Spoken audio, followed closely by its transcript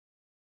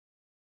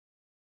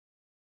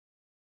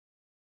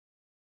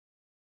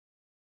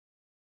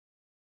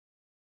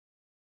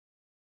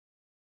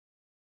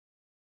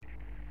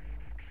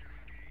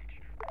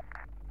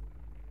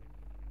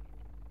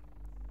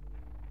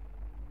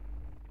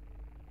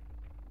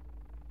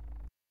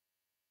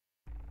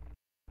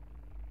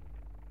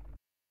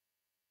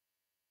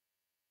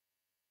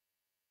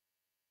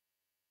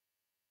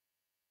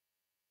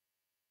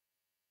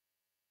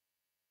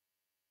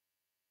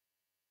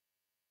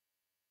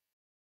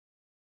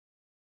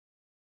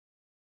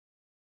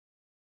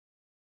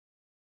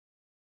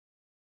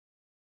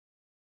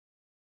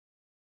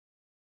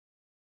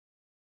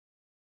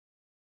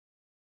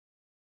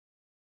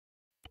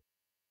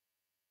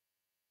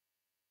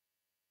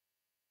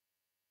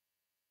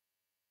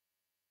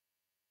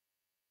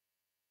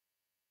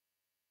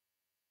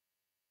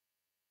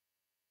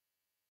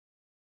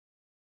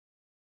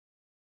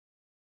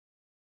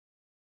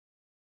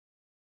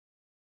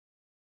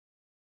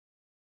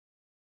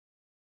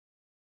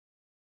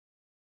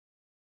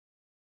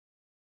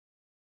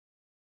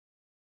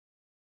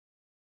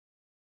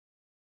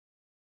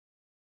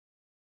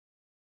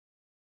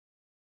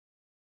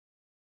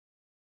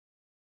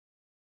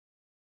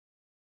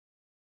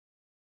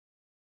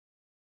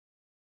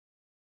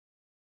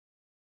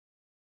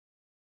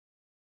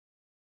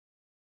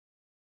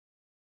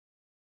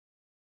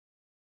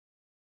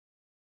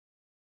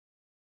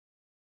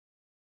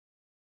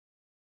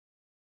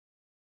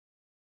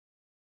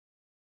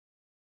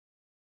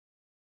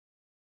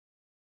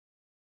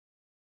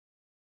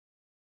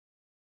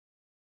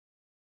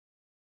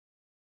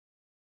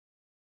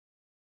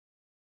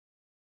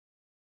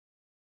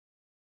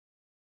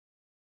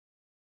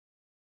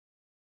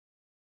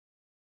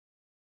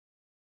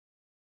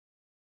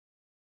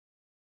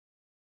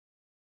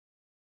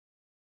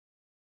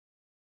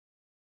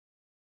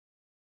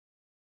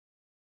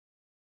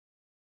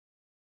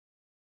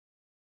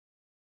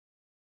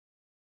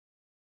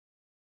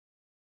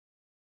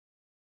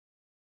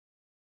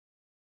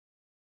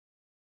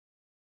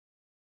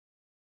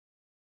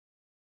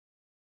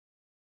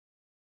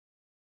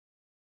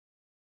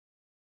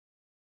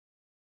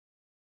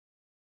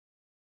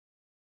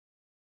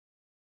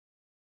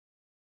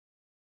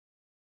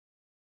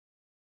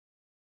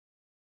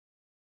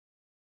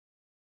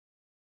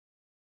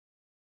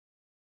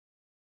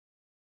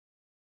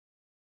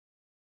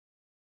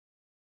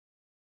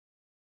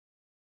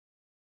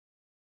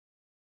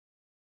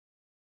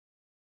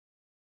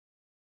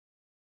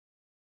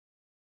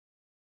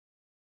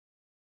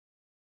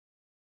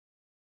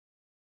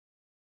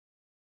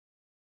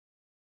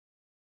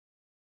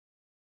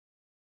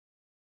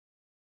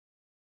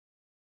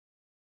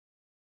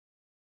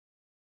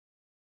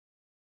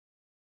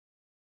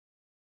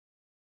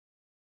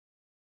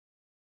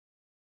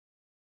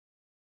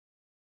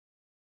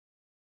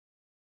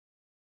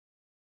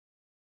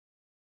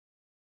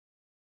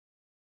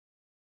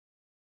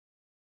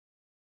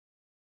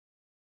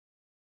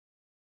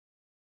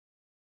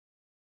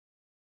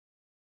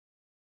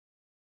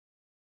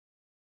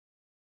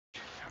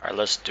Alright,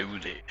 let's do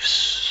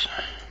this.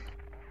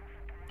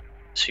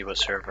 See what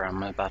server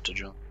I'm about to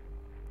join.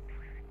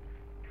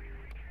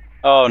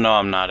 Oh no,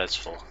 I'm not, it's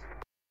full.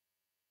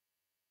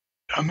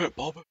 Damn it,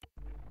 Bobby.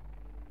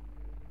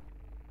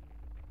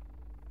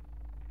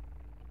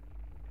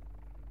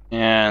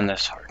 And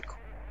that's hardcore.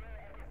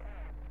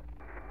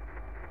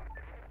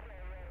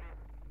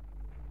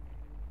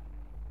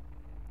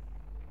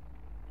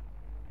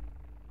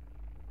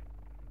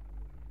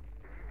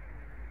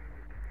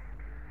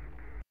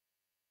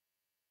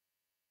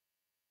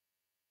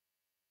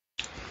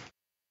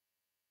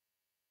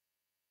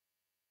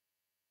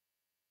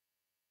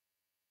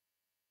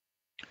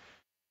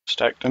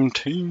 Stack them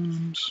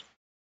teams.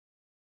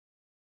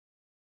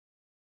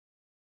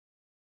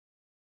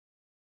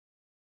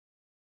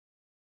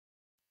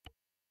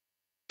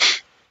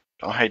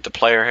 Don't hate the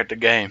player, hate the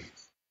game.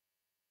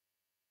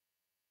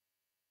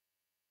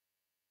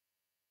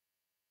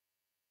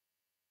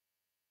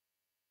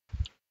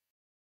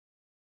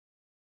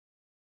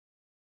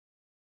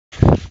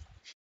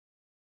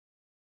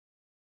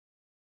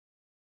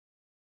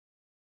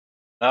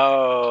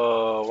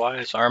 Oh, why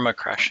is Arma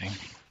crashing?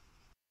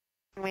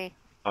 Me.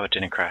 Oh, it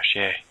didn't crash,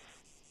 yay.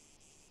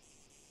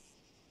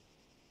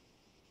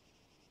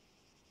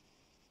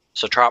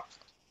 So drop.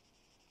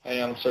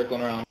 Hey, I'm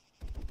circling around.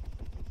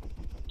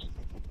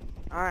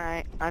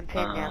 Alright, I'm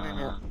pinned down in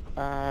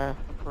a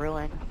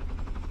ruin.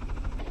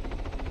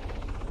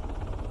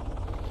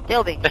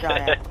 Still being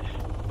shot at.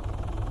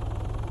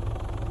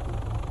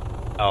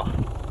 Oh.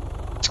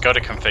 Let's go to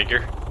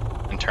configure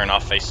and turn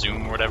off face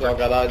zoom or whatever. Y'all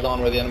got eyes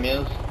on where the enemy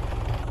is?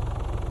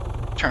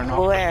 Turn off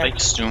Where? the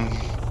face zoom.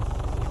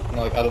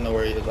 Like, I don't know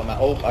where he is. I'm at.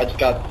 Oh, I just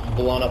got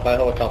blown up by a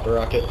helicopter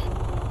rocket.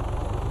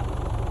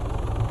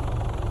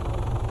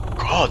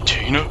 God,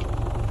 Tina.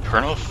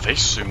 Turn off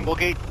face zoom. We'll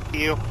get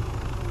you.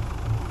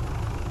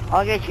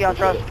 I'll get you, I'll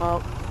throw Okay.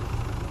 smoke.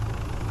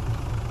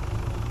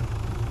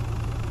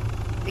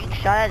 Being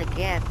shot at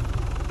again.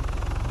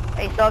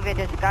 Hey Soviet,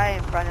 there's a guy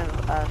in front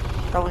of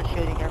us. Someone's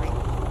shooting at me.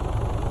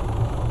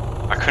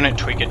 I couldn't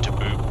tweak it to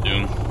boot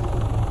zoom.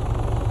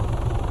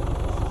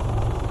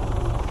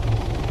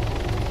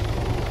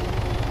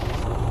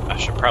 I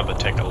should probably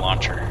take a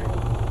launcher.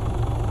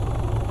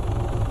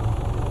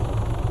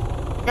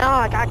 No,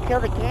 I got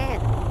killed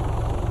again.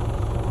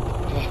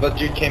 But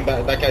dude came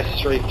back. That guy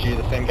strafed you,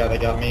 the same guy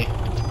that got me.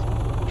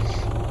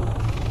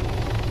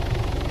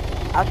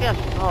 I was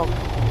gonna smoke.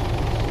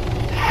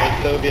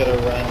 Hey, Soviet or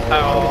Ren or Oh.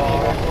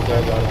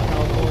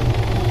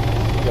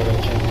 Y'all got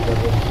a chance to go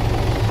this.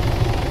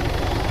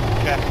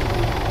 Okay.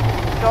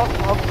 Don't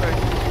smoke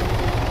first.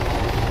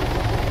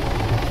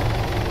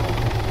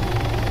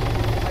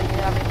 Oh, you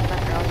have any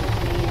background,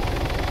 please.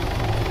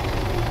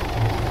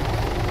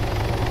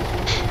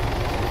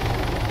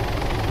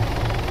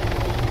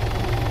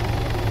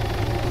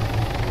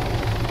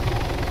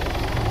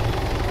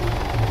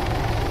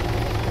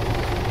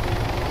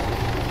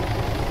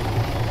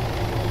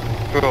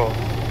 Cool.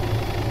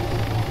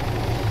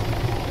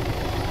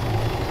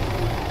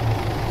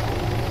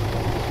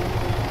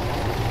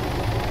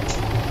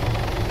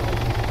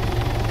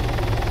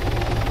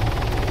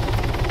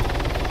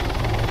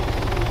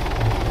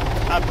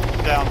 I'm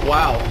down.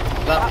 Wow,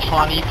 that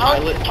Pawnee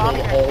pilot killed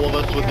I'll- all of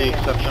us with the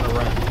exception of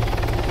Ren.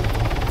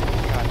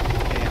 God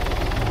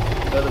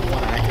damn. That is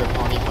one accurate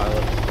Pawnee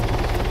pilot.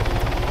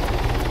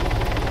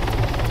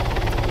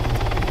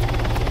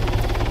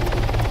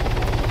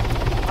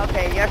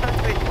 Okay, you're supposed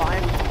to be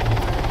fine.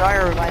 The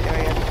fire revive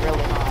area is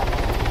really hot.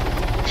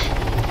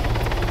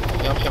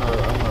 Yeah, I'm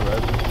gonna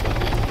res this, but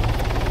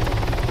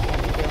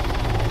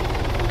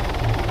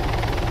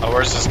Oh,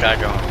 where's this guy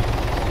going?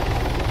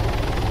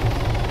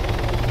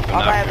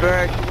 I'll buy a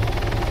bird.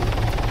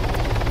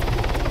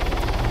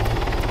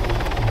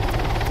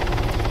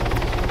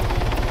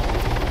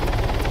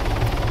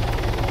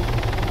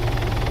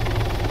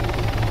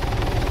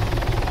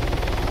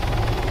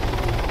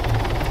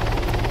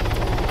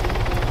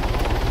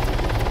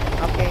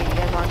 Okay, you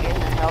guys want to get in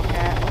the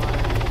Hellcat or?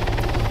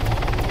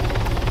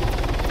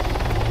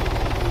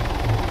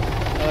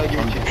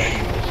 give me 2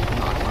 seconds. Just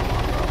knock my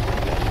monitor off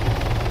like this.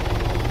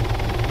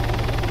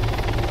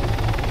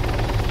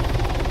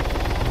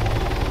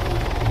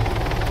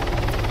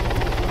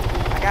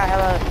 I got a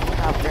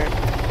helicopter.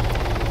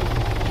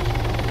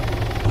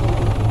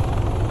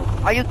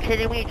 Are you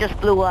kidding me? It just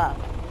blew up.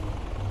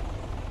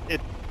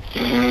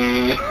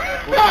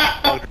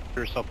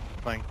 Or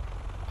something.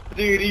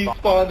 Dude, he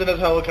spawned in his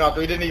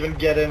helicopter. He didn't even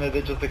get in it.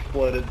 It just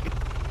exploded.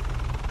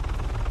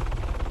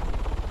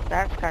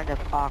 That's kind of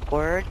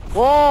awkward.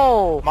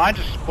 Whoa! Mine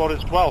just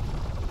exploded as well.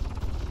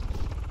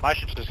 My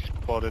shit just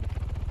exploded.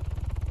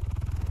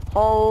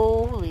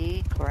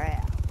 Holy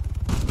crap.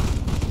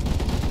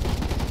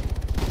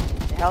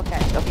 The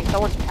Hellcat. Okay,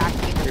 someone's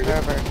hacking the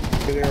server.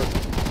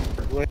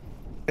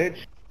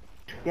 Glitch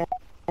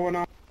going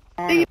on,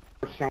 Steve,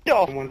 or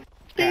someone's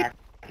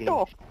hacking.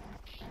 No.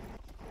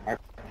 I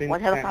think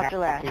One that helicopter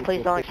left. happened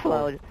Please don't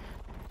before. explode.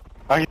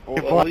 I Well,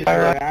 can at fly least right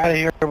that- out of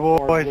here,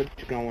 Or boys.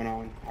 what's going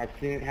on? I've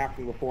seen it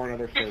happen before in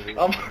other servers.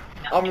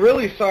 I'm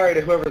really sorry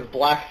to whoever's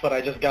Blackfoot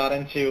I just got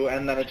into,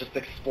 and then it just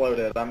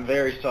exploded. I'm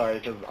very sorry,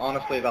 because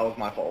honestly, that was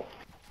my fault.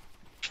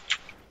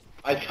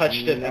 I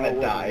touched it and it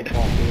died.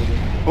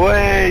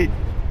 Wait!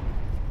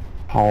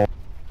 Oh.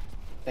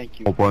 Thank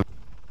you.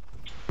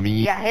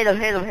 Yeah, hit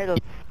him.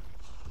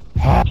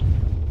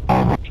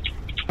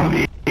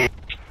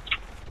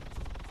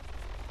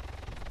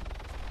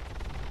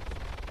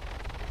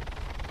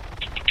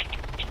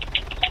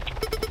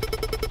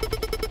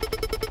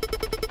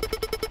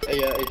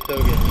 Hey,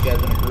 Soviet, you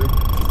guys in a group?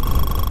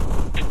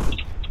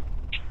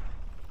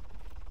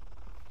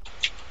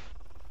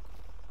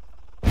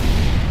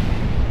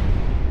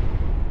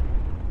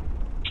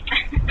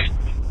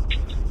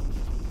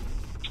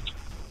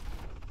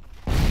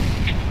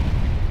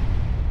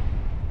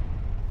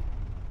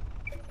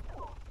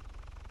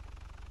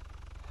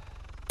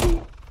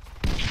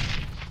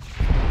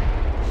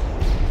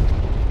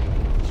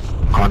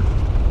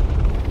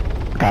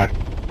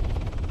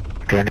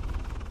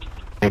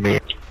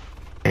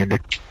 In the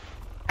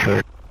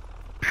church.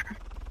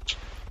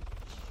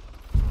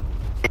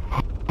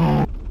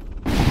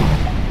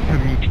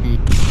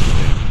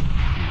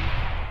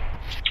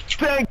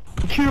 Thank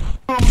you,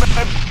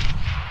 man.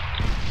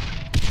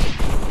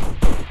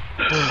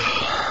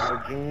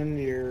 Arjun,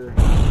 your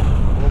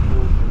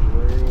vocals are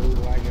really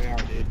lagging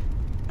out, dude.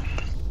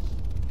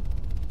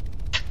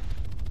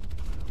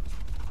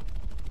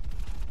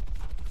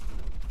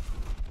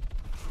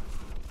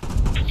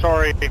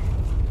 Sorry.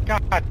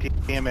 God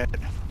damn it.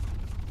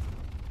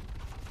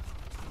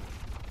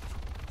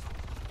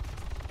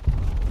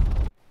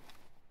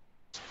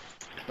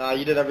 Nah,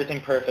 you did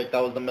everything perfect.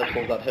 That was the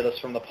missiles that hit us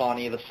from the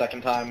Pawnee the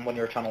second time when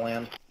you were trying to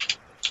land.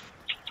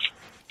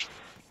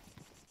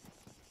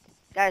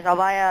 Guys, I'll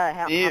buy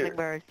a Here.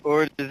 hummingbird.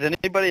 Or does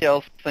anybody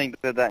else think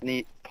that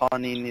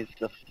Pawnee needs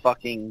to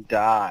fucking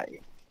die?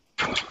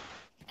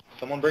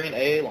 Someone bring an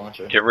AA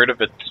launcher. Get rid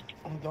of it.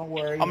 Oh, don't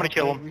worry. I'm gonna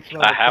kill him. Reach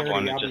level I have 30,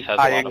 one, it I'll just be has a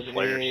fine lot of with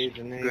flares. AAs,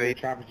 and then Great.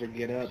 the choppers will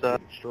get up So- and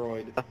get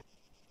destroyed.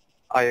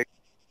 I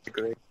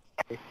agree.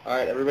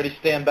 Alright, everybody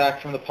stand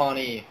back from the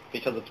Pawnee,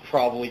 because it's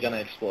probably gonna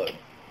explode.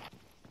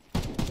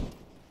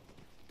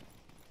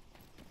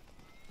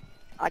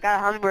 I got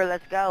a hummingbird,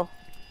 let's go.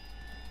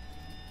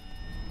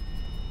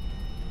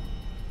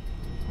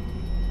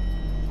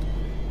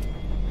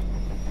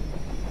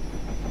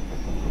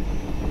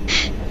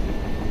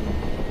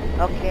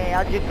 Okay,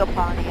 I'll juke the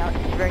Pawnee out.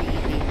 It's very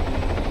easy.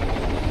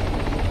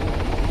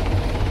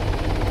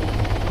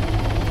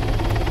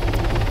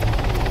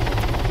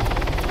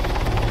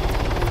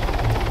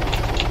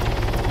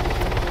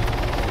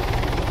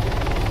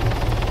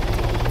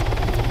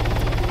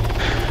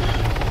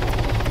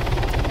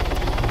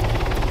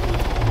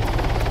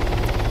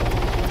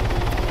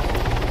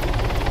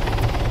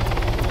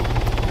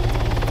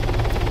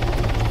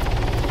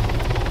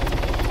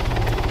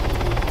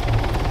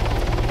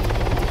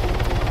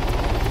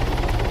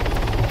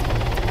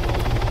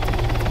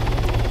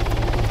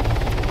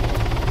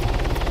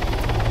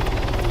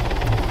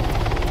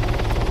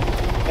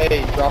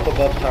 Hey, drop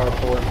above Tower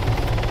 4.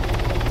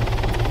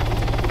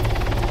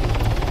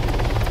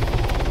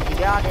 You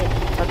got it.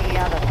 Let me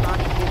out of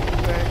Pawnee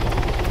hummingbird.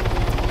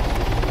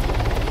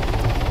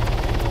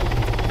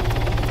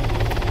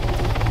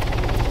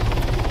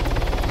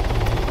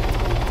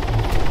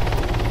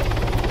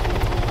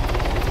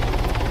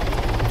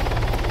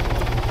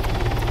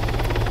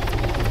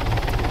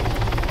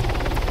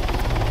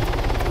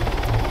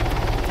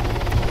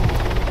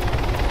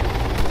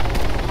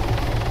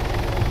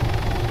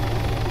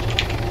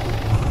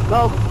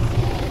 Go!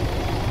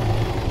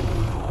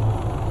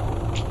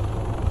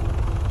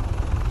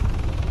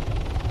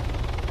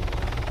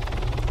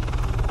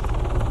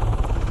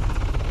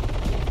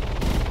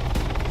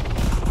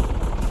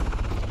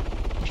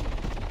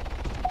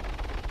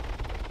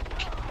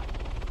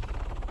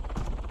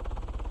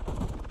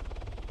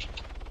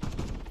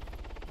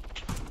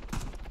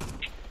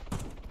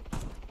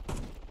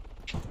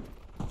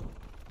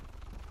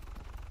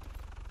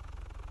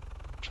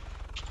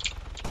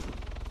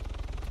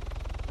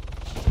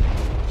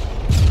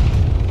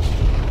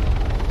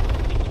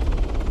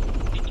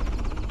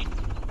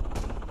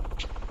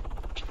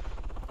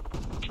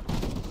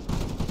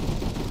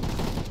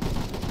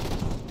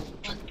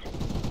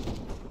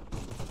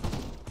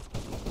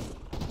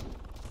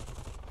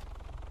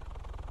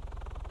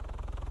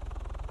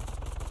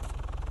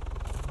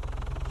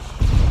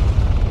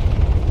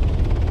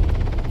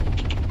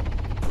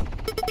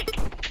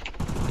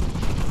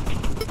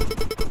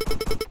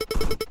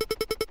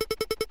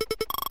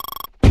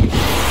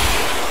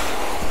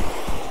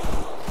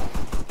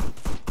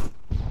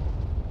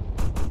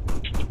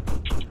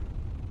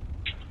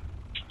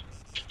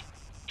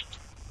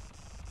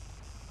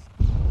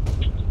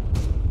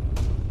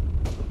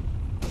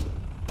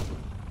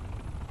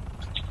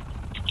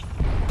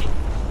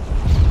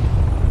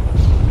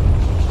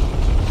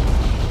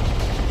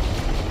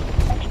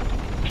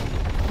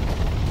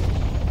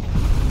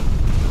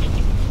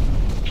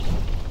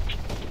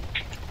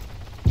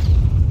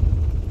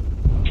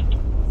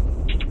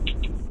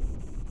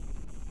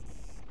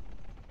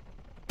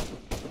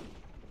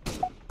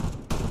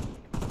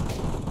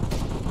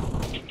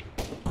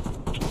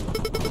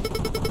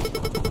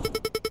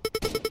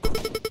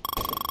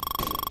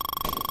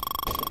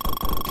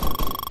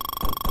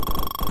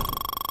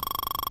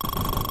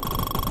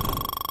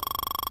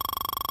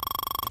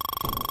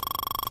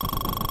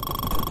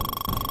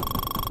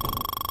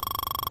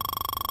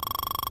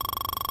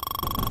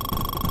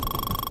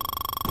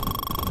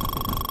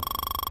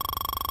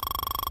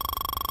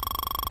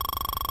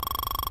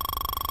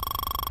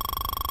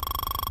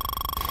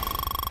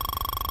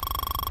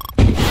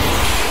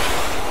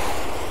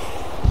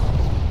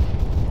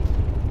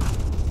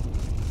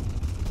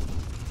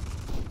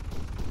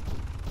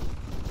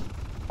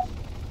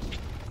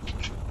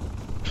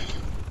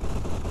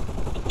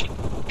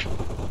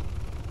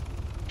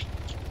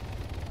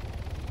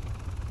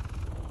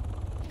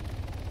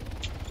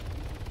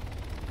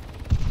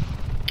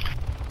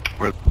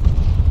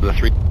 The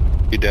 3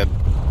 dead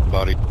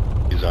bodies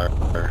are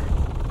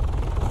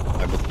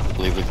I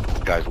believe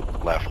the guys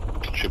left.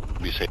 Should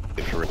be safe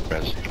for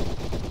res.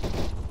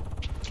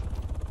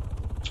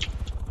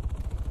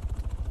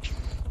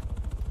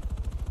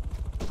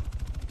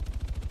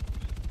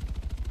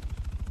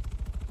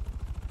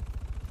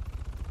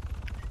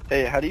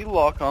 Hey, how do you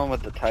lock on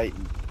with the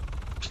Titan?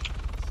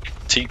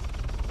 T.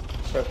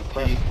 Press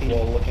T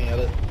while looking at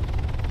it.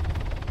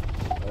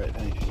 Alright,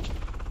 thanks.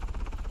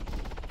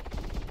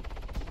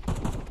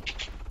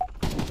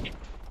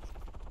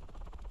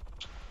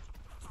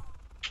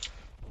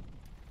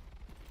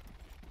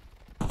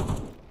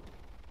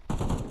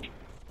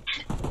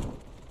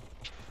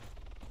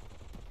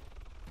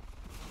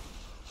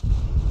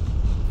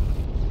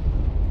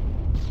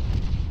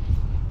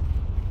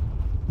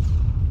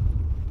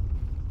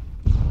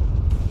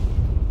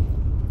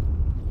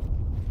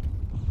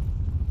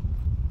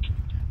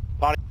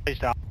 Bodies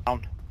down.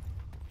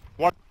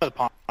 One of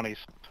the ponies.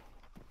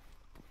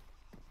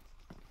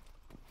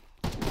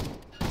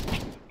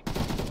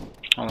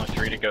 Only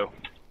 3 to go.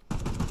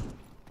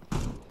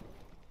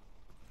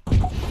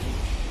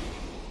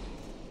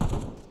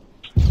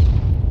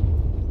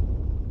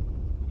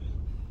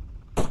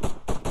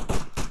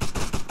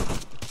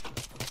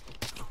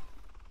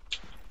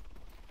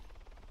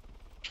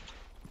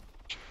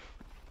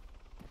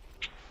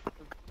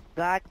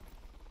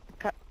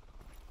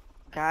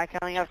 Guy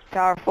coming up to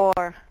Tower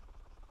 4.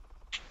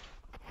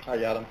 I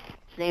got him.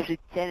 His name's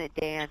Lieutenant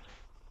Dan.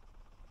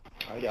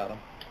 I got him.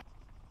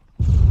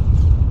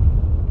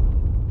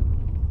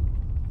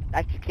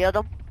 I just killed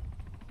him.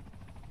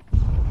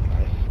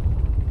 Nice.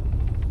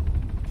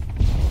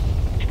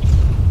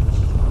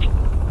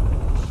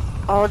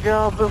 Oh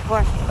no, Blue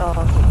Force. Oh,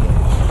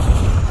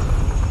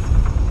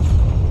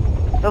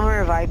 okay. Someone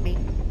revive me.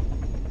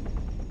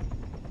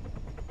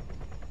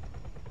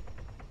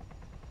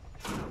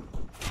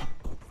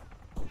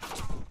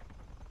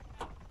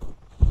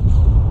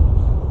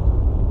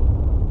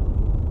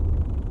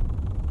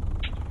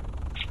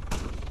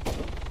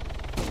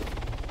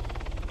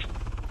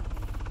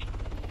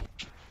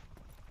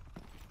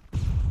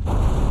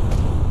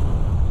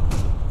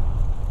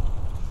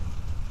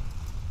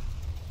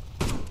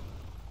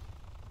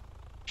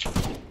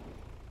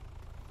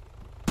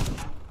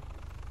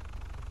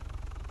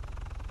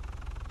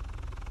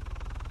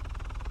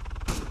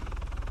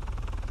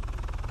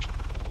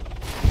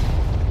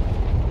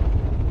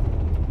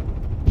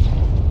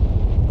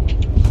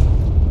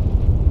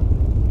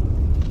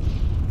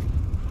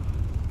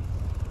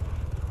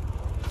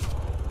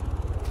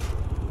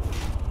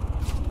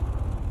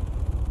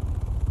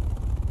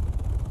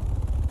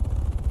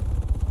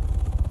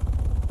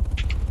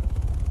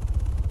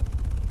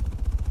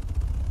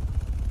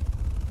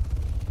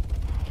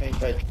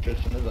 St.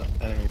 Tristan is an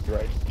enemy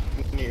right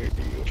near you.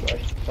 I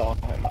saw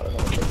him. I don't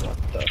know where he went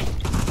though.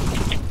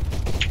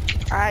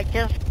 Alright,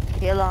 just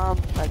kill him.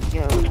 Let's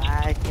go.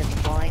 I get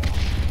the point.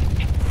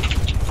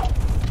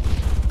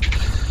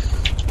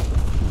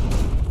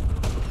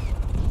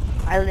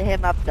 I lit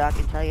him up, though, I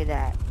can tell you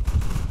that.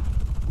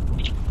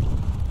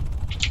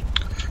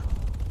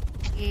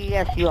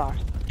 Yes, you are.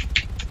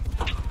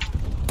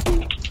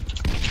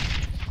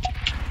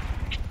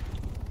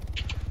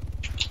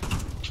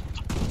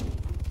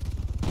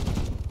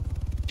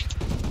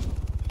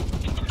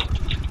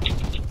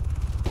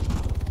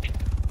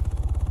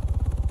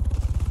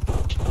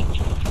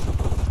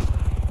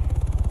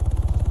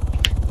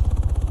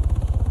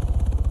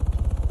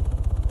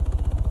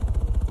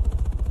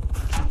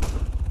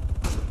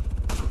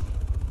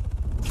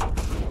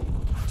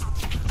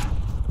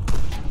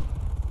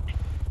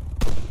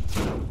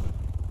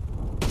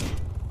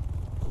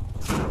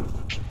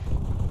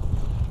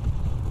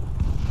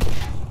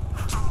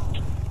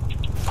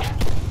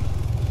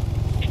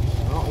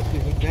 Well, if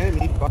he's an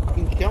enemy,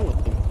 fucking kill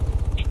him.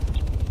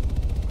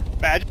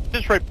 Man, I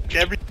just ripped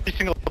every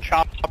single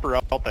chopper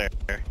out there.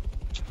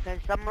 Can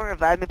someone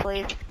revive me,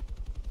 please?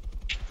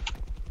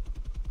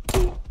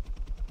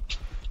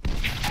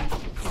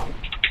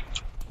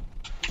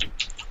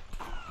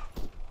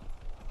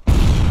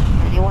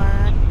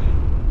 Anyone?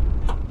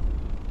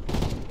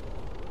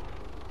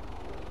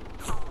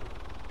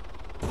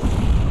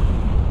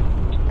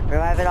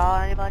 Revive it all,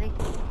 anybody?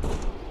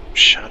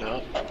 Shut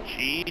up.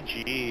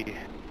 GG.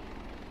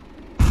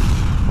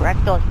 Wreck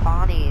those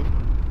ponies.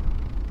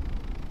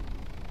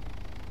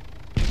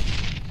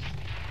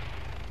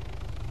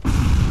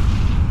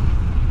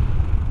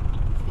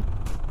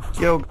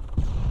 Yo,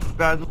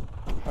 guys,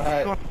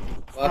 Alright. Come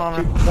Last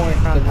on, 2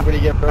 points. Everybody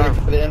get ready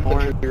for the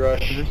infantry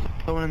rush. is there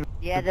someone in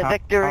Yeah, the tower?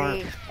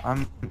 victory.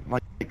 I'm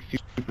like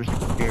super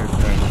scared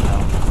right now.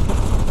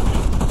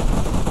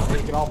 Hey,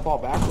 you can all fall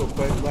back real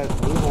quick. Let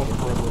Blue hold it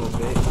for a little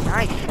bit.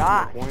 Nice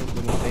shot. Points,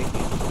 then we'll take it.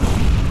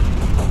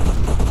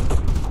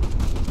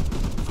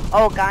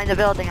 Oh, guy in the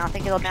building. I don't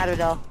think it'll matter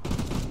though.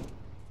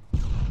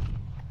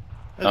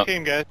 This Oh.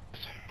 game, guys.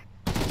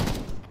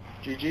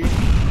 GG.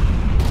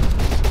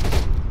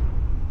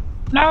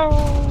 No!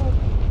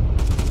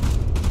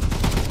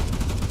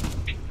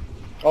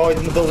 Oh, he's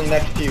in the building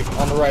next to you.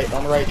 On the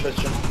right,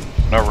 Tristan.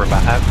 No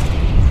revive.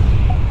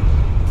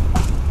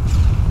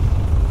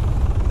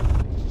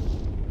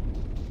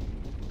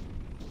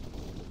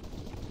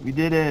 We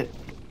did it.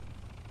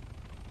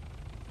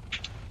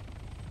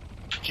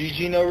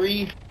 GG, no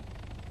re.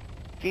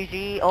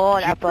 GG, oh,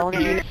 that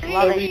bonus.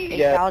 Love it,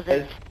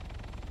 8,000.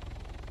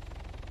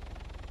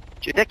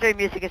 Victory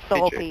music is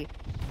so OP.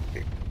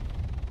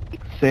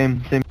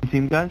 Same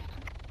team, guys?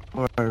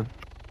 Or...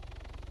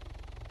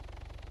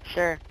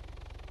 Sure.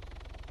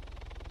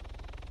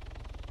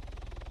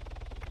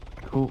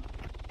 Cool.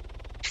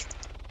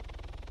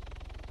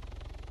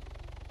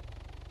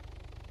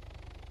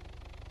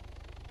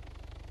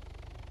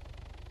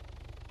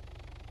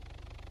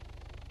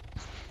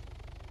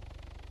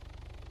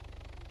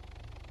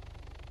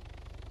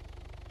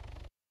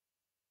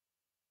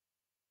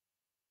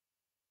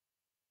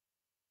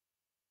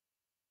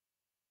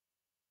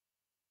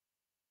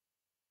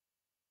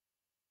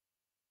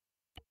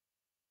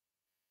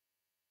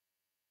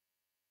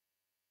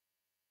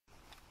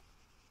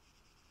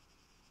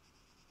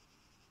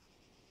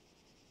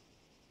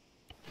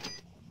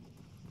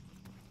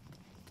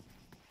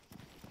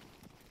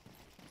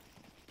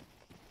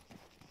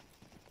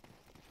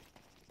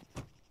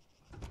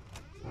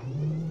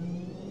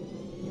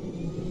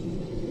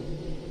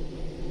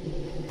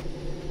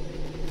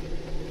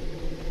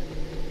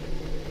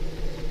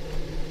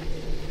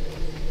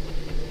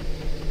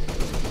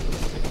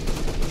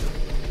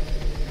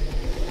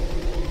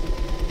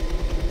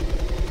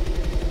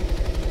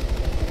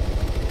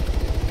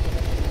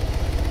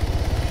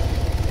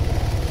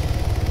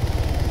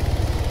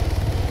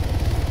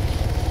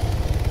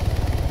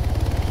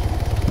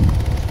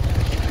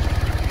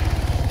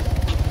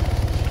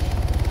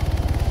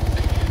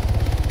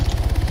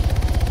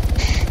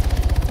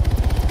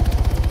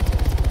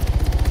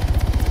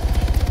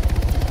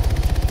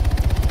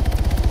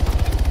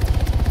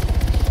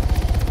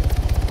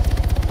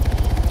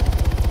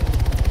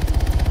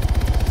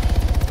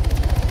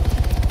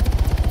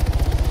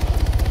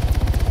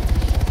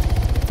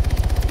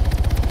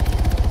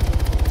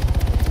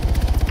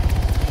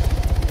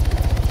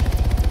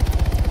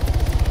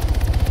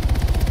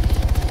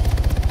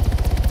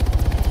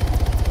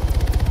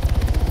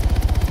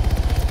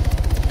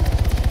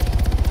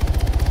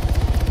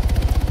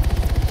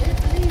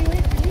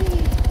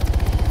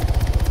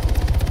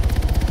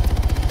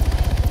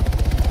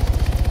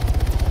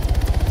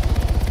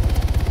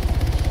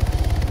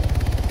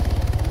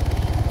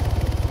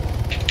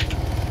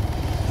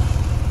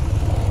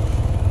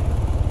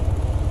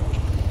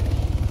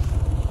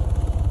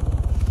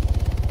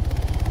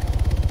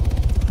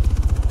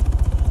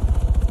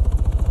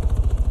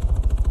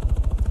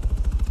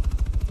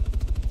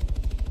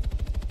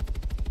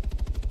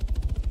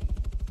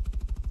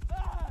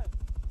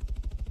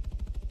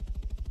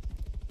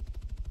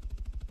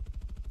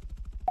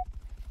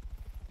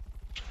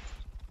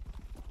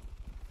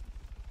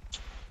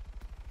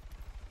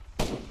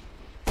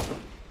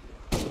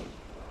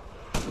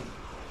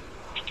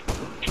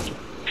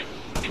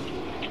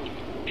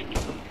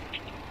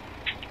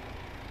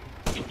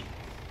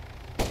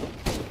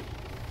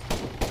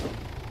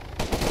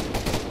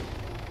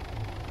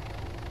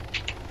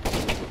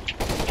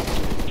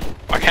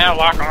 I can't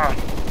lock on.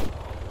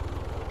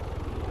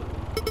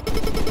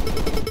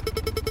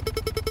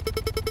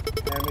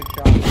 Damage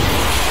shot.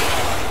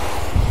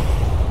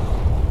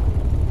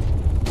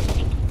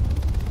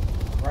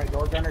 Right,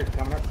 door gunner is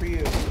coming up for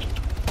you.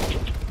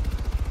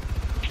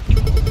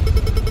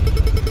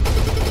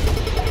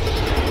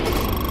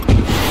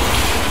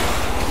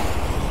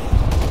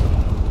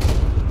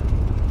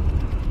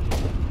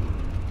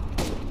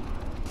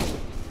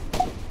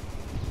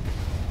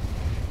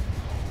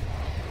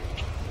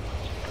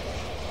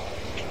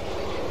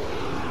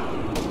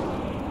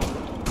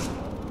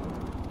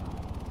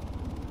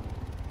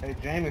 Hey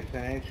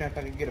Jameson, any chance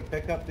I can get a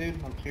pickup, dude?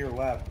 I'm to your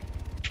left.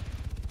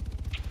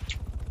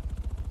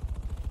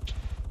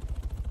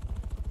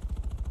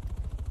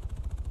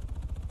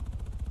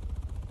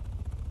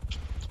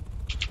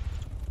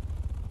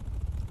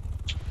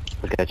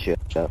 Look at you.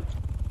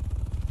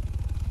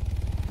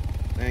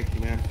 Thank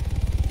you, man.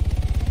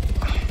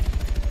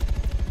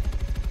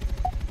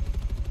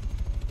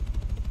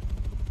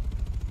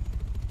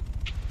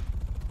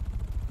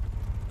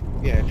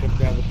 Yeah, I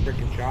jumped out of the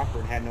freaking chopper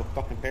and had no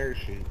fucking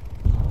parachute.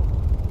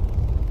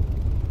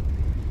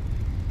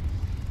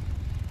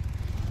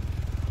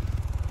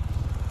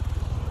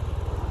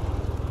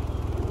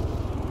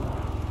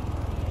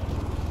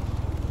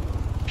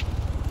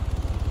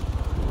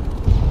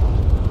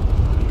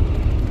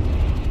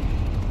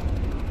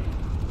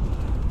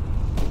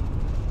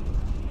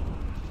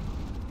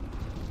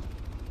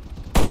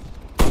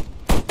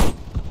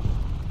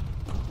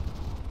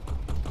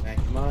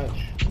 Thank you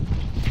much.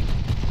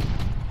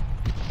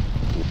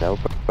 No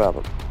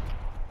problem.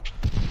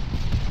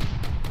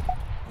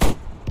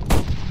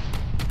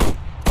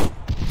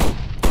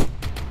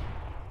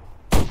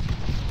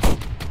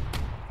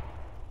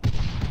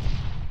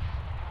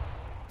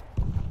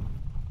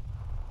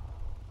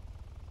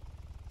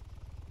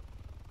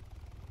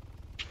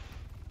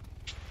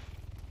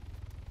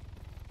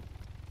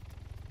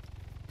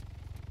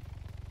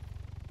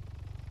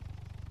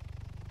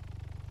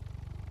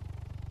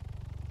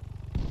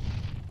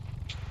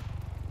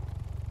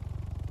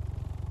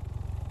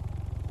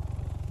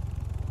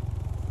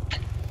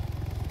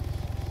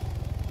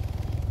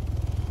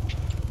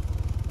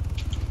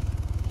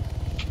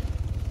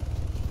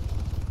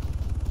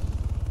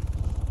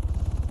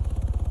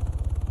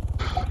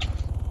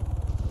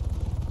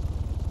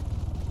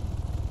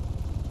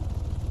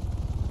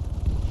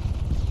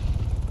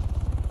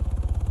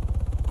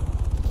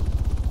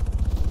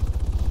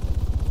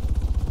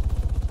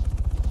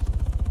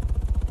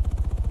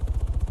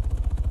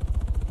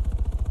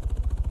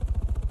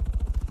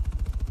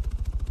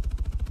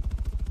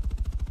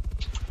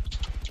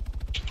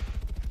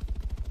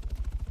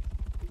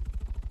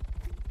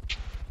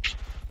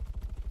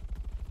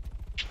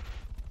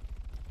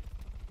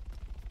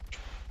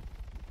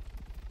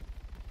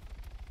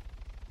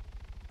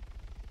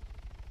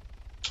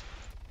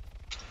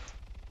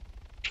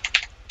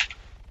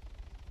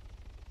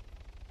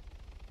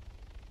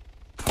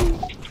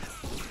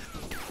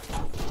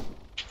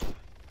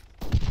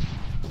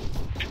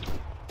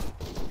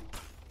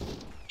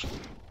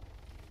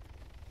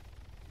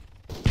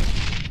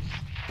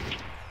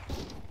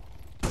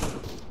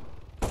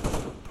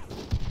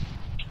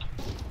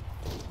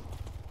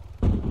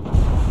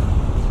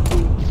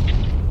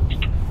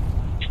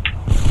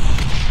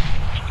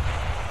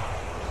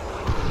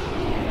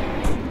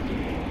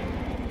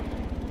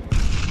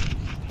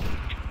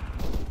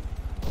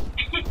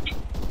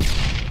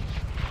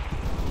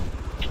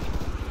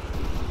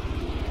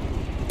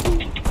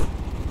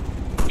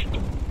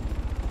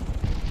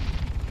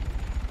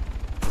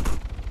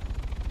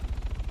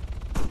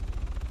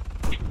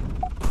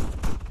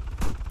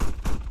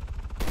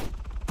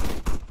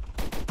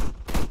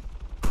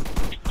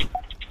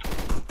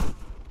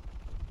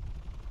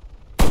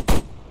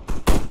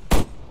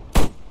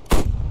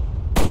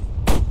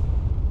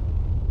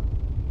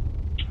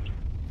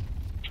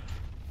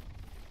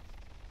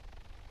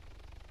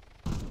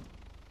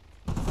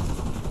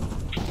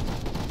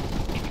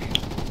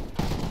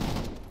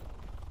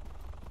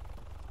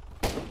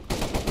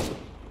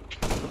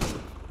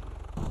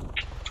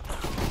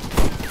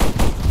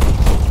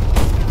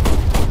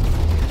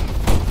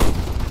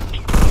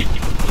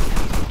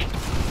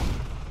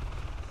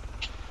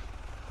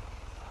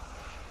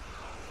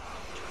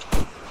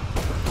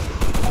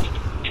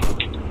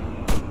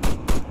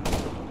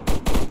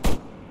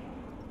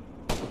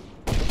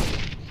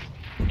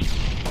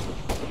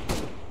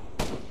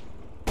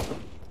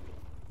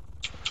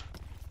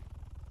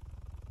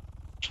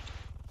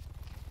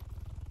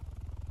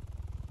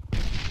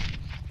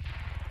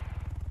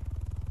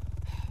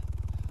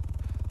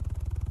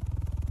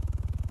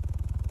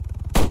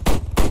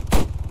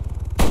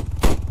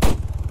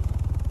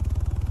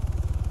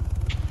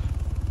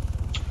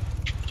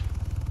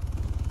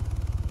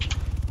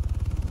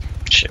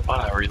 Shit,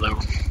 why'd I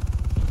reload?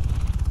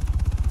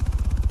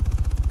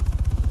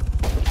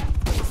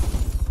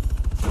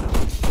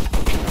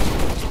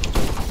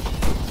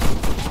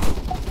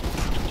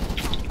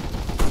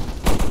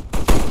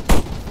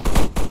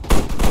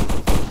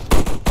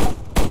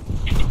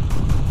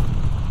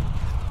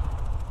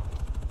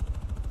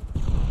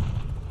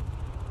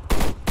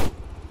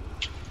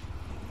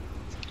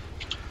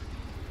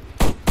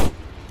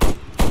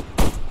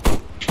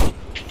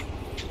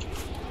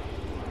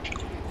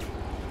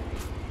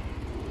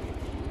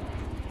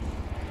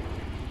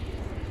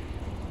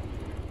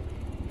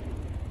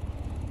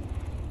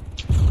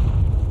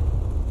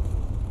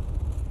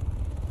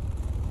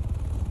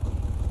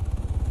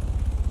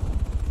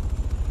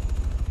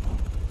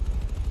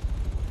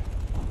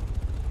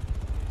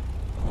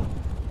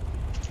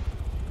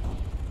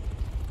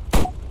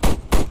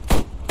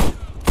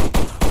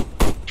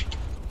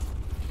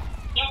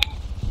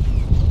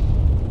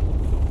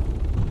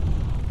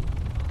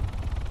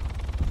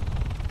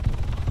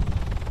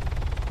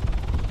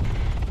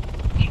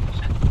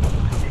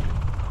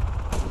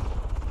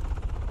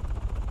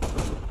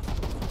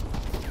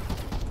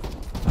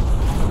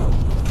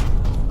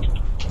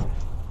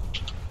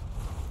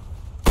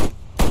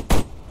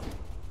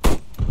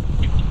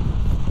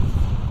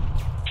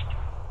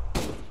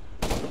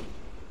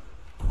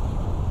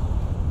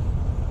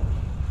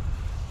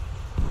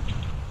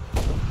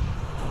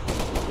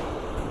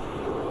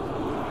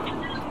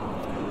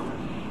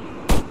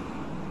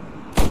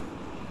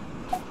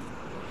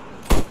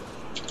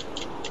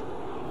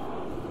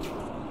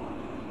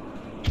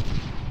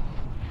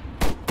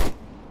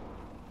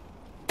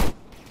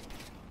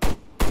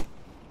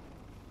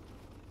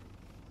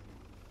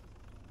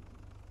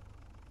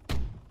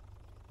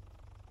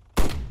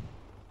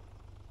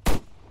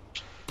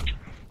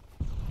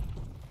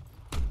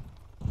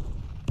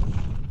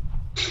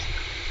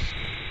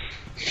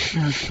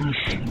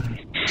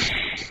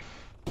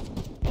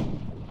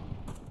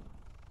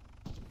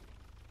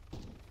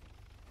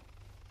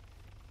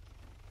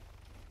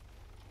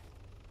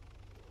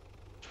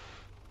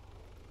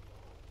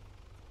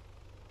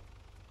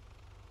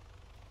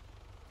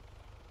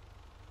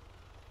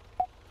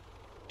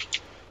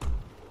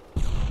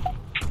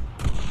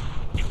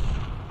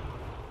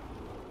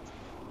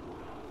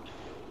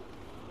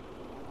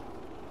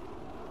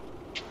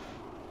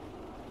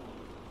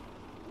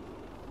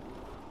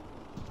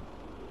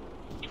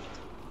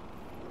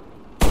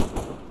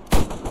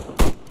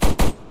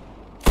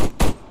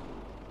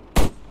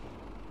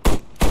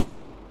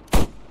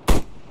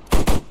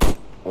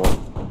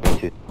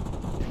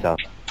 South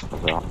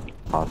of the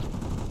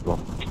hospital.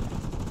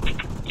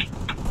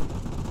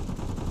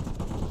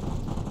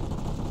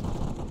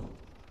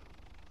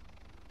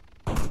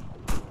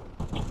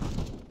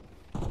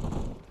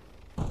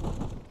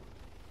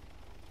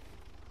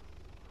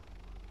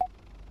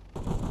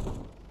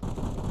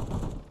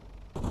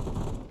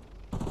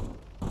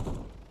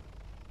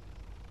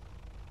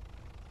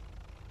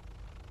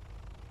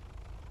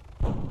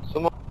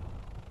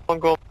 Someone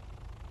go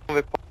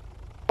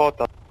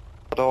reporta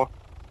då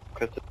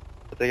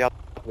det är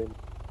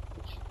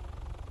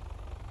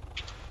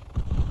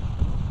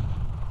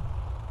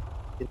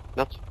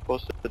not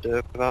supposed to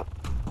do that.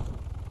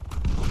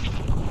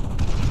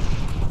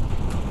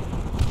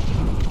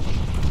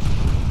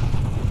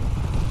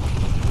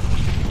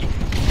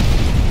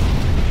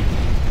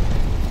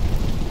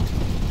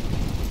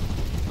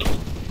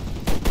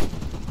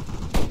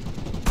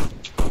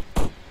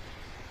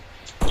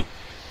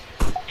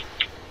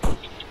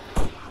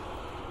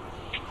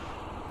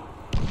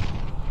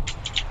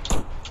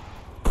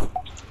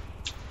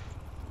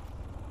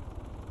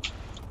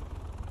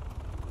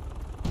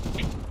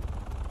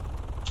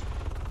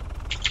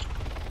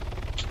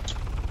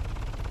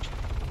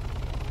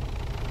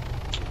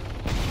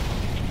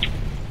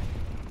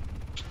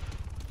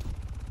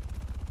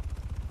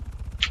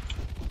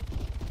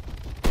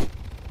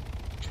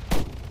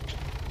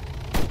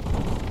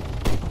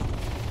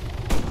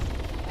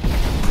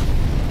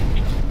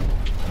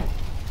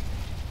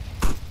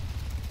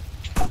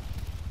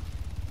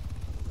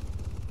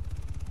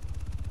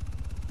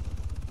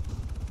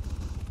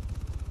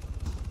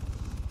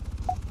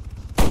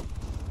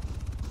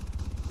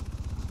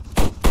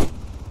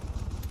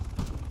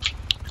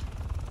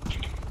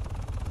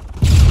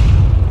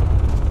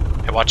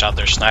 Watch out,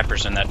 there's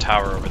snipers in that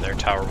tower over there,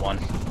 Tower 1.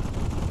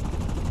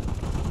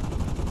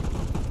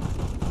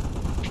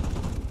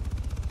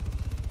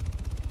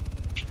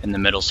 In the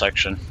middle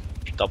section.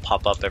 They'll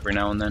pop up every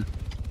now and then.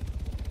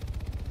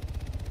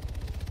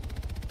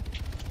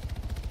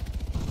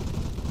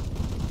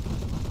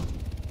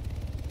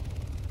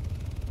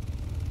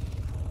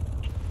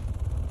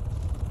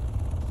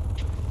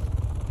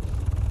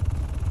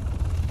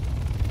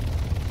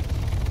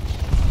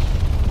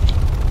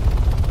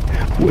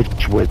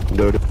 Which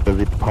window does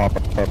it pop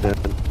up in?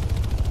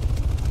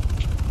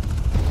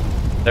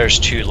 There's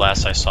two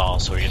last I saw,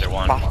 so either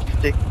one.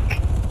 Spastic.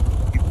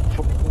 You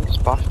fucking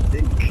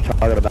spastic.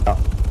 Talking about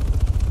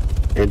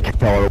in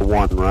Tower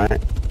 1,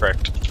 right?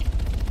 Correct.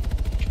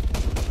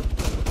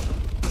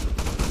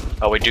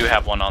 Oh, we do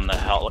have one on the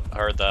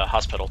the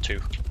hospital too.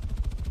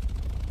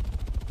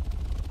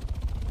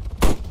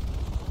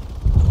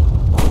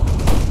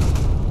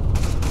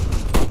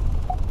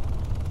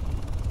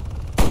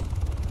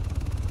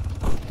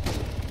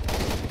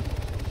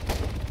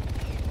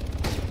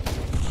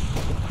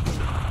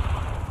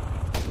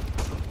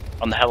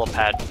 On the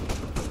helipad.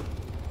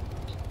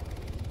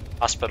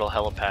 Hospital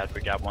helipad,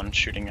 we got one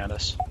shooting at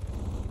us.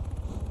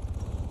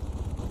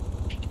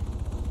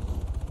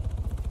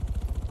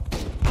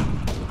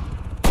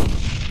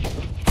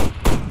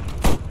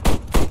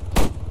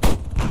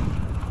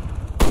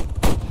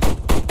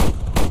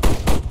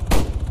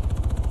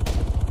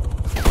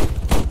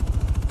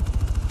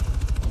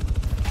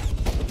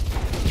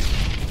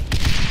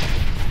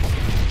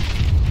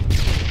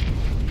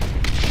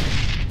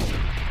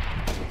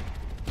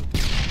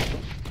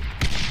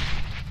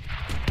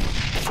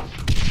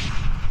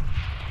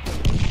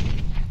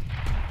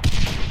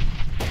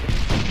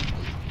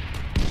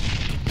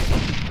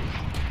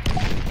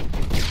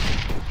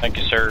 Thank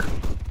you, sir.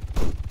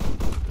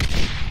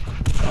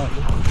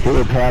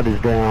 Helipad is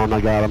down,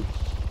 I got him.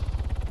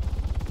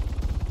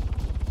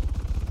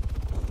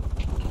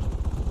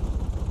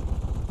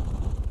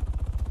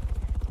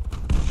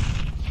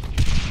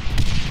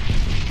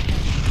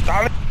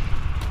 Sorry,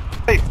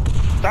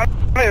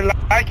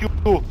 like you.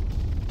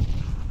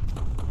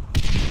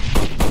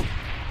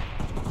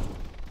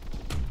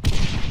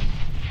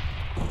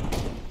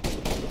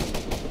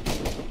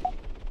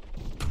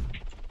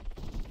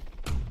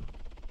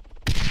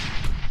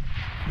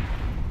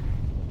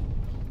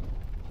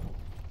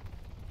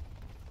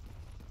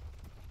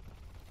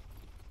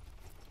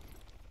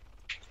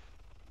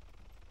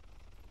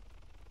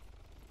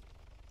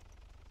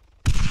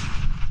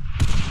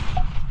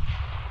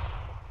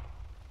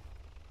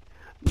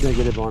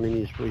 Negative on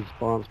any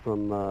response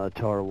from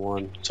Tower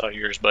 1. It's all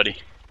yours, buddy.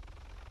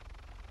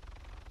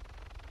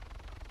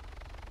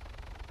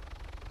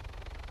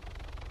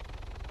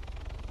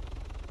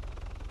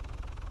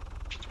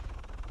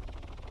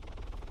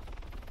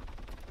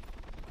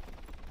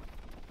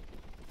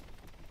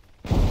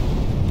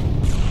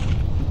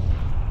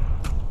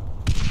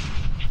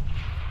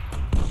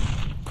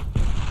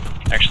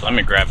 Actually, let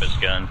me grab his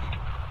gun.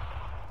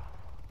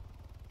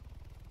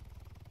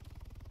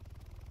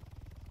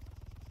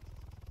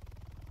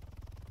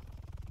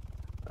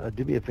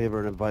 Do me a favor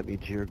and invite me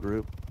to your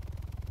group.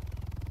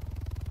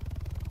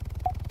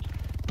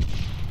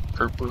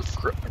 Group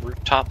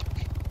rooftop.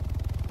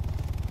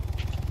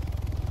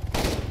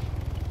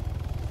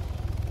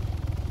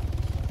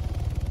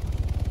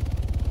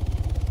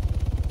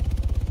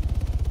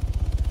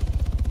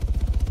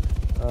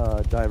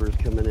 Divers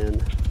coming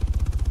in.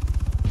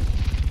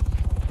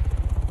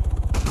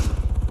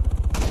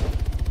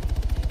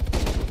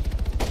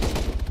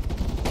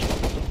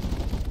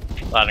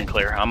 Loud and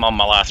clear. I'm on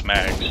my last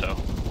mag, so.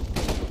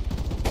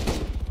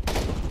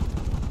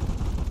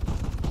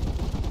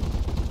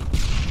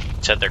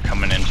 Said they're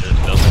coming into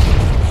this building.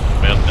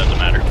 Well, it doesn't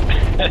matter.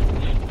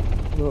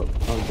 Oh,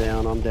 I'm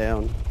down, I'm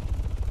down.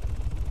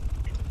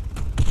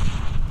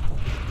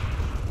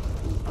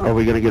 Are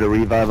we gonna get a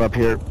revive up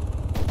here?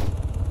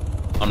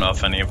 I don't know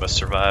if any of us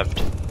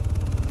survived.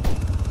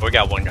 We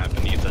got one guy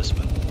beneath us,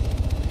 but.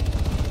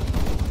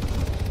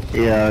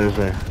 Yeah, there's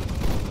a...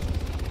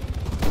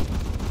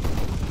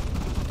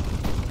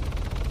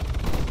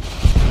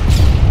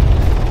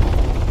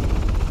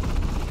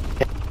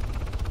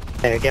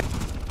 There, get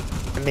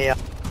me up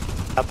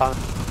on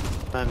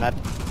my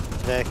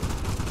medic.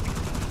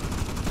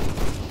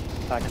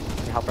 So I can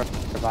help her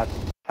survive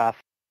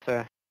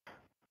faster.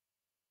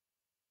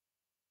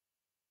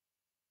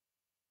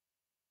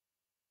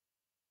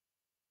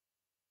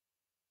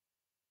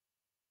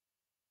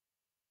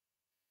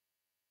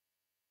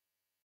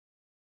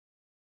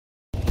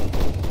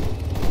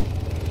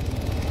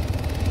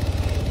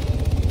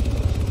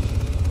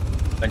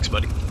 Thanks,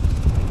 buddy.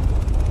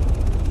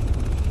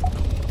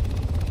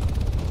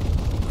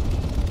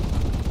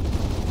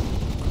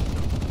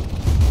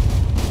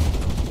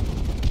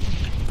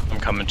 I'm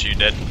coming to you,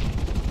 dead.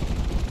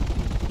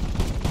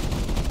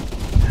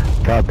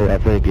 Copy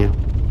that, thank you.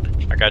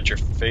 I got your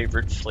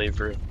favorite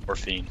flavor of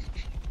morphine.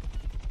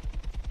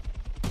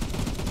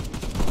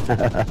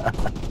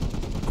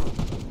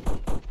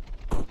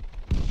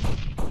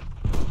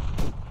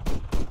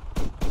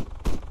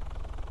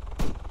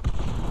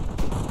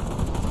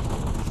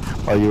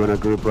 Are you in a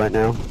group right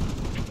now?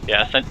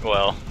 Yeah, I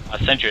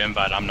sent you an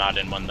invite. I'm not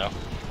in one though.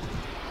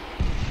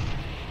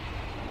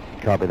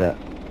 Copy that.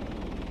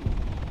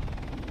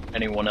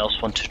 Anyone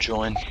else want to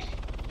join?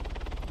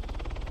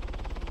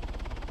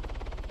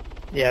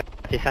 Yeah,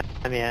 if you send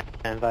me an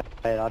invite,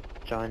 I'll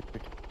join.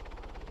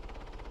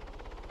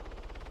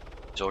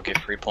 So we'll get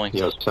 3 points.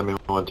 Yeah, send me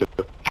one too.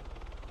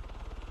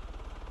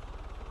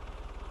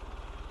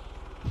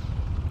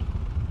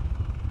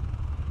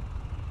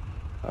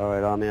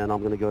 Alright, I'm in.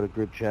 I'm gonna go to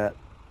group chat.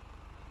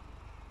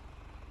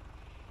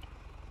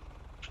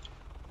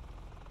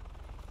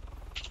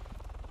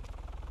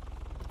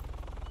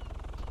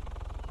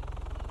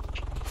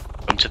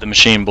 Come to the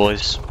machine,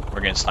 boys. We're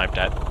getting sniped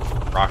at.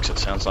 Rocks, it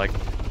sounds like.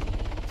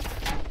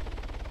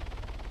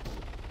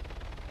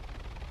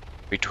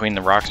 Between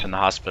the rocks and the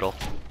hospital.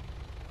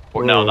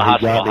 Or, no, the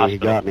hospital. He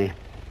got me.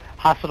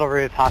 Hospital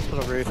roof,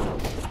 hospital roof.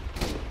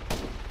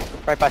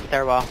 Right by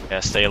stairwell. Yeah,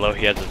 stay low.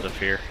 He has a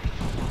Zephyr.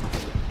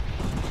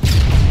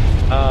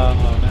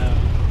 Oh no.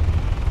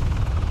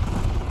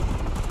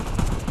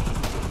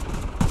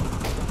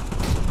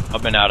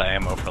 I've been out of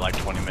ammo for like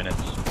 20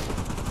 minutes.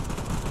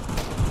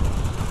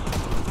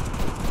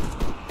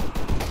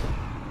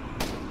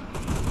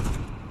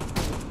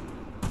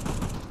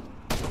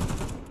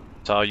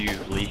 It's all you,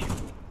 Lee.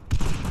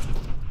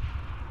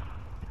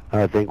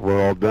 I think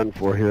we're all done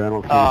for here. I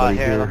don't see Oh, anybody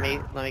here,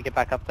 here. let me get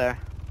back up there.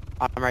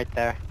 I'm right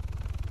there.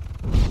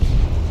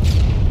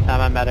 I'm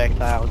a medic,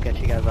 so I'll get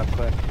you guys up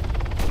quick.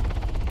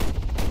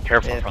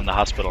 Careful If from the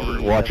hospital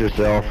roof. Watch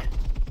yourself.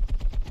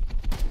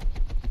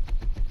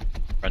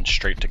 Run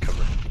straight to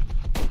cover.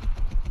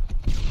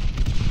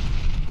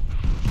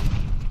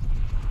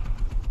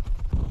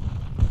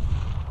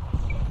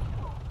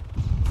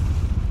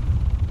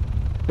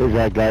 There's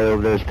that guy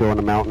over there still in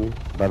the mountain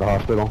by the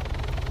hospital.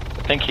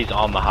 I think he's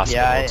on the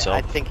hospital Yeah, itself.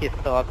 I think he's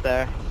still up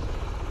there.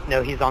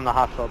 No, he's on the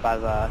hospital by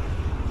the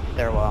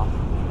stairwell.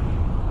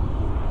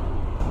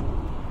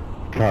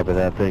 Copy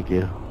that, thank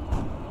you.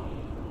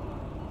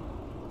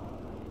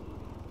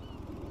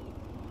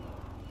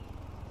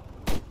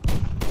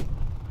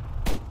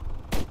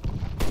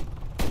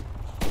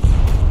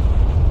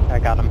 I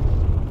got him.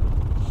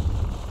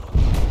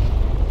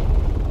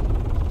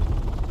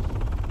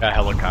 Got a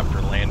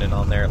helicopter landing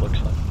on there, it looks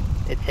like.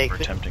 It takes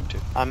We're attempting to.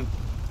 I'm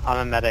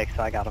a medic,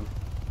 so I got him.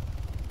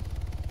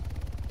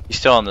 He's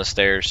still on the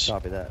stairs.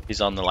 Copy that.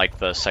 He's on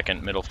the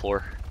second middle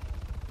floor.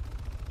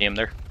 See him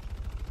there?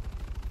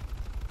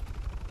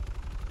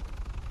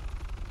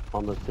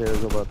 On the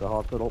stairs over at the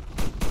hospital.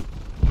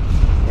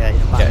 Yeah,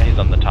 he's fine. Yeah, he's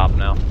on the top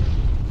now.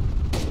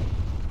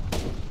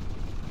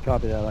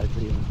 Copy that, I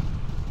see him.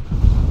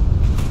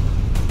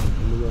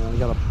 I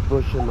got a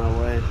bush in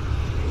my way.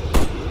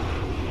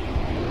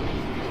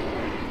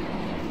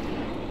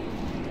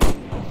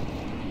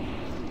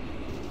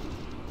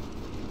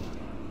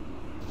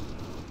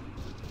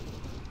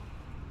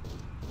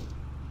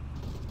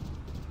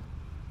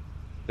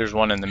 There's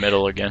one in the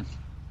middle again.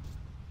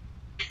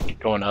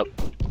 Going up.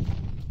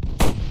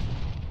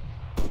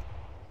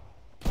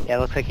 Yeah, it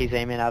looks like he's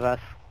aiming at us.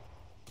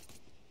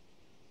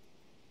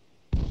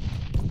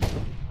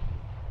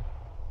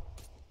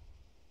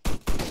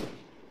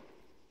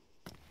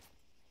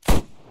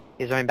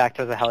 He's running back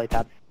towards the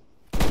helipad.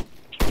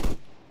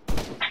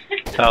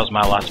 That was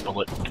my last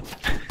bullet.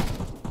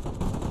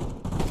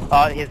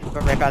 Oh, he's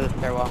right by the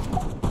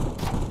stairwell.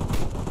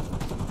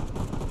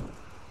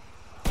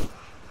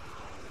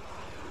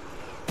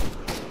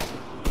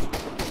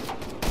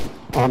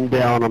 I'm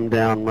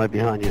down, right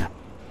behind you.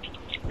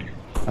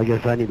 I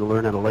guess I need to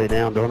learn how to lay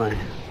down, don't I?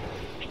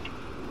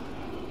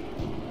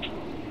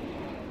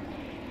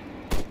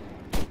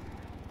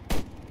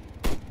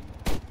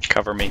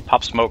 Cover me.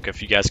 Pop smoke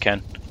if you guys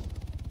can.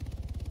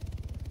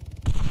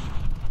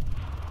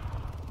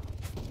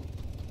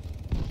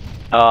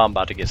 Oh, I'm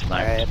about to get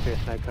sniped. Alright, after your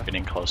smoke. Go.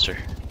 Getting closer.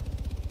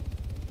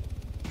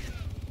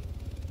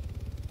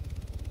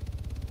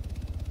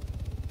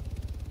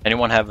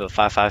 Anyone have a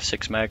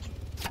 5.56 mag?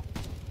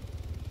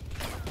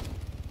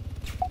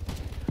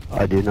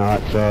 I do not,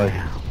 sorry.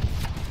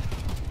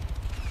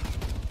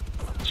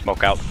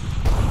 Smoke out.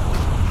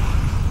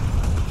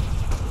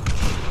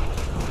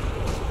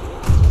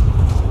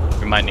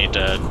 We might need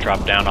to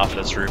drop down off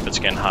this roof. It's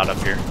getting hot up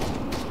here.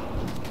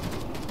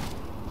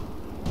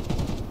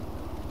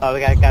 Oh, we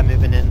got a guy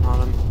moving in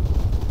on him.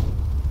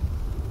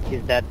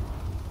 He's dead.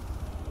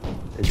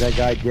 Is that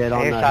guy dead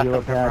on Here's that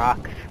shots from helipad?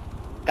 rocks.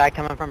 Guy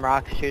coming from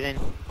rocks shooting.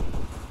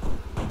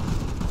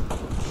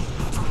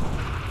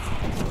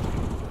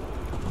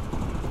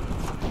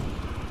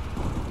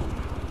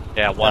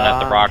 Yeah, one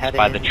at the rocks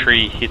by the heading-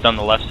 tree. He's on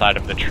the left side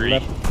of the tree.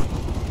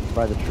 Left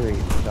by the tree,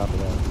 copy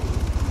that.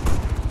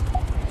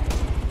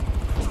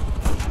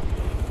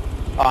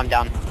 Oh, I'm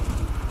down.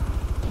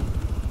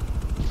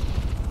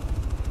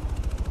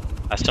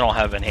 I still don't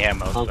have any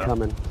ammo, I'm so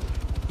coming.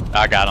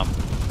 I got him.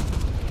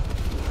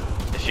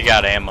 If you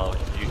got ammo,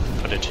 you can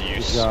put it to Good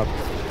use. job.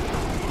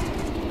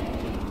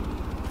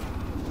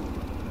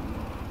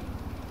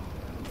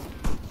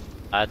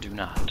 I do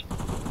not.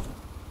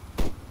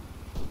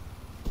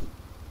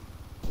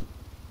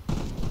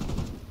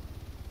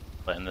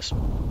 Letting this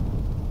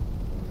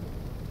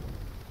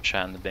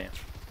shine the dam.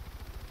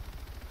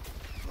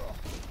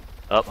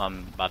 Oh,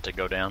 I'm about to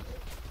go down.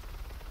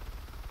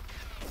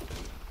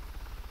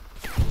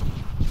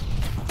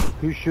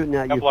 Who's shooting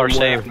at you Kevlar from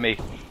where? saved me.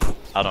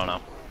 I don't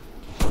know.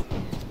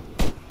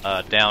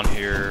 Down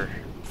here,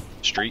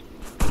 street.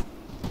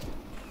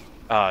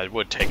 It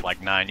would take like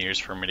 9 years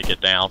for me to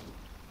get down.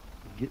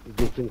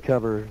 Get some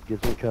cover,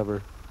 get some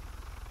cover.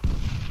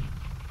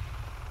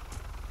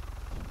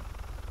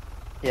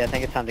 Yeah, I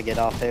think it's time to get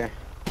off there.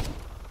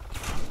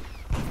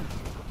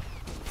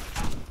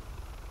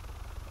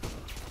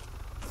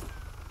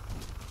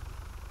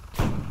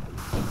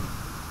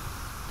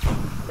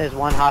 There's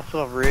one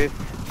hospital roof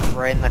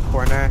right in the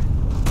corner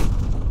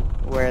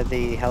where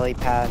the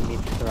helipad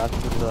meets the rest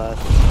of the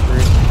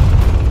roof.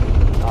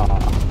 Aw.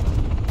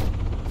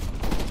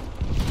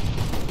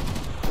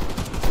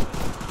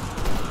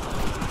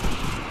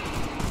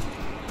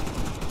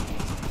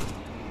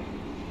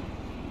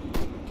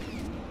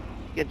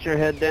 Get your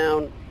head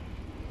down.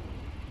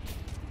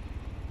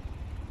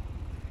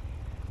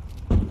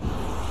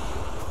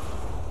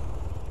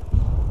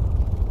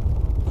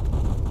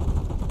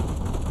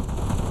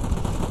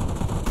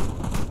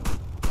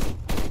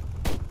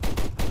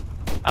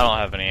 I don't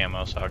have any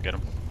ammo, so I'll get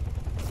him.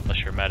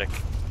 Unless you're a medic.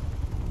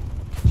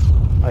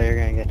 Oh, you're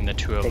gonna get And the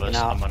two of taken us,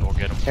 out. someone will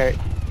get him. Here,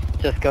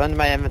 just go into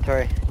my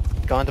inventory.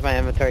 Go into my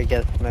inventory,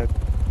 get a smoke.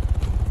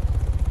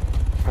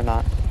 Or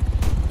not.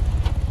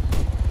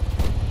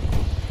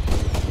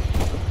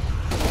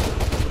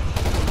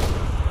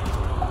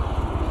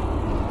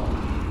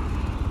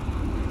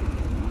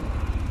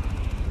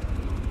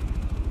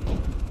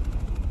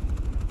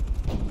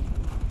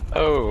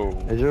 Oh.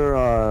 Is there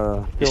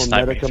He's still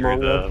a sniping medic through among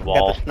the us?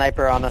 wall. Got the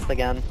sniper on us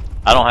again.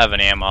 I don't have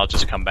any ammo, I'll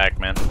just come back,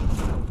 man.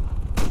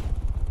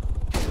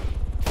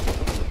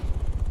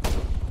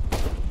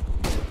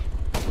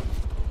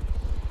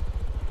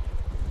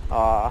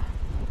 Aw.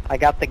 I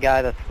got the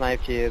guy that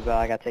sniped you, but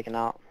I got taken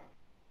out.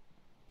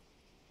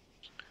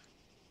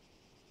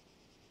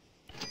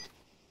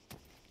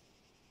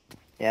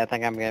 Yeah, I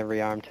think I'm gonna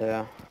rearm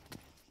too.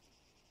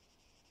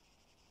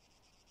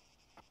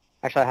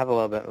 Actually, I have a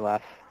little bit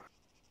left.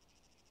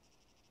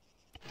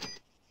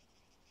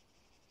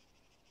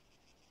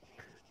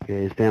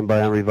 Okay, stand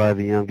by. I'm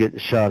reviving you. I'm getting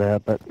shot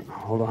at, but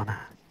hold on.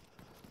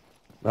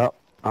 Oh,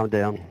 I'm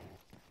down.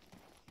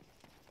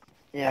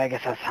 Yeah, I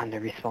guess that's time to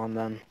respawn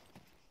then.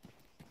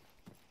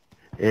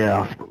 Yeah,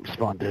 I'll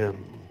spawn too.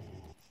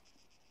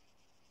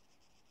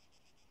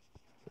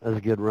 That was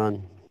a good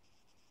run.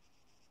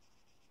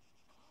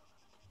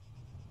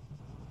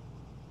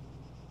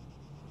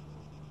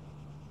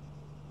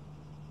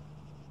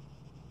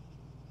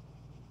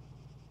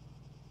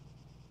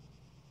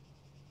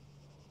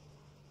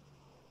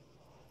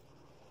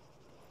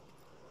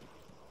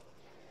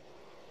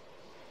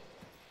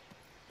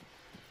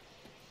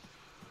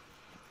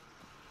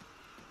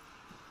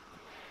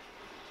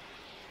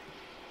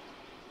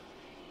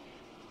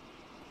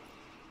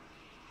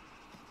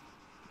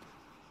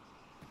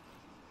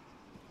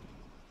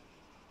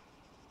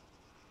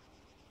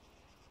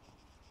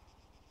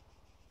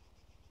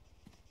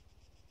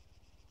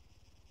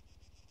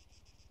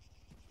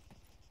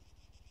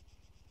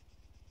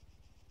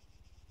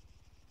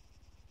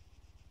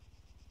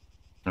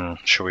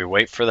 Should we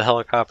wait for the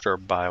helicopter or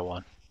buy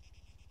one?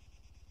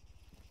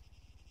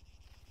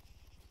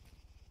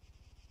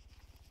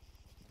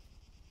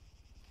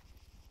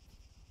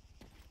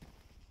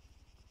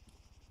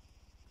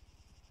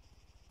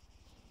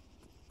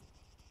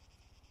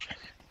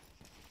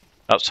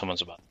 Oh,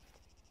 someone's about.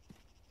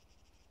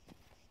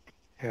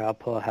 Here, I'll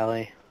pull a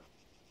heli.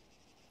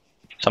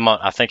 Someone,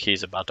 I think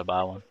he's about to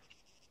buy one.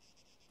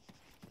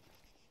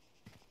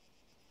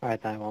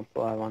 Alright, then I won't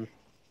buy one.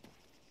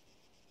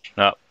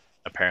 No,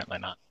 apparently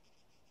not.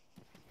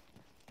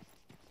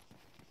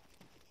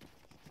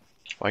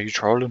 Why are you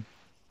trolling?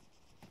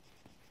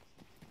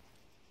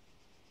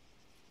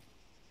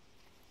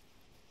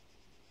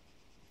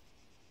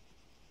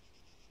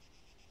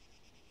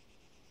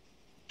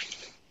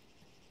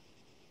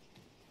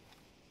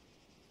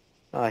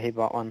 Oh, he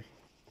bought one.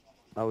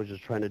 I was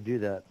just trying to do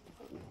that.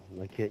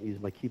 I can't use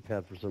my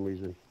keypad for some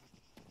reason.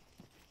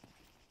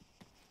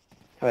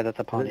 Oh, wait, that's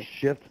a Is pony. it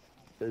shift?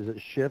 Is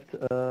it shift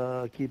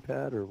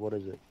keypad or what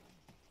is it?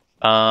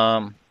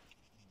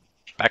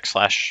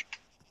 Backslash.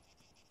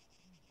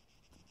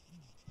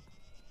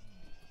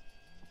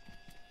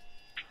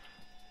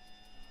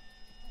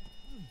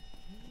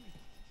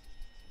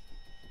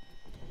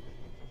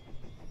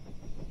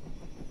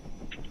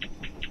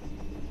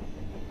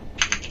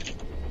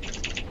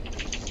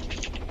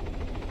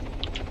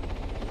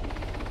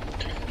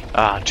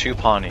 Ah, 2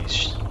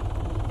 pawnies.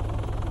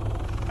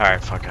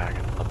 Alright, fuck it,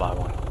 I'll buy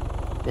one.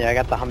 Yeah, I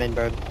got the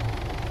hummingbird.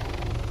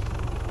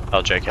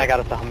 Oh, JK. I got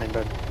us the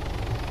hummingbird.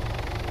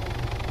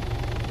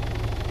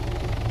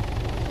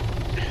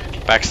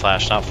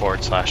 Backslash, not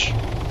forward slash.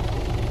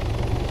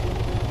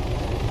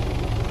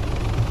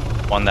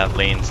 One that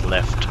leans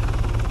left.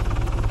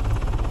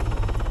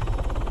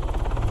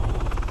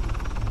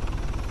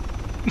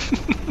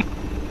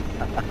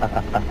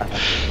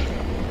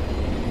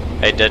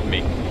 Hey, dead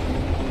meat.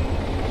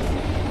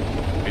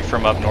 Be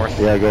from up north?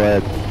 Yeah, go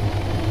ahead.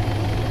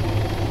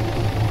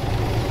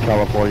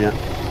 California.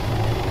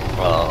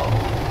 Oh.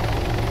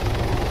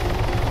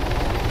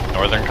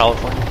 Northern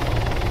California?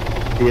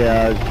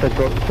 Yeah,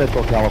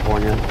 Central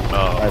California.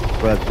 Oh. That's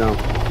Fresno.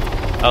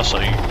 Oh, so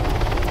you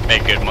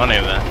make good money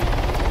then.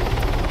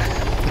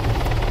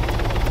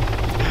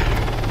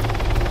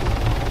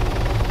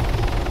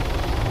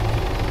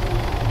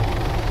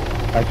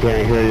 I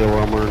can't hear you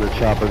while I'm running the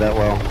chopper that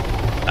well.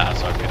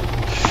 That's all good.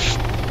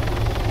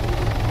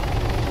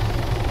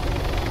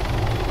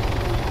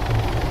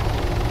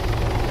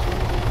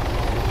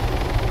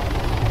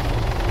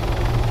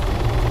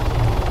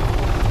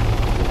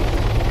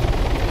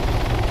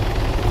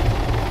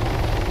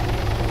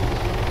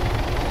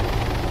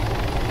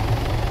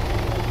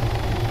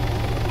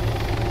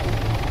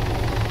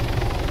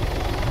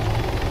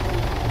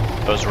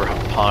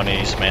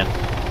 Pawnees, man.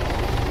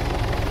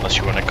 Unless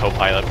you want to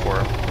co-pilot for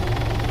him.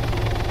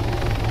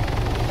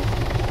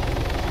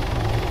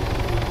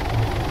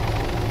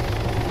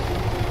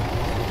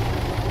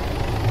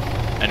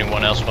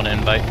 Anyone else want to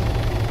invite?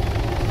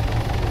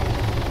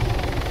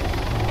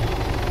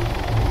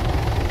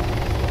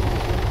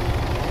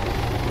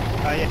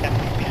 Yeah,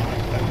 definitely can.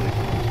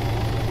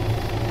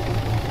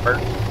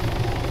 Bert?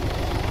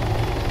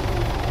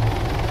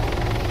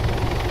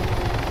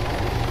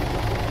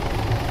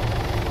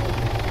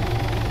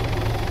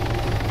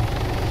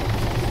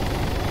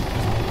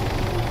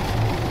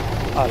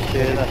 Oh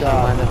shoot, that's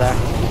not landed there.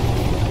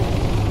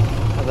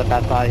 That was a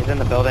bad thought. He's in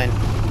the building.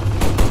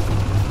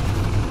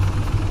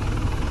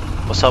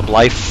 What's up,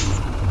 life?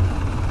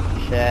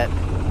 Shit.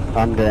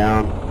 I'm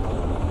down.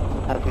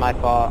 That's my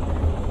fault.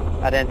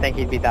 I didn't think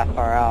he'd be that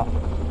far out.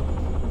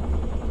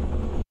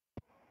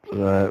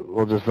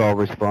 We'll just all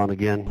respawn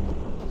again.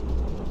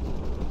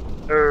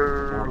 I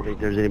don't think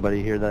there's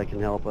anybody here that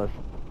can help us.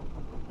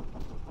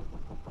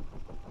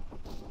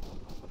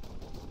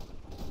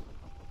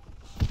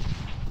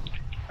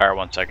 Alright,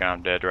 1 second,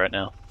 I'm dead right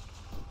now.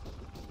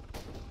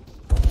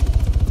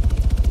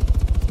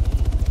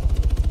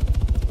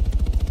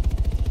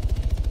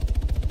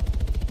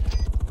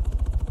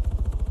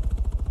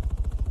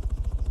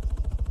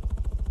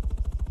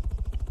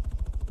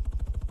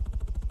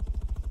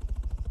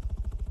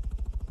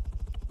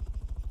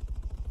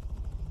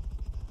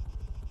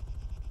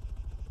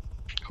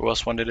 Who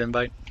else wanted to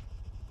invite?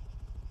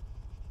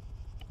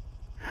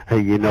 Hey,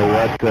 you know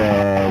what?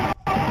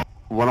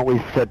 Why don't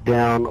we sit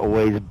down a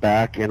ways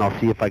back and I'll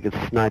see if I can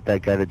snipe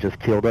that guy that just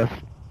killed us.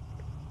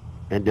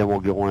 And then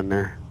we'll go in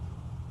there.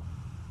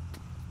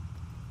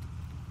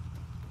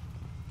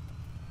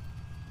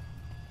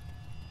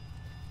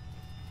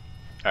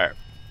 Alright.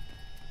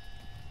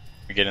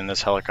 You get in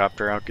this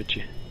helicopter, I'll get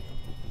you.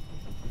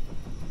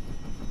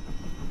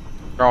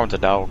 What's wrong with the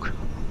dog?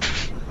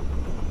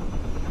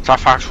 Stop,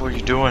 Fox, what are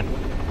you doing?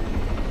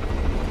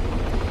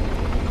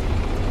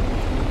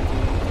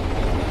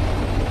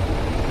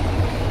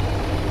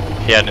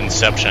 He had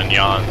inception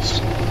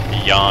yawns.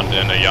 He yawned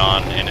in a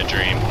yawn in a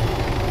dream.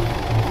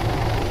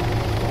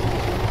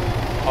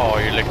 Oh,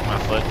 you're licking my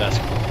foot? That's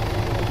cool.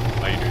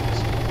 Why are you doing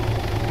this?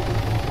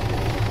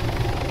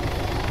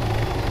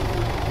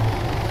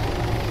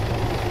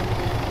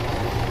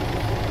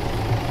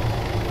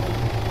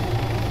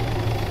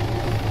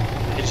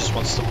 He just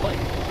wants to play.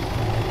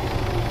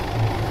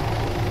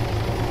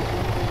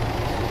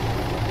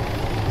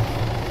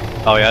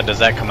 Oh yeah, does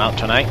that come out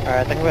tonight? Alright,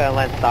 I think we're gonna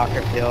land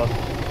soccer field.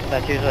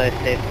 That's usually a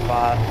safe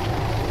spot.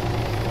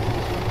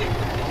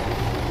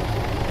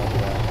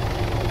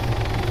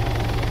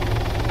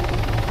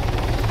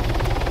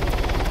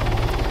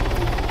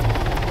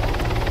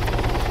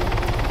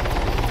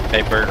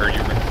 Hey Bert,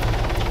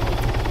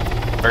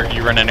 Bert,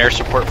 you running air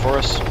support for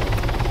us?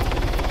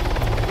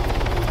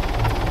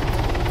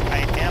 I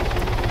am.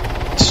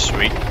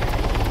 Sweet.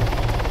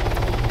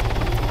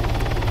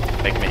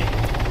 Make me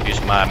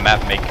use my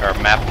map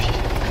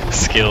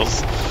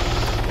skills.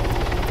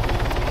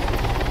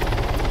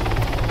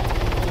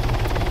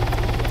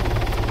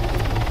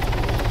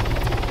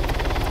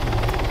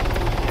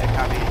 Yeah,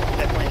 copy.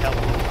 Definitely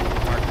helpful.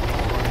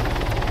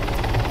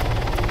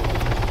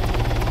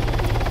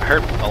 I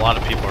heard a lot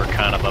of people are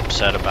kind of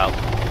upset about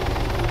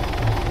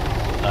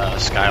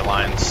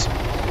Skylines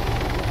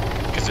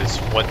because it's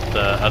what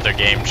the other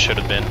game should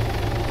have been.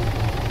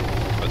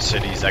 What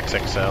Cities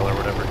XXL or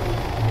whatever.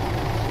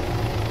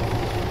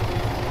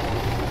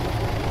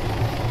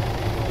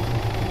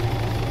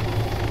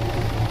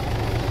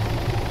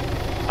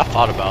 I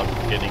thought about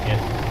getting it,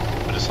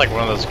 but it's like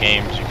one of those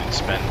games you can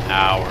spend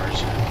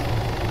hours.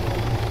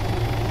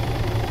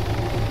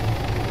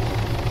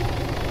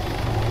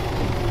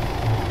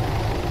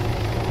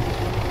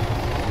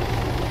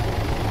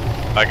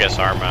 I guess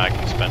Arma I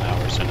can spend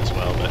hours in as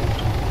well, but...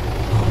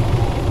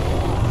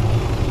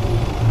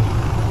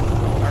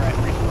 Alright,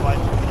 resupply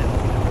 2 minutes,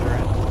 we know where they're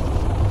at.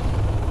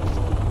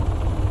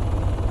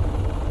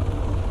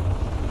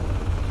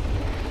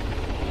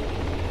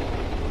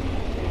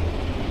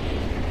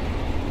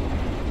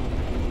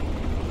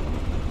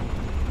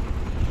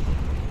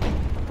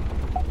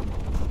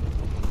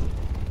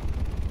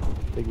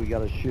 I think we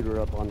got a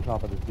shooter up on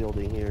top of this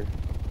building here.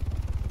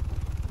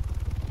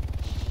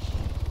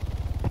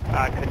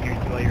 I couldn't hear you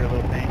while you were a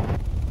little faint.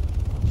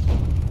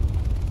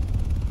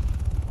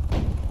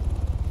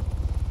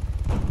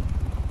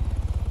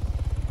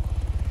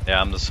 Yeah,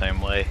 I'm the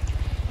same way.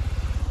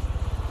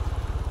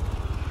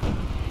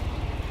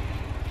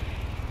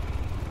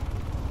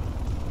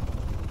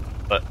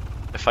 But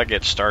if I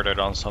get started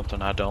on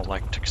something, I don't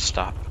like to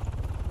stop.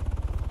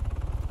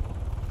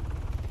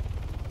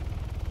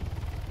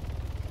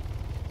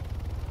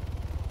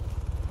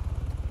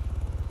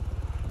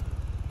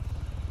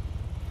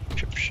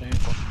 Trip shame.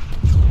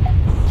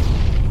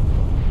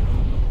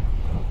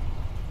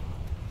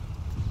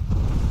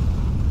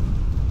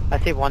 I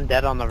see one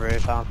dead on the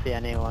roof. I don't see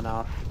anyone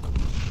else.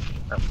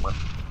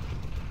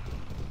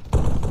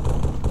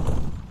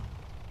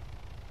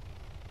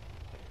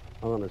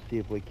 I'm gonna see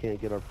if we can't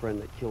get our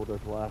friend that killed us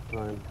last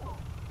time.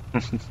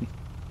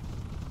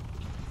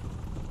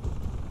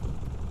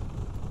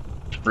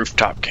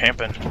 Rooftop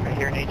camping. I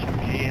hear an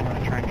HMG. I'm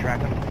gonna try and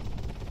track him.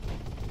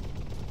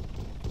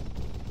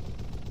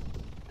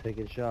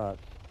 Taking shots.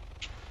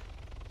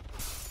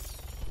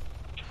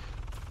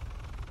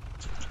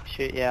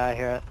 Shoot, yeah, I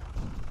hear it.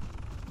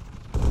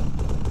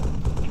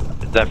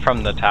 Is that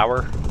from the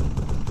tower?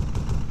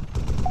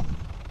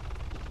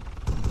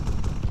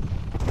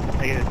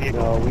 Negative vehicle.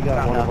 No, we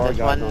got one of our there's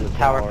guys one on the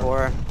tower tower.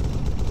 4.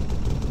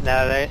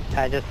 No,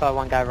 I just saw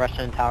one guy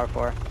rushing in tower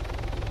 4.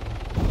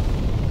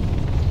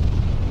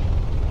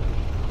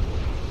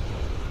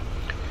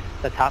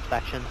 The top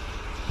section.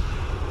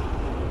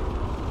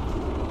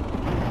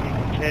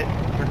 Hit.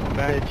 Circle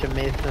back. Bridge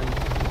Mason.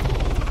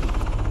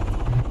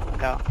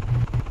 Go.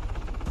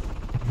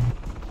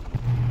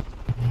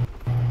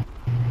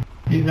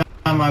 He's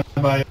on my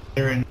body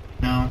right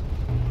now.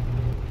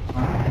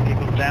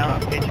 Vehicle's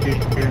down. HQ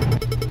here.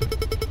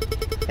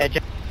 Yeah,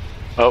 Jim.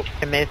 Oh.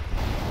 Jim Mason.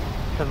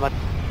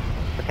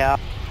 Look out.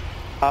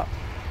 Oh.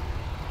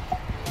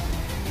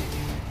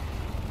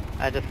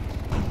 I just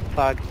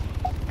saw a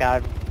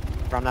guy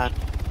from that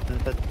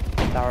into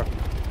tower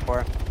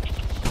 4.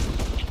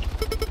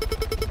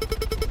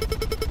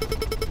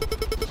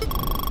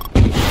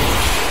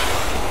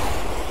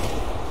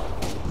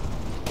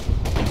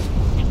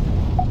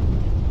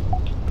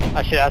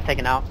 Oh shit, I was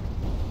taken out.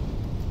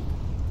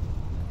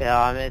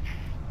 Yeah, it's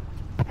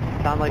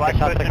sounds like the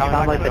shots are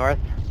coming from the north.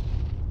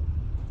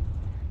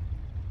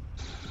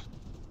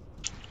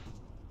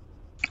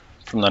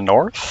 From the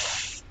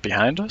north?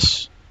 Behind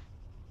us?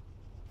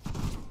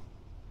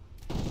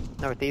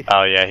 Northeast.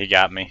 Oh yeah, he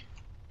got me.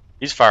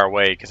 He's far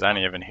away because I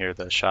didn't even hear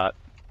the shot.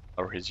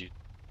 Or his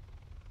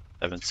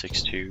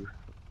 7.62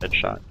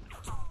 headshot.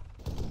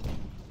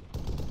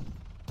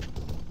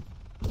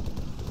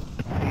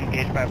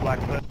 Engaged by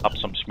Blackfoot. Up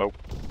some smoke.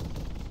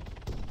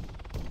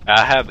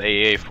 I have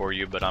AA for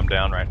you, but I'm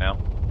down right now.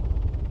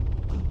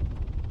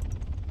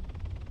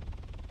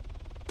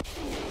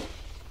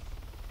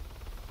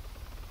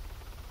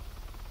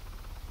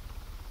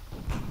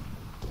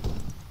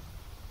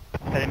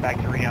 Heading back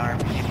to rearm.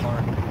 Need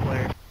more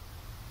players.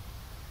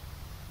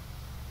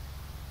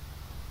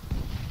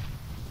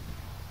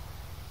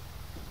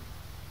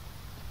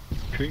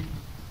 Okay.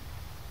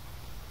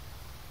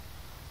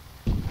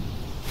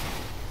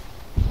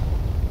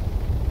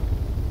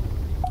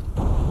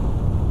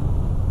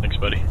 Thanks,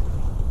 buddy.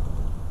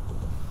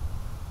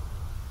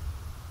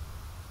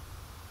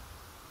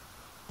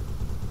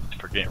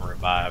 For getting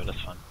revived,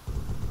 that's fun.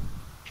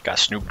 Got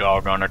Snoop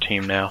Dogg on our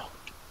team now.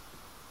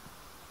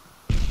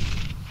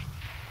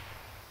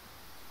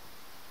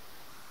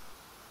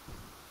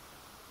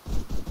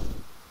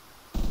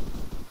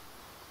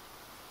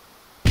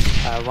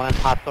 One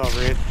hospital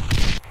roof.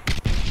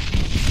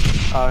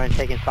 Oh, and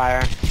taking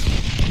fire.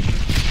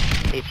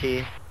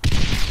 HE.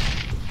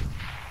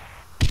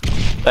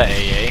 The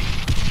AA.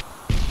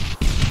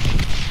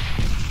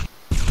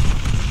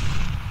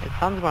 It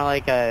sounds more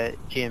like a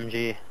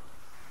GMG.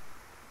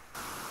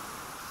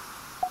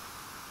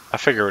 I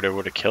figured it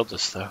would have killed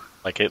us though.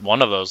 Like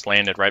one of those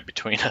landed right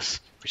between us.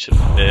 We should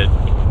have been.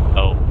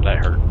 Oh, that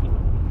hurt.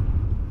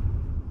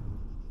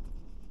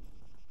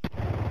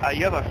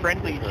 You have a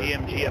friendly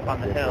GMG up on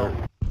the hill.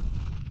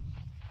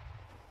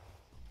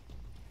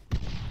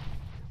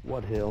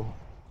 What hill?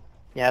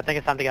 Yeah, I think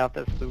it's time to get off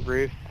this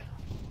roof.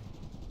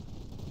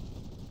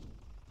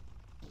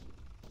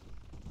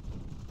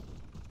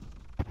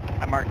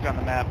 I marked it on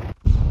the map.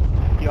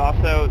 You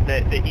also,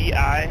 the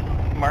EI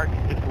mark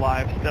is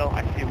live still.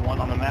 I see one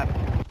on the map.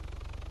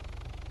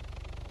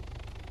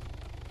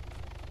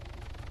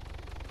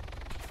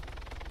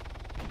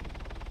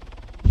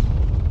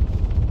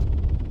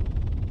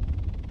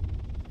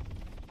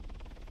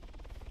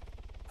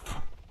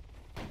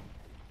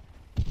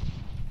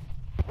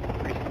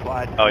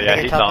 Resupplied. Oh yeah,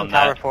 Taking he's shots on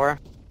tower that. 4.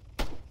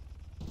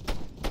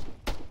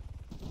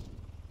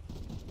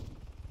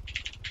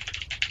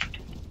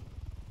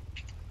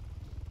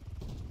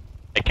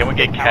 Hey, can we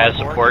get CAS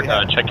support?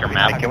 Check your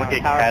map. Can we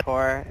get tower CAS?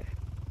 4.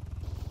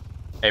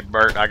 Hey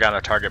Bert, I got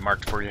a target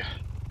marked for you.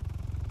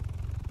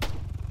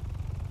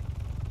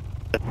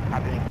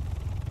 Happening.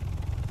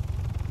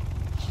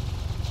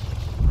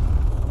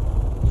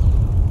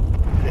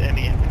 Is it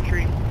enemy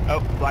infantry? Oh,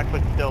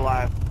 Blackfoot's still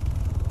alive.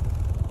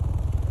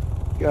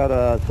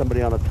 Got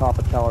somebody on the top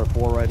of tower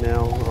 4 right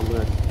now. I'm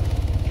gonna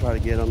try to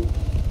get him.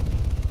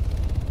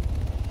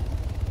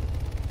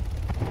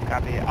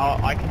 Copy.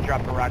 I can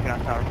drop a rocket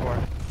on tower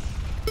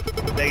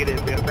 4.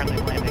 Negative, we have friendly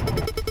landing.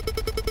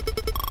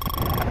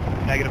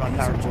 Negative on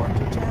tower 4.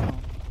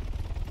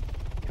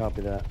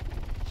 Copy that.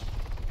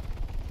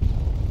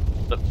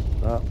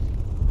 Up.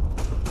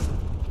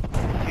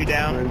 Two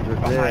down. Friends are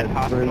Behind dead.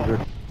 hospital.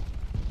 Friends are...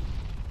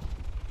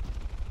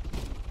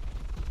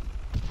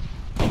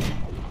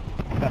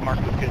 That mark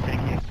was good,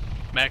 thank you.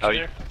 Max Oh,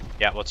 there?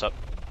 yeah, what's up?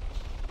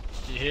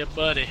 You here,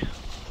 buddy?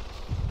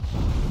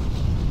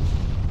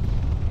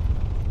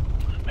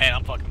 Man,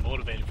 I'm fucking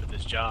motivated for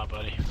this job,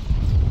 buddy.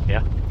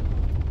 Yeah.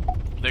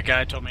 The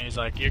guy told me, he's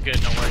like, you're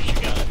good, no worries, you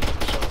got it.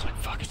 So I was like,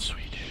 fucking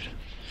sweet, dude.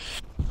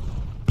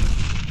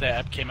 The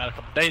app came out a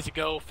couple days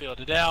ago, filled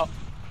it out,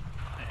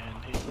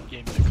 and he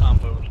gave me the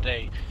combo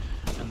today.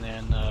 And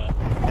then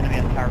Enemy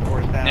on Tower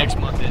 4 is down. next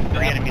month, the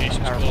application's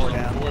Tower closed 4 on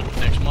down. the 4th of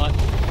next month.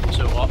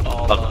 So I'll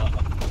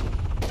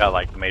Got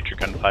like the major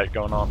gunfight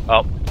going on.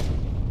 Oh,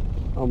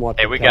 I'm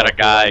watching. hey, we got a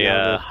guy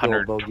California, there's still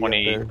a bogey up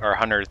 120 there. or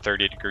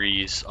 130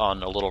 degrees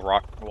on a little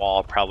rock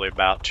wall, probably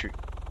about 2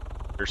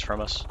 meters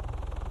from us.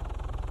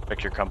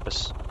 Check your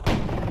compass.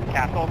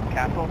 Castle.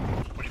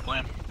 what do you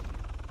plan?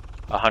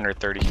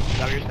 130. Is that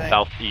what you're saying?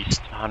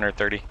 Southeast,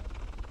 130.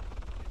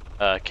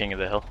 King of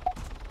the Hill.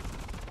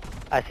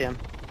 I see him.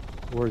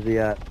 Where's he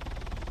at?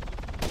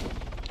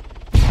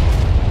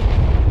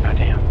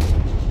 Goddamn.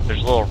 There's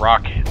a little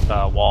rock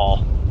wall.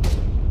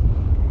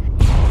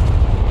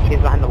 He's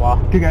behind the wall.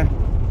 2 guys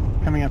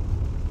coming up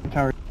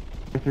Tower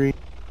 3.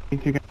 2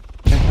 guys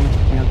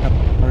coming up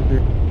Tower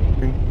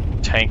 3.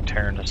 Tank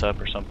tearing us up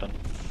or something.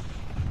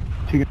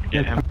 2 Get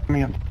guys him.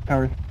 coming up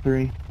Tower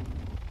 3.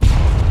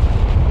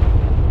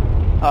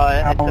 Oh,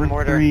 it's a Tower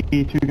mortar. 3,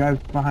 2 guys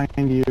behind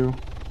you.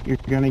 You're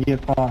gonna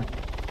get fucked.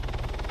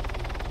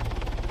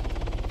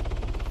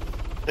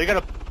 They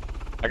got a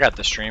I got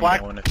the stream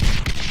Black- going. put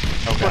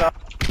Okay. up.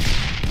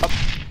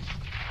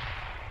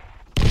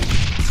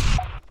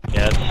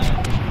 Yeah,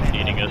 it's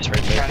eating us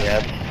right there.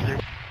 Yeah.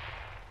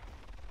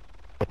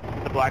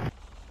 The black.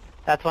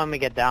 That's when we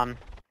get down.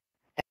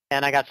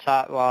 And I got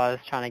shot while I was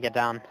trying to get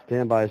down.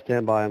 Stand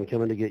by, I'm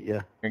coming to get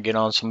you. Gonna get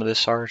on some of this,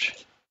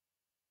 Sarge.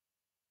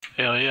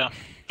 Hell yeah.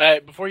 Hey,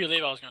 before you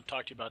leave, I was going to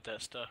talk to you about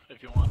that stuff,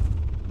 if you want.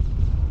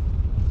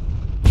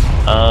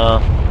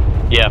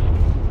 Yeah.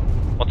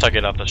 Once I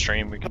get off the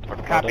stream, we can talk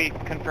about Copy.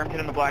 it. Confirmed hit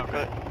on the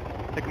Blackfoot.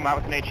 Took him out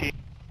with an HE.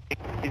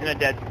 He's in a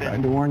dead Tried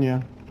spin. to warn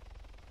you.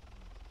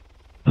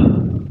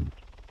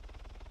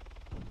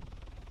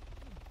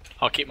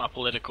 I'll keep my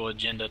political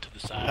agenda to the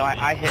side. No,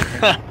 I hit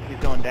him. He's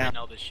going down.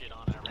 All this shit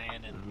on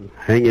Iran and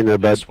Hang in there,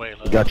 bud.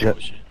 Venezuela. Gotcha.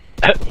 Bullshit.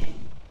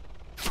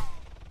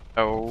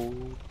 Oh,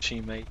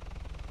 teammate.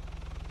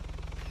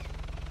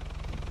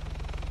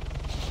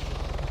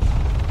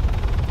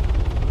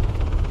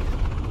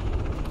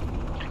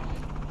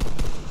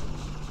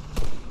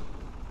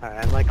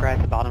 Alright, I'm like right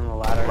at the bottom of the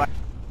ladder.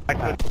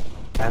 Blackfoot.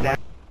 I'm like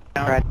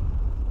Down. right.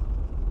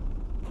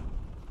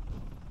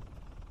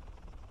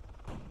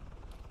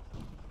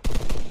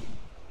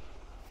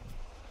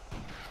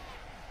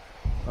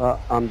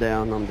 I'm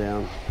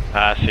down.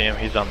 I see him.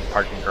 He's on the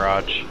parking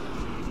garage.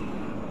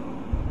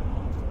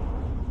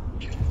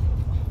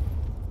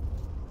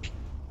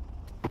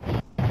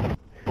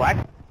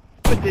 Blackfoot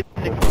did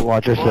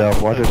Watch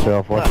yourself.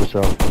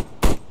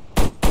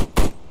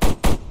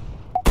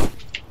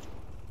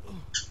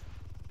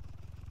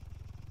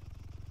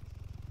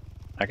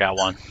 I got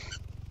one.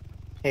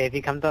 Hey, if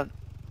you come down,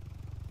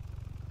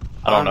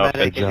 I don't know if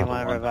if it's you jump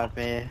want to one. revive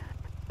me,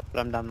 but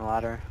I'm down the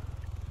ladder.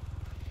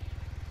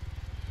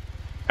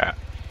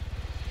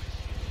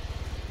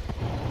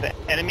 the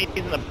enemy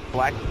is in the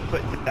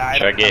Blackfoot to die.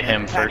 Should I get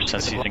him first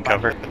since he's in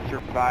cover?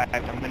 Survived.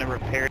 I'm gonna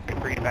repair it and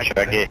bring it back. Should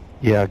I get?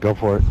 Yeah, go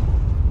for it.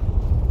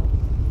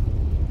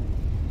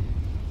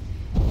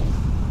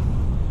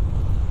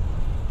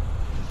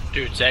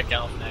 Dude, Zach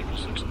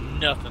Galifianakis looks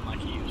nothing like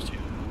he used to.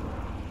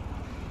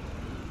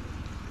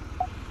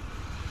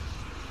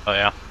 Oh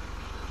yeah.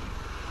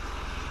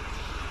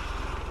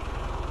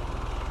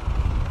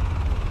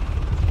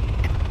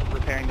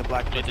 repairing the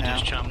Blackfoot Need to now.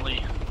 just Chum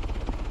Lee.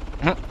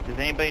 Does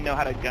anybody know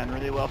how to gun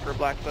really well for a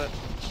Blackfoot?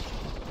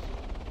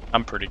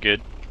 I'm pretty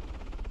good.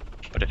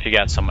 But if you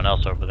got someone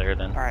else over there,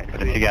 then Alright,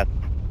 but if you got,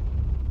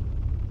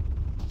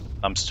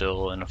 I'm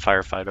still in a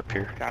firefight up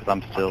here.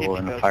 I'm still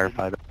in a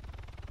firefight.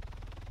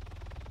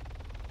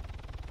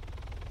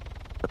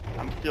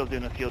 I'm still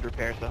doing a field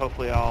repair, so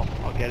hopefully I'll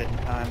get it in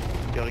time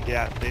and be able to get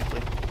out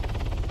safely.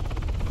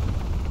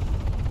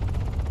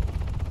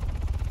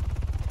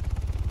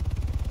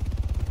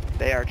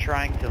 They are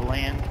trying to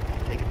land.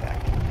 Take it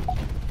back.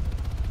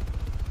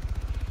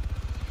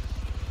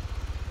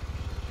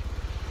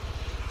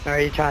 Are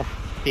you trying to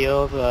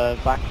steal the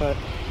Blackfoot?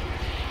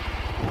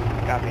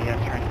 Copy, yes,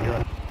 trying to steal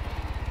it.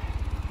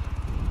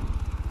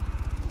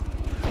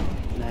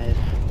 Nice.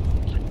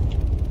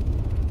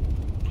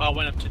 I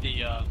went up to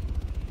the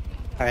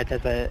Alright,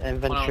 there's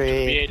an when I went to the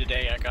inventory VA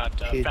today. I got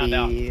to found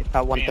out the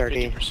about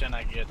 130. 50%.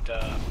 I get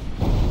a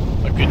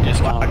good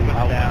discount Wow, on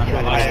my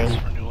down.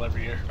 license renewal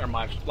every year, or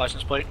my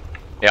license plate.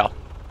 Yeah.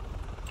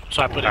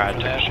 So I put Alright,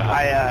 in for take a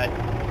that.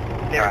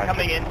 shot. They were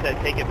coming in to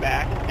take it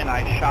back, and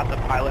I shot the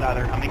pilot out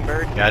of their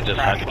Hummingbird. Yeah, I just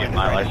had to Crashed get into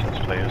my the license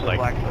plate. It was like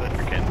Blackfoot.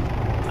 freaking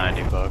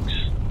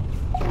 $90.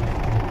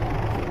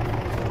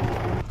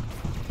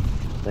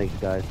 Thanks,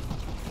 guys.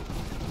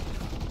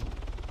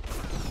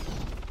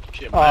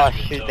 Shit, Oh mine's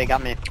good, shoot, so, they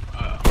got me.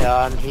 uh,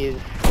 Yeah, he's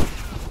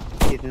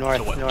north,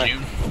 so what, north.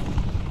 June?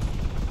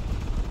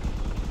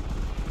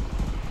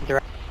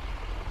 Direct.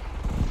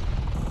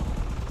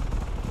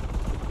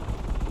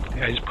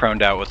 Yeah, he's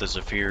proned out with a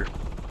Zephyr.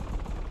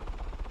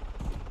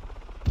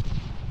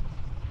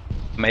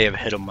 May have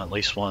hit him at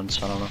least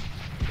once, I don't know.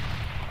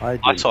 I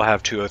I still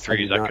have 203s,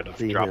 did I not could have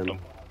see dropped him. him.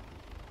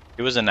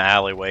 He was in the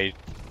alleyway.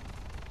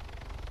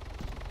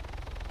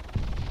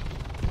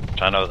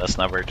 I know that's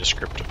not very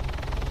descriptive.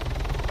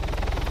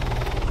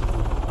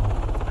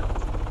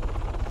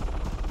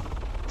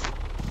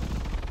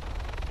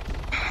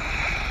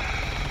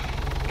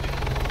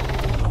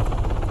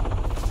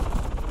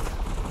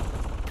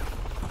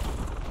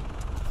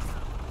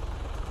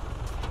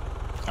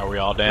 Are we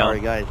all down? Sorry,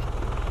 guys.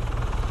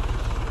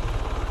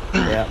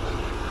 Yeah.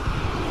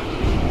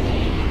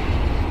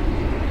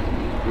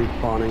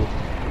 Respawning.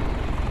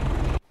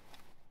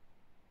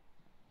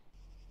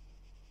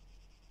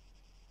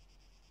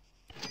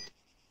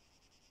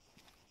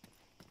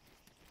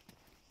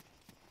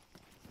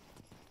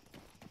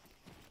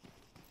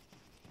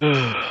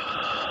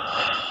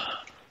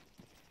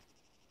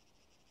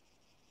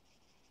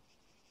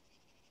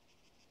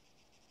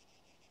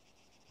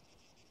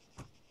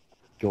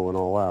 Going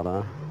all out,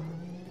 huh?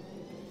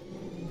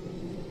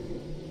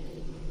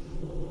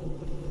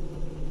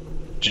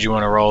 Did you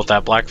want to roll with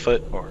that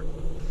Blackfoot, or?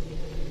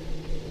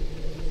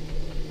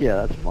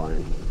 Yeah, that's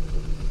fine.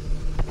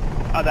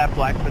 Oh, that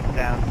Blackfoot's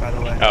down, by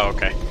the way. Oh,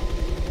 okay.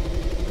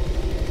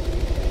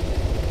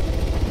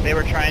 They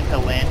were trying to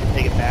land to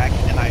take it back,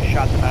 and I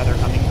shot them out of their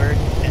hummingbird,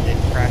 and it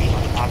crashed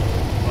on top of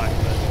the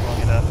Blackfoot,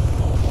 blowing it up.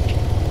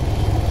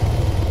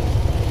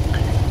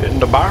 In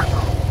the back.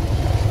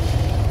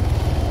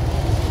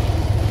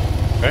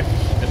 Okay,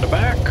 in the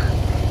back.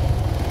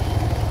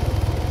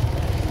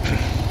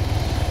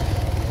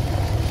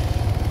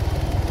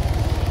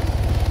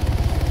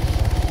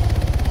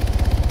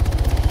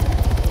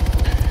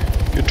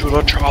 Get to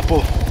the chopper.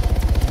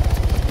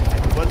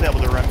 I was able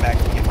to run back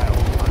to get my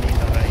old money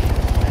that I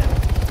used to land.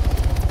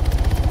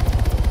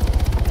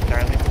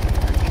 Sorry, let me put this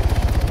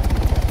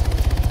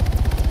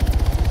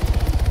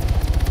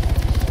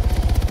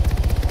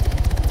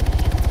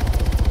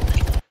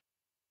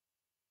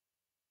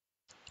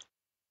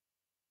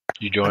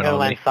You I'm join gonna on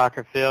land me.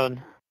 soccer field.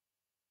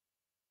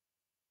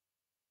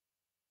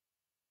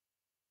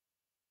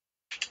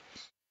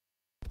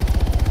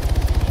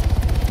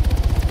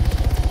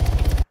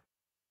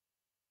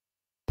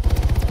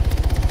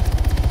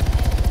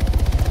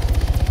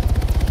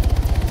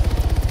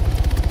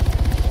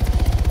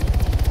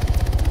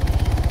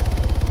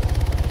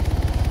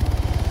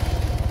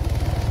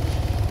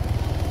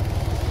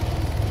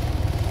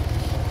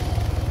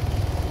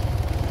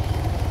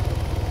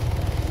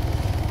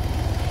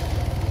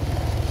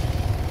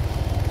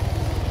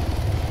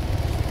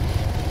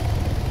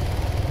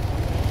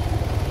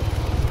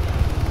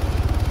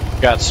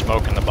 Got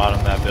smoke in the bottom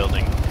of that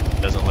building.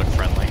 Doesn't look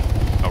friendly.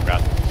 Oh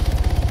god.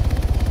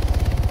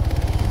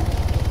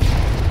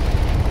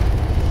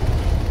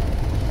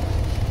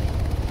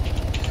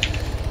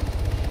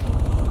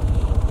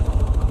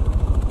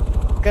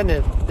 Good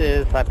news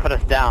is I put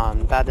us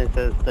down. Bad news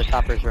is the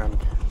chopper's ruined.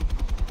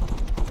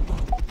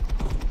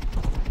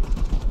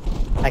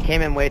 I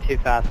came in way too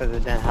fast because it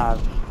didn't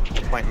have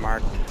the point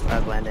marked where I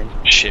was landing.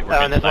 Shit, we're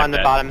Oh, and getting there's one on the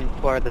sniped at.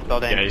 bottom floor of this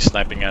building. Yeah, he's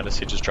sniping at us.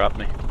 He just dropped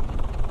me.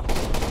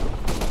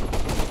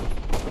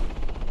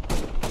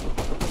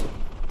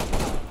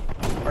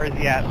 Where is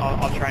he at?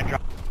 I'll try and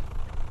drop.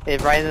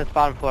 He's right in this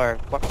bottom floor,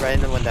 right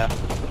in the window.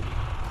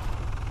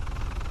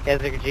 He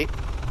has a G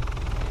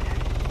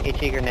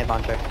HE grenade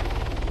launcher.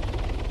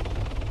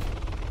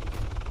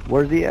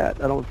 Where's he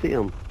at? I don't see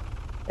him.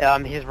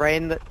 He's right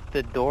in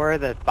the door,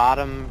 the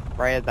bottom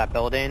right of that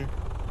building.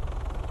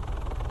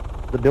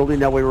 The building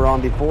that we were on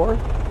before?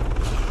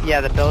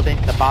 Yeah, the building,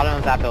 the bottom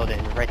of that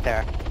building, right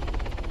there.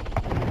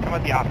 How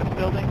about the office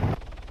building?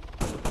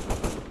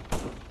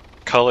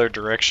 Color,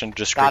 direction,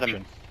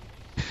 description.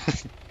 Got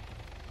him.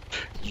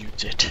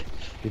 Use it.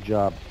 Good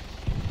job.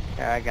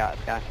 Here, I got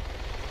it, guy.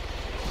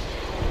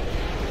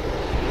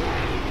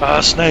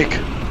 Snake.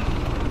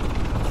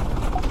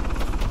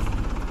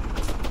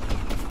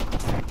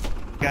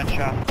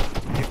 Gunshot.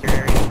 Your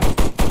area.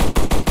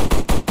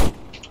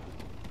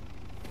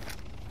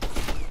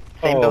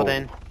 Same Oh.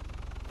 building.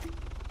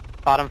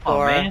 Bottom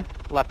floor, man.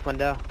 left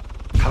window,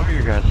 Cover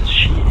your guys'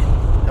 shit.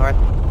 north.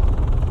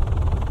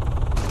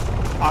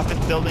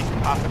 Office building.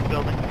 Office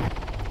building.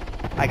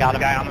 I got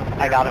him. Guy on the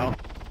I got him. stairwell.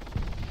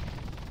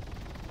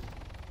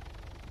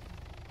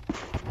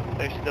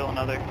 There's still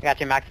another. I got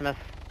you, Maximus.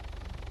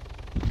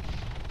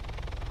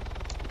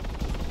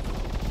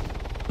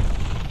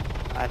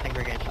 I think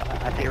we're getting shot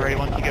at. I think Get we're ready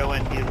getting once you shot go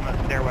in. He's in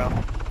the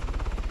stairwell.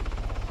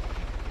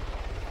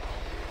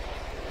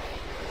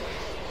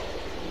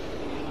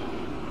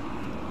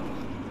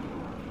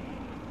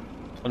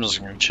 I'm just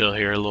gonna chill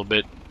here a little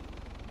bit.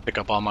 Pick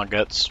up all my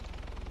guts.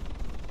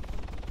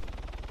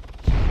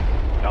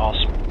 Y'all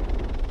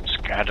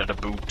scattered a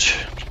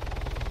boot.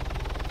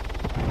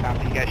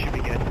 Copy. You guys should be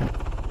good.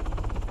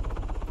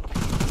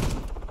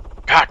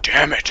 God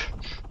damn it!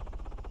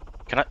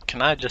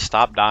 Can I just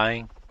stop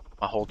dying?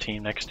 My whole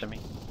team next to me.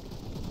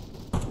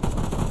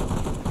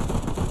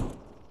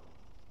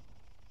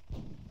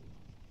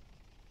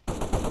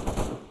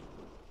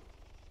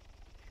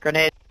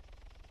 Grenade.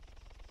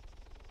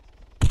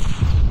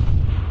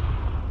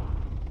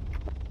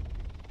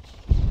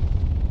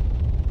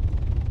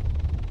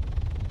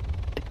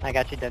 I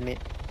got you, dead meat.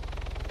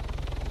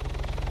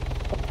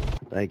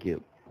 Thank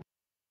you.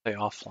 Stay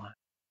offline.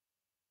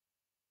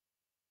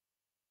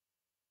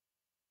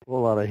 A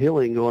lot of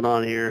healing going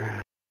on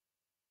here.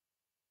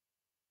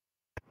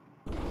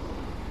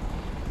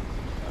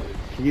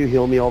 Can you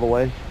heal me all the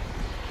way?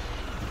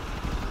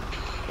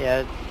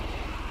 Yeah.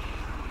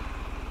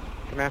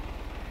 Come here.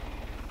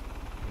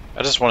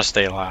 I just want to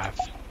stay alive.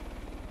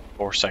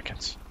 4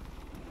 seconds.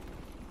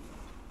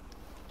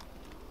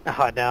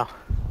 Oh, no.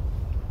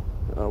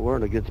 We're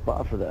in a good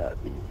spot for that.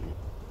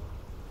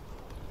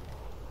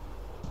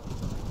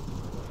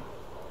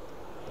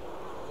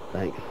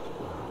 Thanks.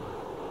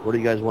 Where do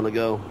you guys want to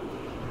go?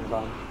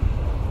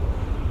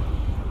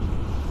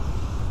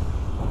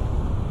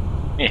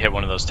 You hit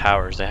one of those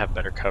towers, they have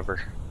better cover.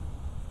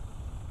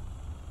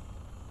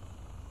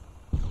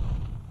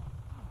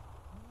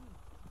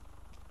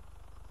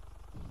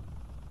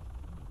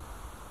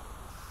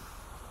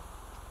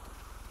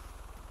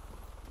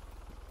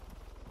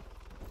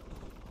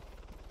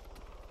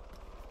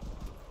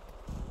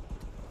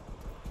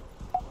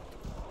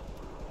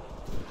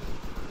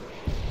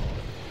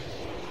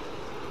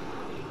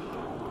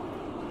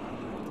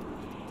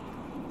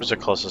 Where's the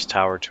closest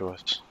tower to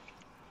us?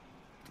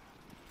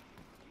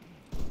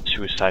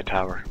 Suicide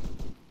Tower.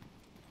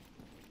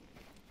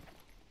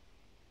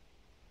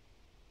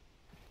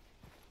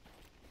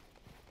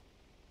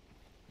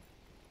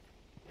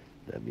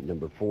 That'd be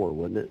number 4,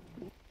 wouldn't it?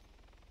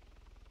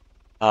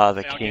 The I'll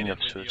king get of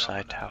in with you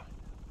Suicide on, Tower.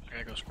 I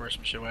gotta go square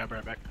some shit away. I'll be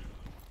right back.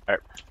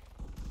 Alright.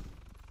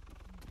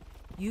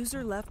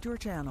 User left your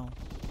channel.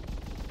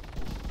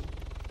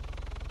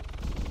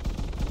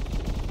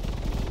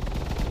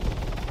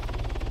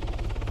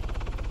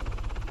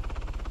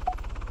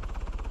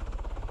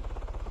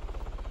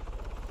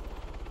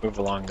 Move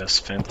along this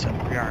fence.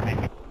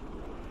 Rearming.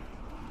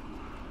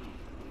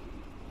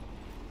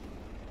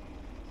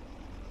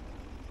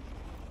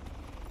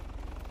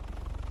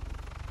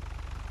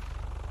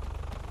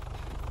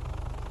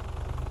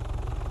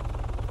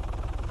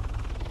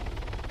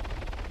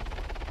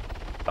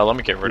 Oh, let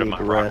me get rid of Need my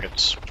the rest.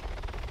 rockets.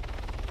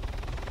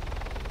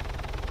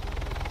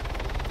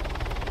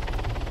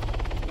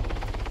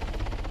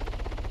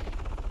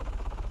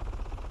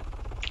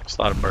 There's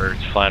a lot of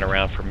birds flying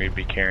around for me to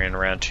be carrying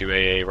around 2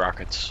 AA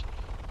rockets.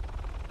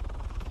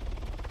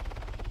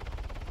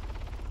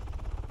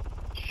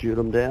 Shoot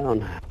them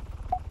down.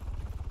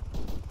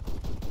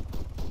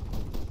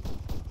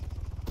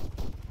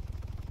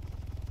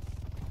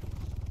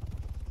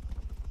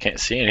 Can't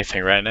see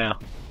anything right now.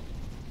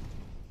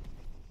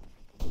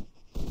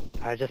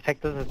 I just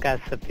picked up this guy's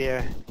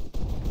Sapphire.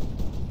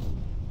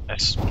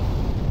 Nice.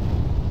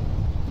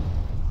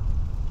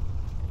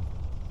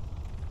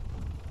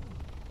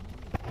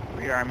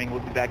 Rearming.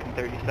 We'll be back in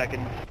 30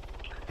 seconds.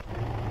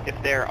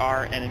 If there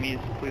are enemies,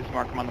 please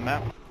mark them on the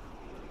map.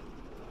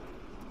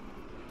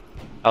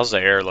 How's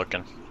the air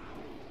looking?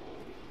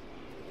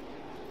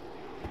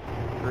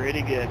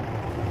 Pretty good.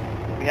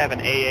 We have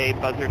an AA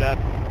buzzard up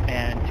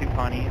and 2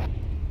 Pawnees.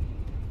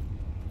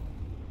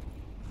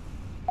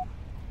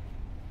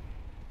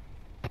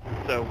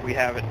 So we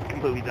have it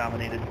completely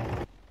dominated.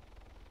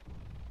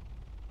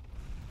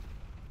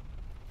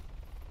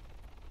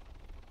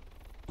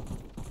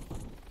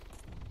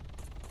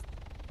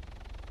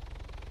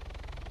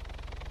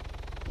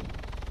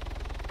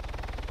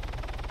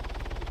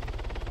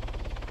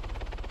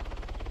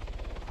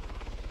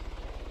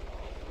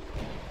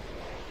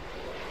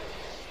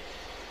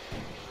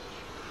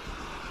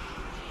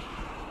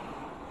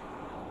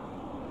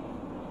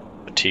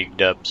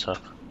 Fatigued up, so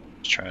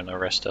just trying to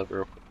rest up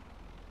real quick.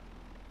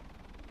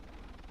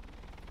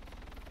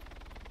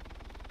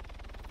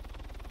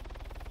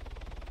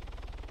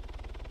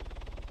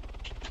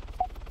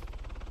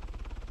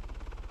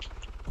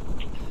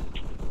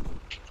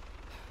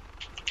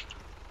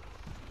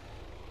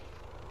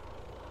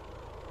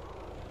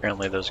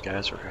 Apparently those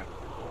guys were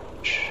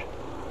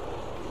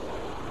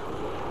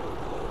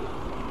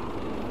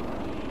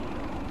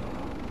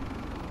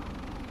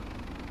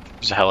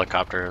There's a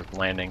helicopter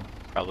landing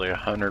probably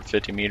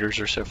 150 meters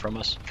or so from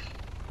us.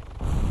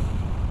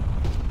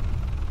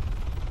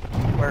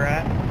 Where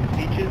at?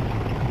 Beaches?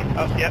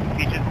 Oh, yep,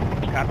 beaches.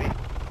 Copy.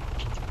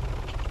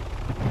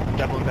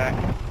 Doubling back.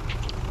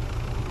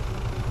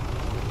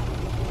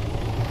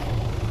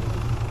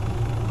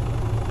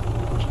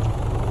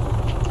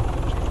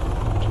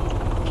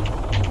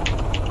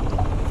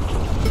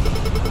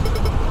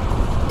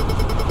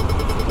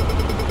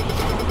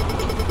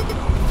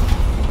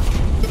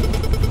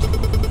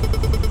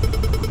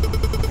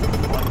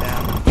 One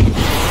down.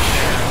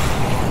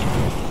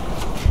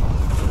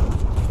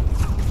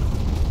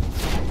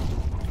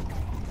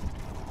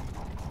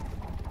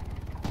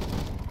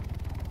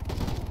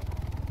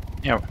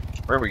 Yeah,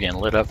 where are we getting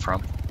lit up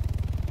from?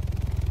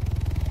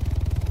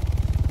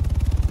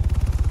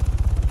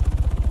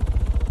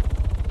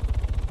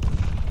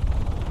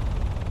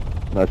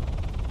 That's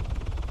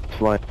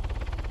flying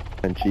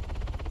and chief.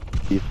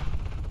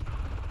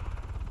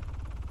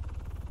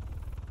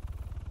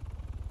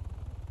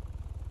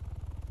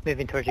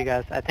 Moving towards you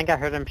guys. I think I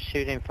heard him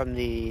shooting from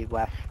the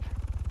west.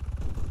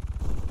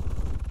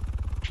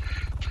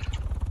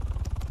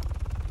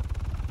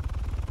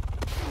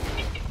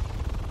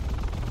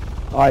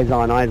 Eyes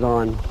on, eyes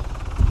on.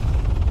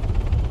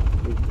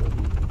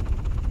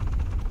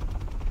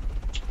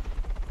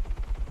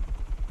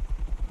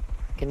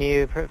 Can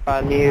you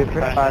provide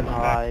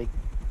while I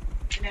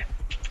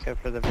go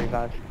for the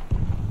revive?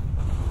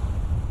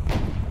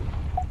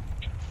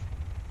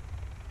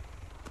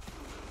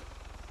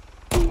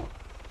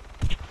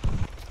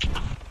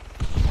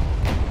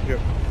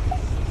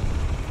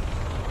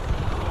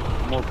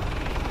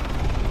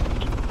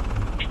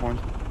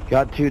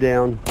 Got 2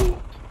 down.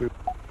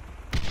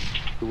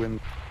 Win.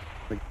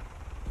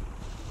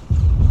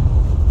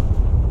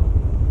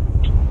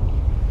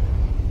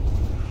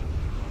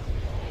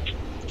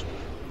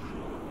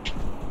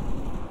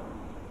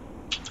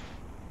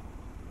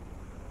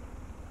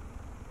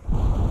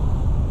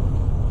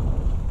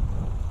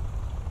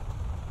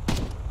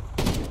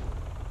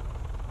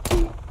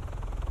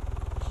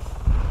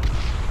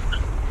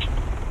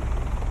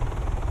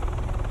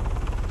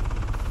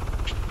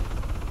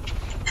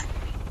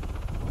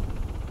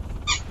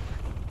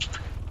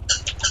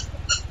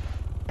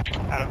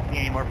 I don't see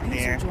any more from the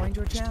air.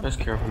 Let's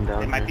care from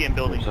down They might be in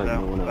buildings Looks like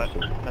though, no one else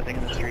but is. nothing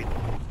in the street.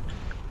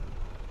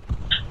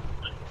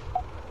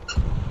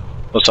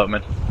 What's up,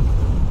 man?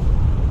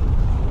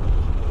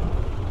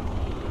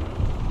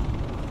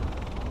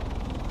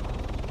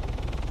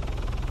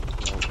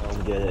 I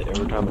don't get it.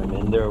 Every time I'm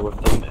in there with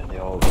them, and they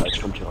all guys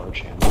come to our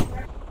channel,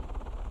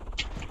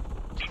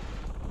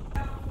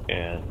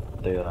 and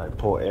they like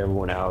pull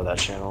everyone out of that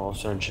channel all of a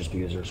sudden just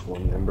because there's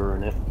one member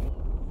in it,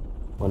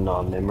 one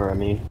non-member. I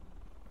mean,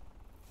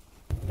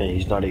 and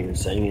he's not even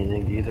saying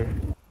anything either.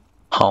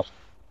 Oh.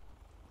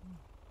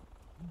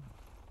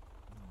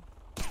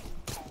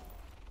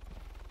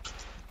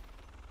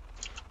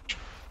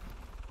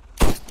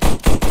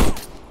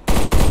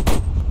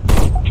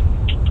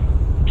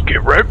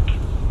 Get ripped.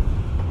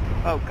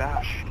 Oh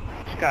gosh,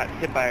 just got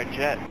hit by a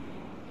jet.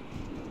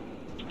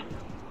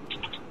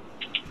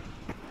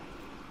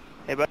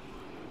 Hey,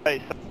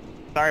 buddy,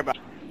 sorry about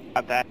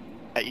that.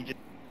 You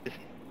just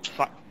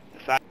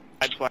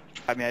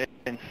sideswiped me. I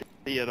didn't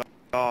see it at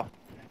all.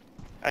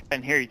 I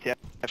didn't hear you till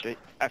after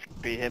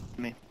you hit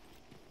me.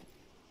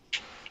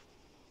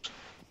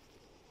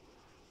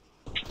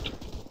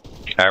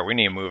 Alright, we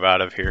need to move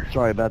out of here.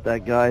 Sorry about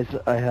that, guys.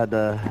 I had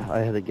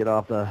to get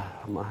off I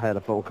had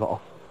a phone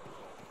call.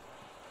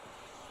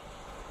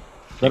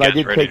 But I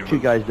did take 2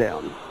 guys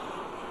down.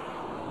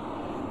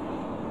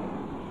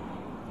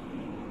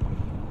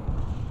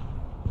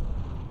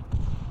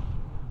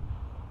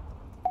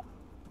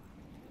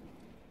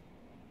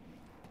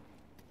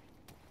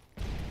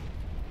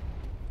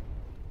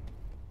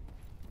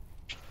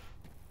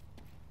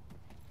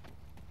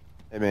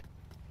 Hey man,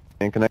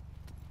 can I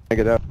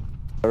get out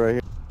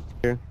right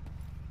here?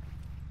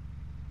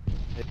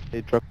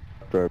 Hey truck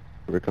driver,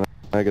 can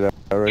I get out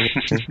right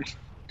here?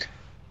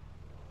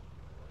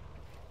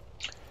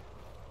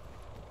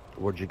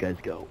 Where'd you guys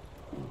go?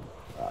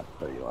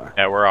 There you are.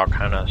 Yeah, we're all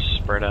kind of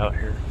spread out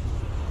here.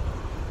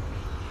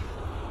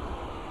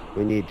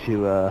 We need to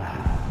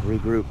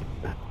regroup.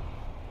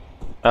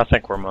 I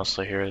think we're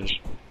mostly here.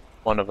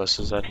 One of us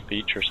is at the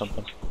beach or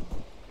something.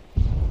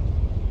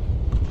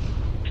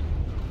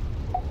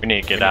 We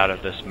need to get out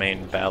of this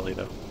main valley,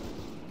 though.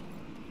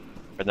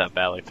 Or that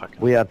valley,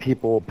 fucking. We have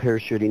people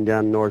parachuting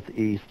down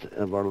northeast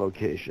of our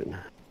location.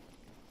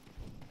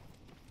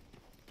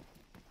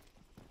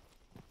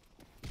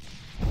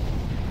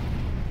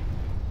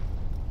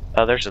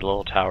 Oh, there's a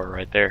little tower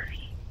right there.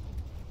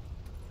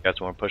 You guys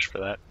want to push for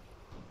that?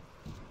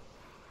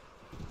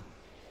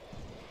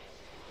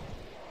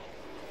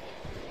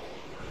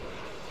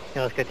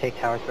 Yeah, let's go take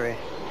Tower 3.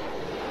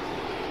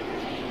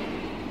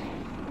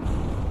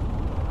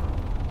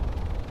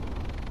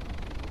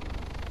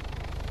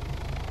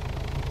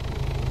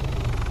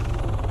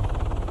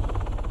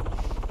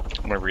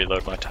 I'm gonna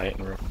reload my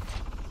Titan room.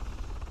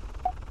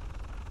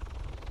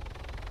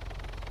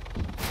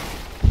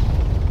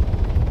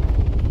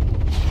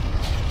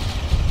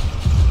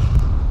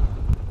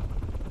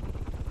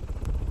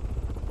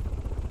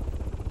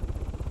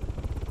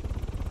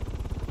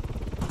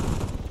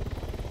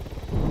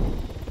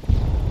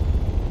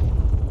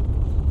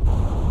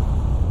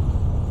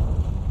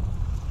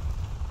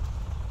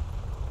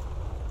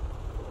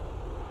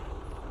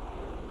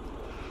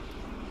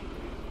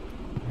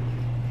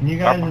 Can you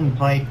guys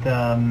invite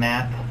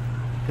Matt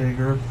to the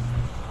group?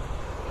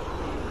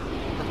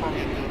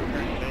 Performing at the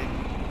current state.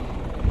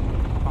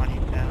 On you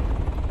now.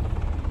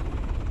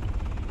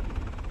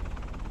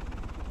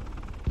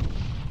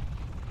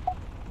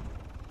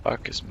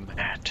 Fuck is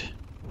Matt?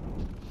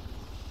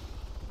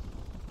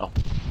 Oh.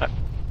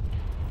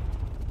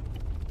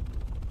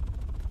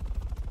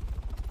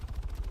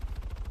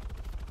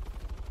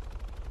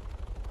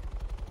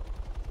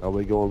 Are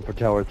we going for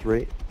Tower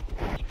 3?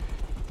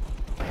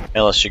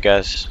 Unless you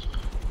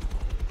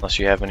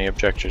have any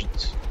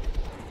objections.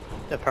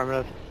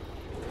 Affirmative.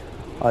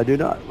 I do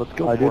not. Let's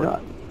go. I do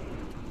not.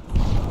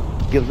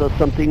 Gives us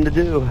something to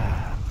do.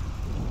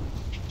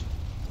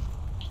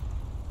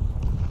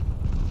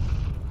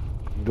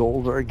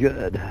 Goals are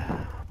good.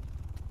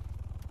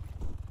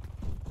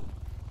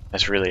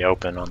 It's really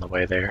open on the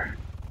way there.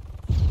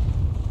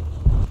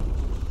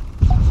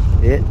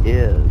 It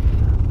is.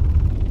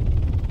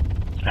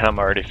 And I'm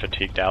already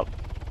fatigued out.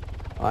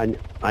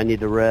 I need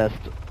to rest.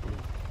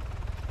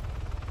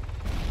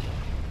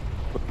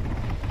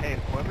 Hey,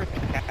 whoever's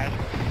casual,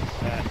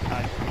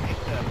 you need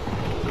to...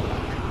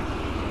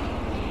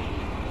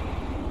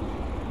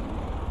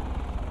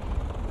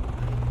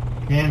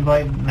 Can you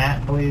invite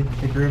Matt, please,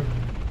 to the group?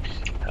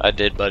 I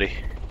did, buddy.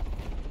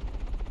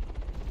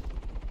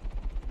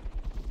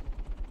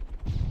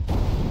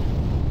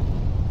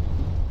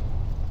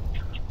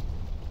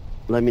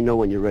 Let me know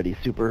when you're ready,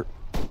 Super.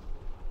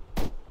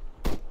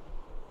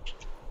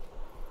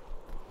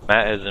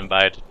 Matt is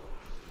invited.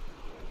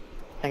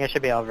 I think I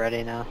should be all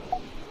ready now.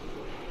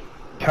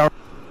 Tower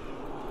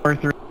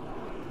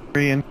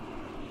 3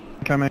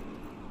 incoming.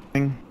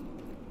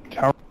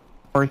 Tower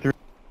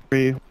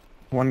 3,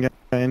 one guy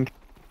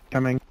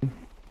incoming.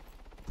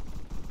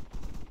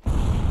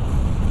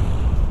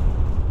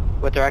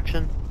 What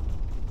direction?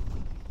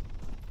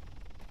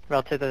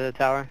 Relative to the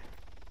tower?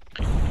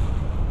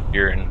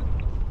 You're in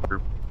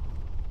group.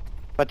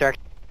 What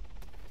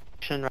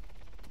direction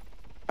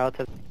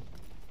relative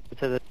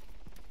to the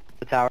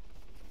tower?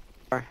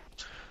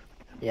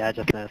 Yeah, I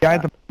just noticed Guy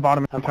at that. the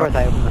bottom Of course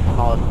I opened the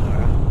smallest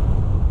door.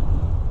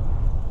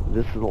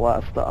 This is the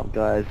last stop,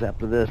 guys.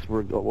 After this,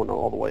 we're going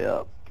all the way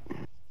up.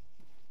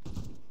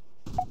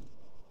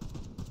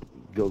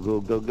 Go, go,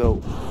 go,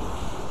 go.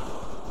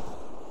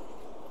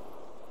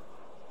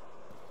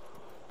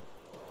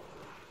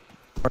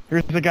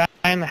 Here's the guy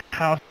in the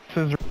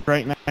houses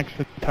right next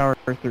to Tower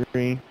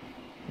 3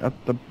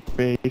 at the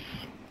base.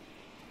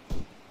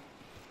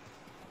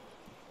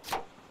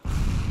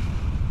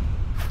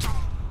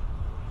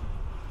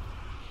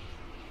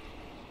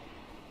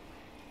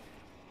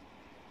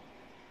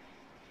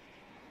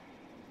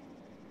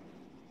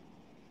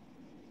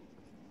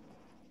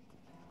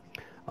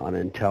 I'm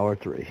in Tower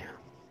 3.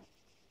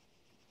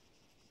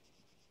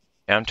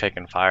 Yeah, I'm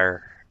taking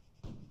fire.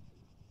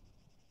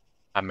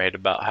 I made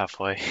about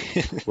halfway.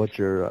 What's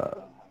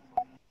your,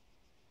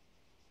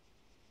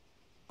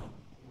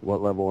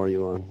 what level are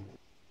you on?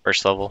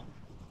 First level.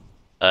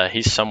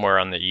 He's somewhere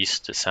on the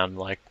east, it sounded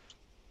like.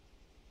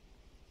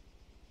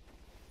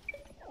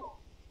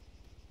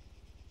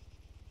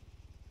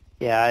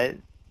 Yeah,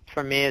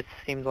 for me it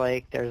seems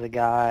like there's a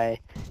guy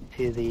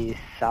to the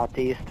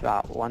southeast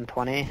about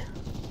 120,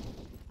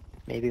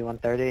 maybe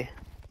 130.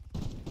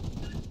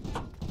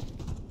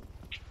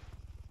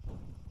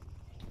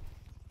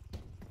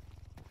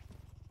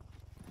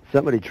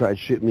 Somebody tried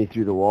shooting me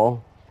through the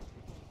wall.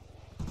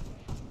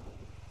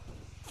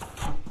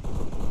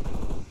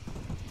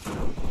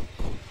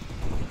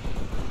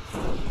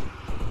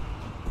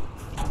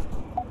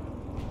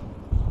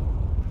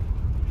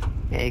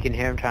 Yeah, you can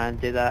hear him trying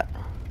to do that.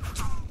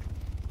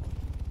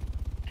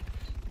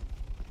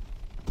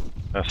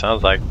 That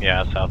sounds like,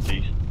 yeah,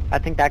 southeast. I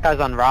think that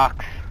guy's on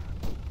rocks.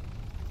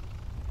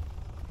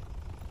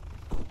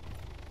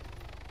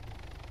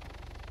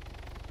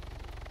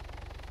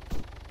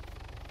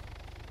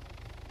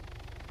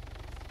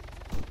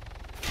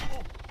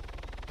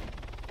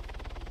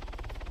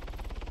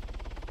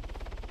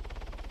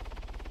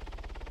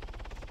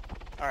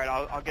 Alright,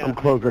 I'll get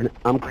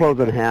I'm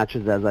closing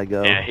hatches as I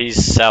go. Yeah,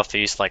 he's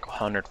southeast, like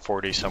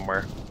 140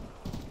 somewhere.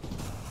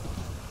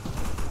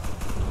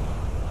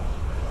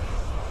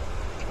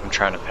 I'm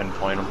trying to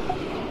pinpoint him.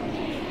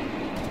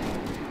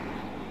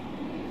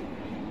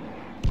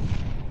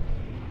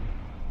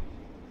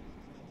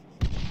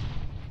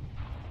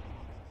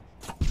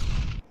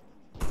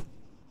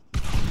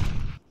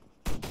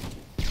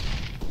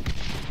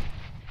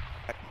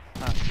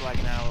 It's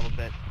lagging out a little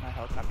bit. My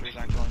helicopters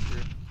aren't going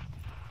through.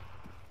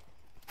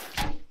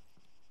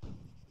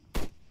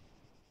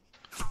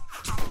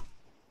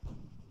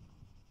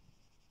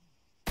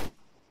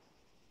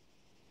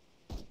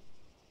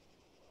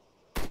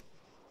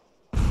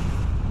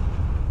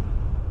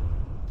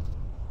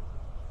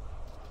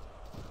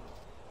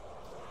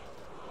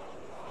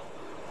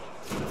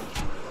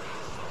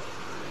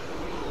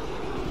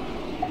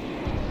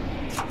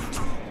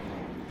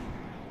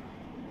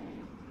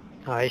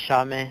 Oh, he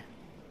shot me.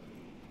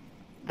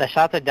 The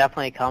shots are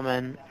definitely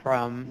coming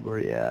from Where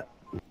you at?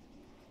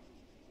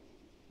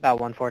 about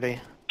 140.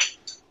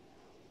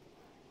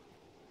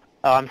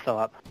 Oh, I'm still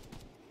up.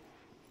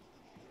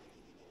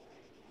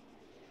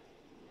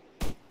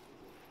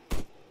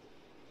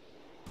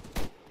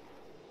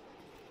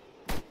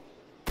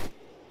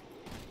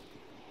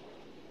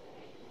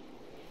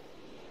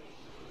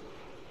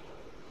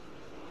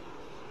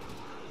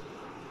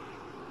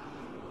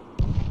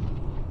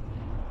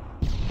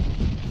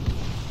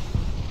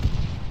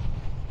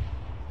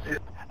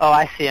 Oh,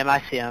 I see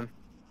him.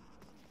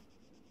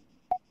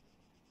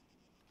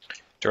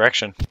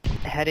 Direction.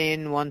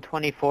 Heading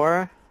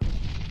 124.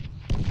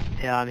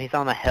 He's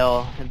on the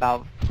hill,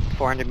 about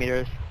 400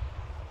 meters.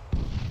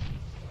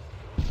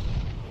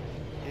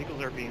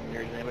 Vehicles are being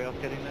mirrored. Is anybody else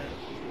getting that?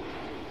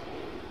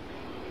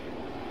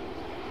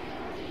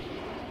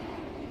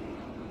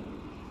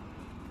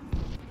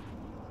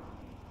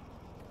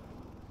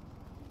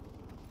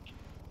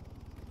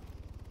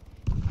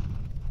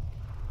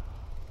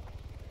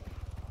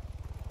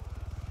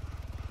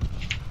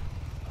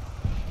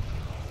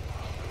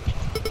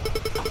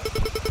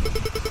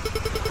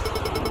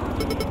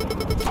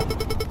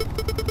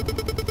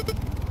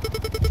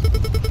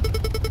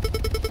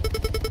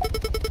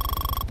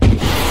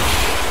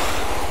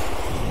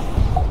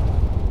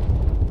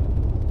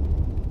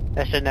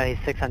 I should know he's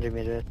 600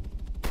 meters.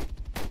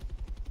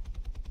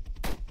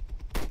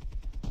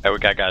 Hey, we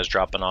got guys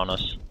dropping on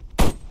us.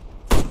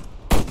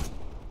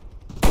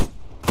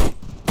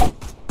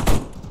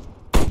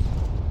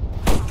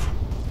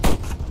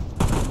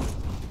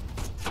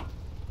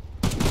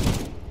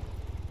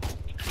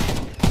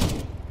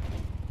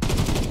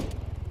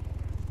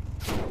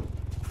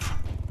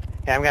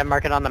 Yeah, I'm gonna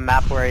mark it on the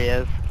map where he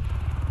is.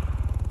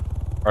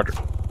 Roger.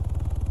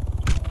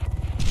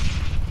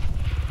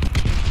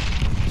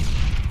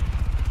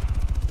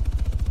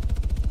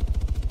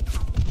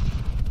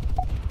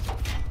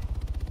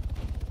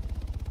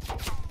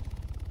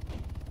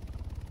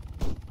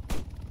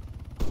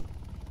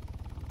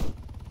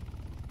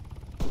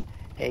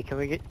 Hey, can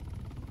we get...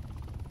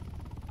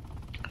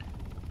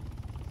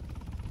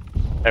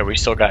 Hey, we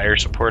still got air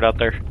support out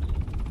there?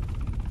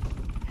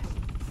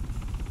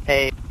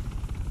 Hey,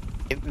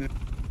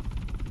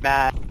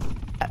 Matt,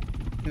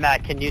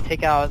 can you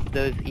take out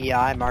those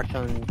EI marks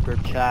on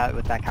group chat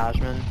with that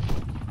Cashman?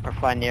 Or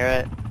fly near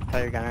it,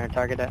 tell your gunner to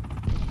target it?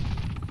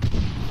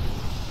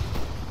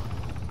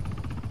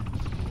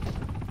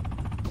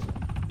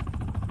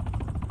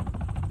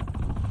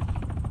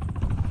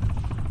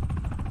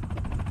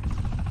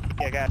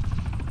 Yeah, guys,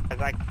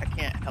 I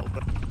can't help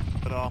it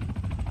at all.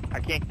 I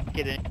can't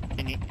get in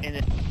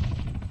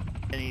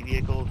any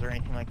vehicles or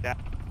anything like that.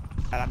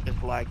 I'm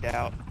just lagged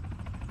out,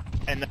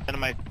 and none of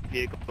my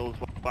vehicles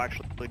will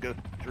actually go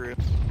through.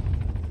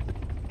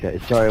 Okay,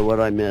 sorry what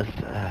I missed.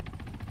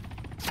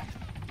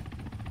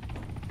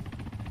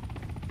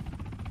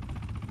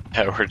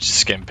 We're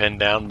just getting pinned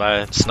down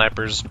by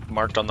snipers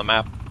marked on the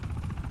map.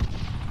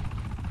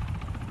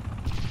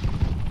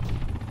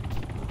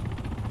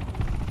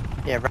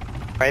 Yeah,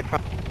 right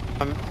from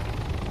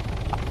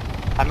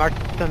I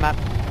marked the map.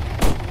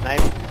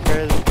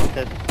 Snipers,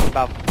 that's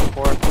about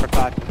 4 or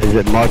 5. Is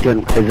it marked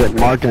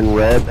in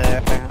red?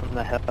 There on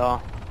the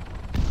hill.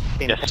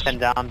 Being Yes. pinned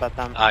down by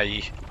them.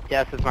 I.e.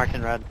 Yes, it's marked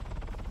in red.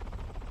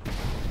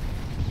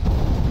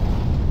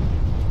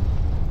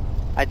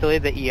 I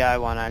deleted the EI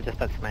one, I just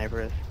had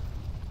snipers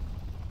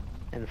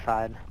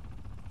inside.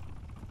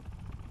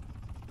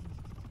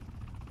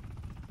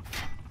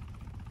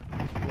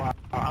 Wow,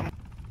 I'm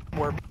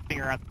warping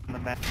around the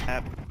map.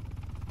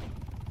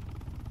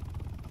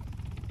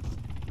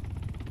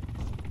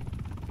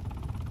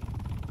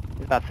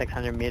 It's about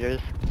 600 meters.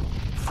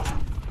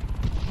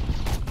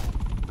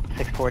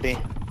 640.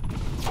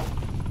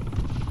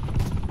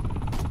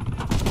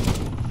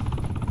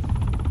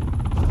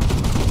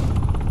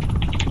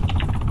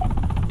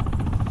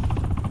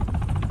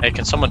 Hey,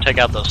 can someone take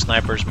out those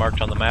snipers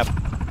marked on the map?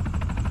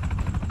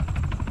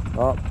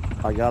 Oh,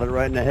 I got it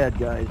right in the head,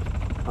 guys.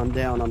 I'm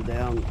down.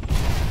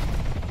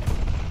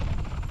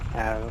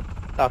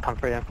 I'll come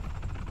for you.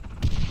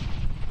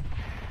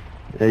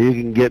 Yeah, you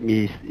can get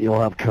me.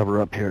 You'll have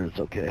cover up here. It's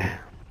okay.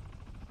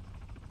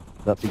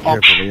 But be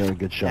careful. They are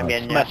good shots. I'm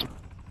getting you.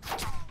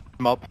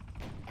 I'm up.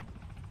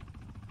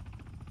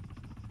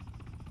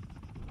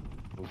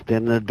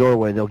 Stand in the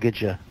doorway. They'll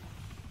get you.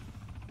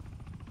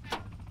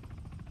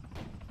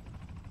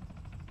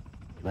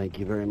 Thank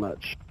you very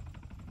much.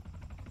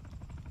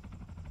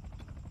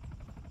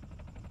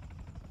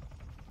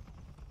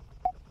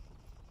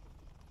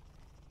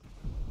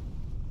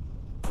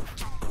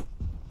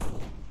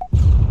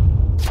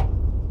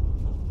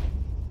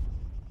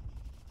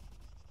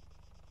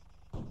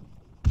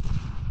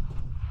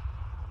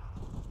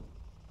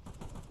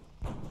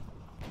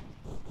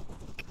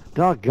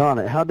 Doggone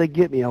it. How'd they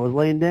get me? I was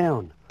laying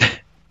down.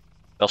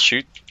 They'll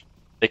shoot.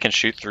 They can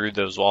shoot through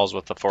those walls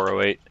with the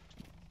 408.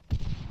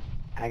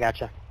 I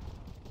gotcha.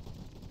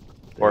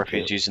 Or if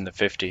he's using the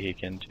 50, he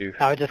can too.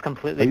 I would just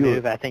completely Are you-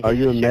 move. I think are he's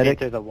you a just shooting medic?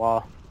 through the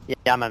wall. Yeah,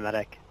 I'm a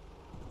medic.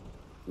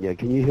 Yeah,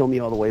 can you heal me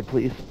all the way,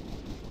 please?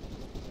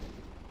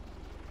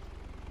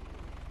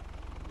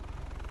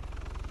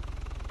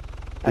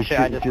 Actually,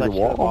 I just through let the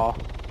you the wall.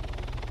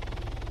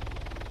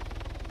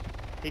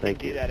 He Thank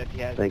can do you. that if he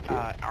has Thank you.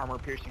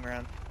 armor-piercing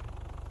rounds.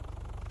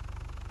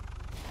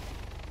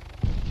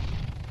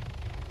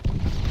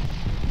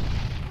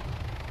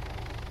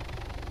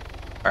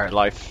 Alright,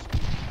 life.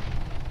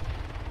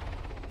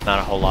 Not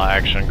a whole lot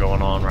of action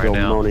going on right Still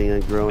now. moaning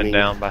and groaning. Been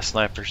down by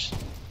snipers.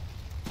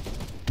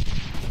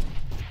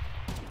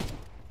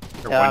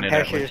 They're Yeah, winning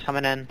at parachuters least.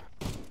 coming in.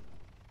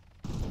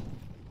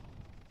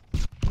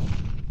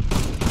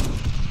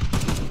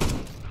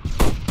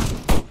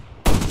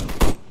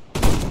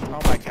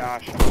 Oh my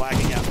gosh, I'm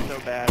lagging out so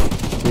bad.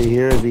 he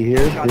here? Is he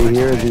here? Shot Is he that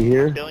here? guy Is he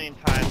here? a billion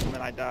times and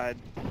then I died.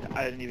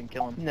 I didn't even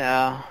kill him.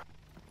 No.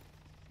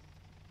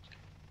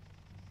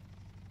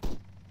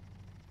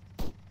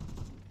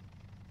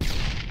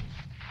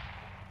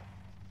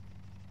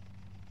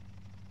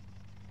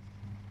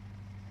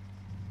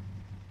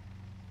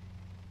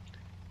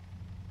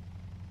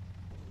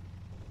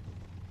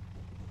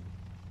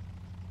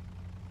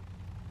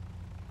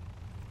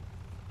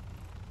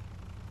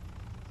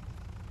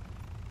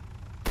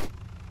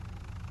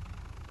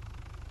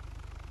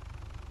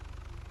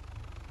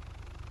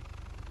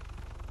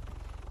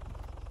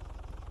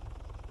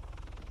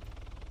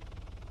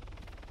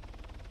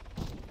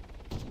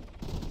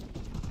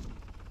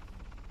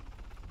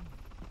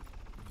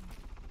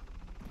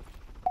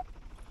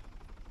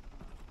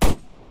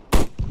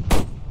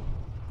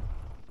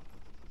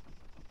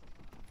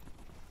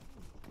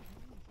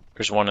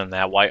 There's one in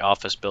that white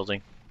office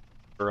building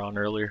we were on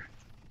earlier,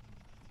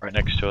 right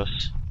next to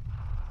us.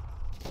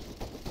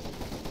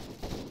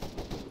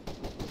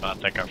 I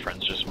think our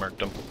friends just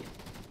murked him.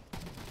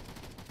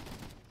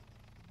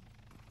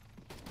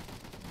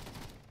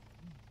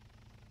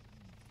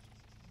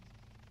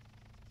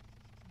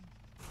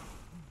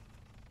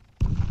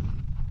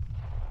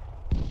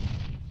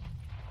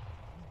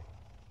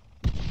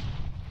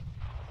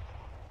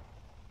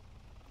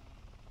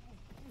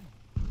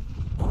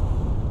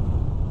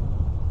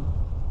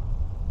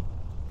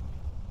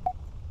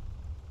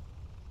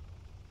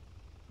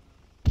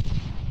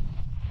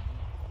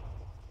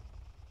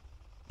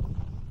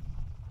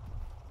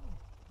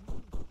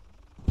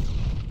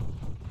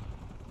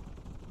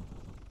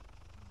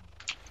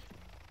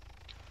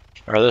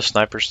 Are the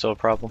snipers still a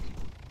problem?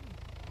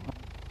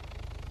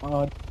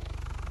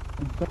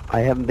 I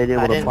haven't been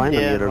able to find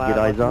them yet or get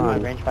eyes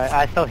on.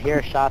 I still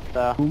hear shots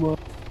though.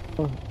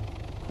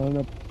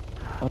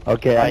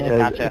 Okay,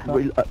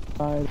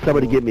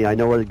 somebody get me. I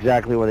know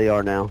exactly where they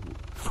are now.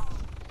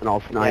 And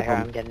I'll snipe Yeah,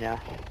 them. I'm getting you.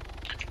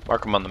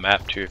 Mark them on the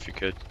map too if you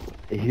could.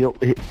 Heal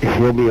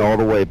me all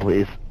the way,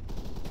 please.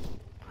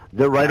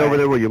 They're right over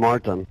there where you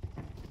marked them.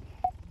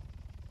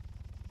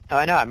 Oh,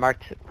 I know. I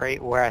marked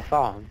right where I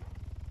saw him.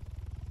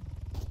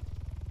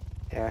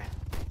 There.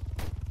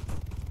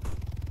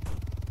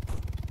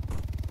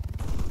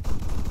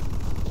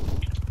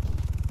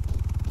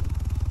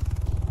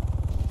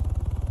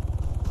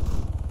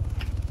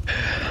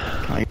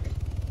 Can I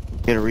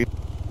get a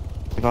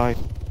revive,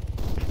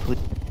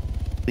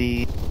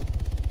 please?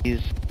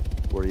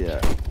 Where you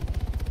at?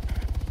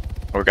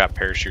 We got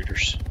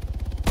parachuters.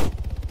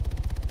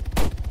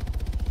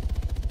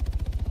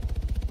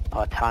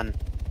 Oh, a ton.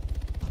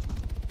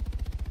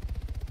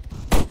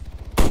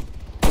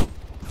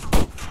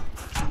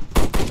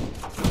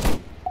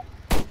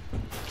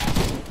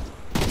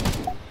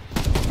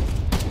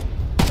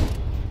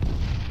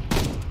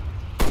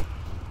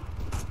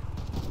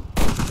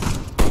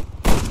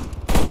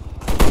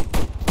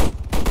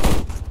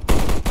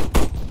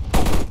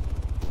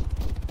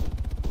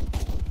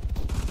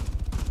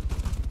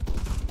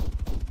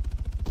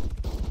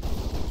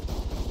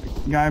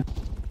 Guy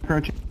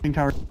approaching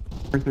tower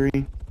 3.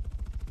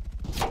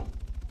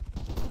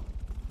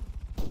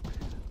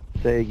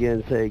 Say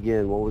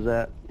again, what was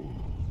that?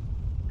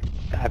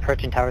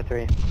 Approaching tower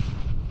 3.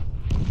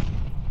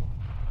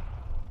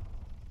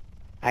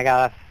 I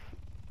got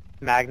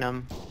a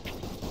Magnum.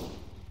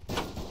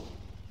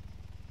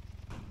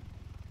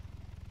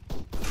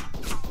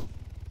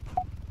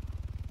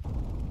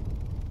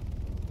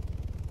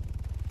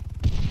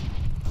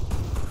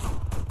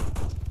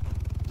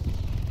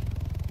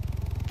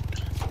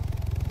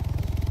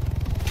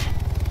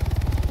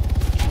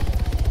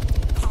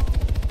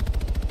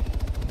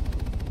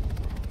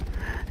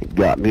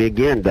 Got me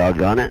again,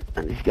 doggone it.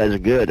 These guys are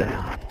good.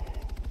 I'm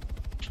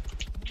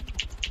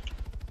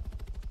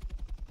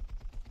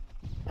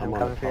on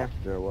coming the for you. top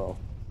stairwell.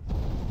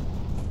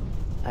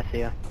 I see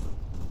you.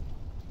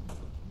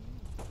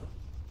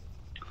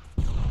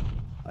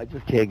 I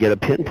just can't get a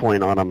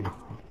pinpoint on him.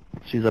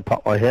 She's a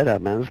pop my head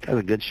up, man. This guy's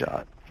a good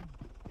shot.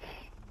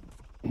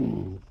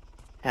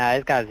 Yeah,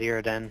 he's got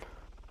zeroed in.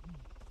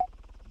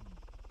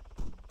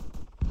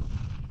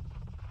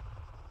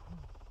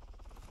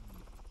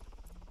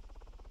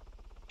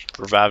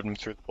 Revived him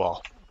through the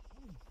wall.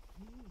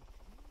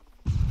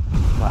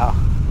 Wow.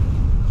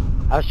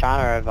 I was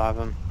trying to revive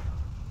him.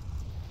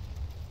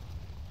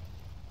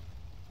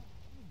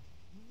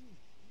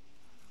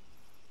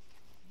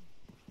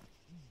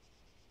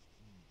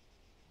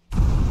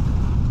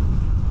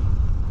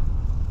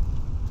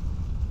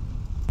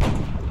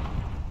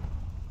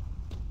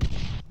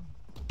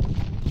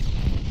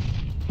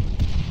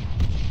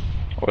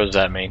 What does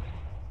that mean?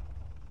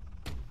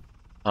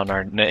 On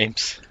our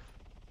names?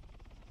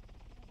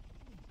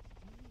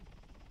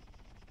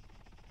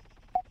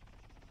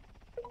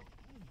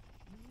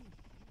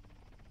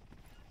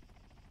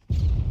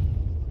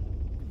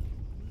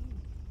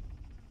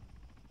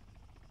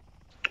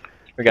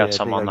 We got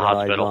some on the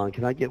hospital.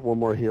 Can I get one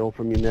more heal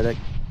from you, medic?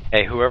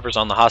 Hey, whoever's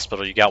on the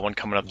hospital, you got one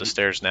coming up the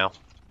stairs now.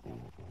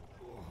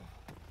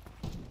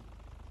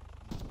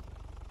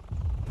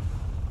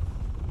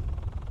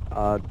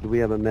 Do we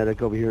have a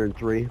medic over here in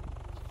 3?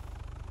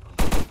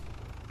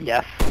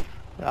 Yes,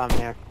 I'm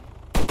there.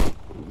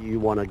 You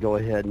want to go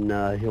ahead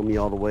and heal me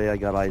all the way? I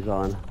got eyes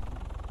on.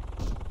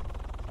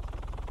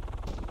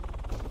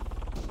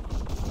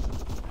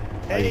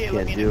 I Hey, just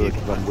let can't me do it in.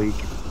 because I'm weak.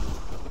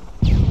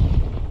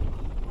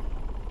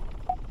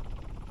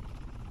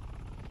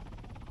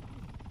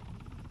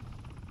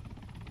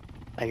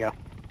 There you go.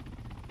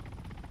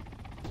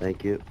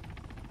 Thank you.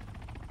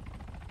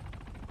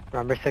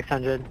 Number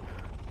 600.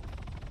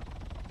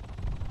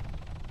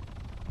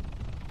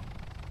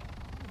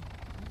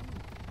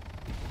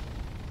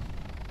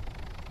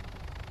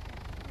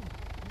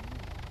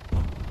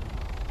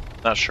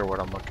 Not sure what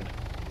I'm looking at.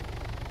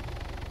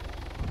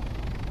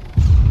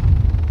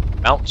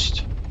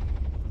 Bounced.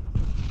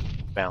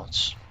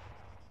 Bounce.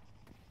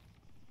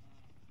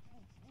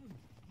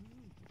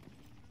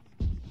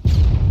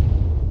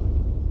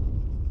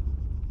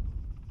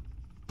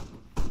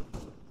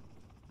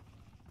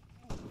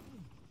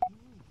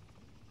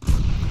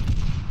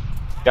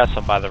 Got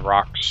some by the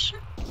rocks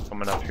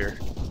coming up here.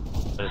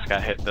 I just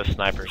got hit. The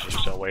snipers are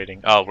still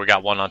waiting. Oh, we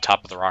got one on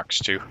top of the rocks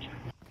too.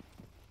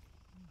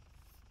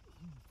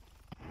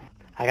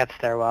 I got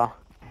stairwell.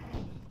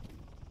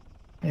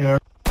 Yeah.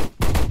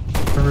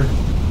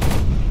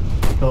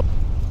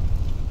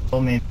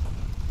 Told me.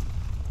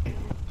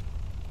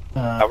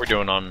 How we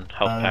doing on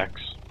health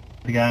packs?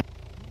 The guy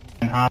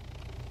in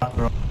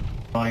hospital.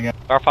 I got.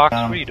 Star Fox,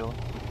 what are you doing?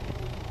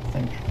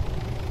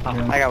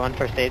 I got one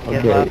first aid kit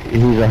Okay, left.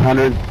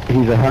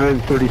 he's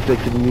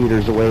 136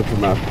 meters away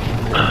from us,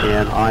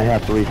 and I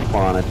have to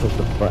respawn. I pushed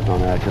the button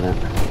on accident.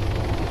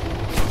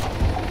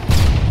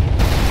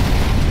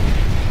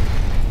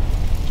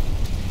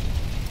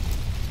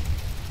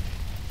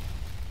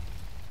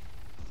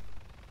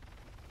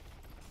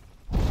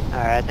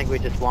 Alright, I think we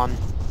just won.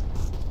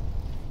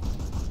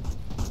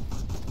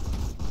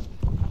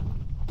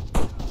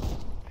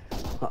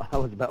 I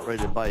was about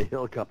ready to buy a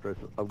helicopter,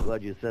 so I'm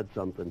glad you said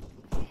something.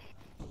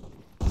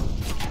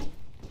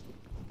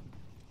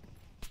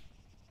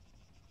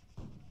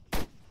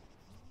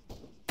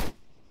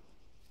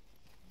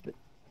 It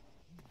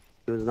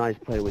was nice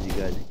playing with you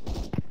guys,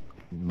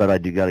 but I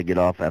do got to get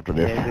off after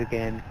this. Yeah, good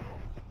game.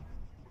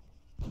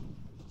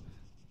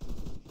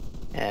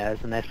 Yeah, it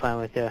was a nice playing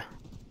with you.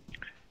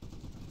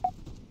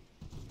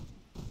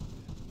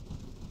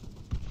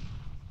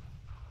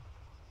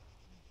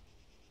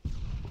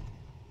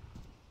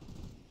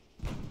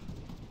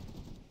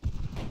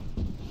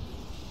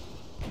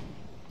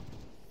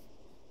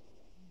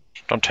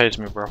 Don't tase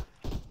me, bro.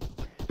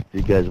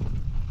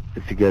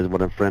 If you guys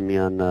want to friend me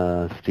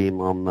on Steam,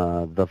 I'm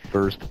the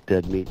first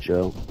Dead Meat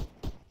Joe,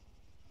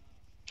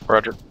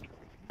 Roger.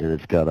 and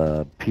it's got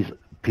a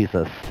piece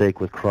of steak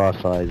with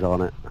cross eyes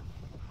on it.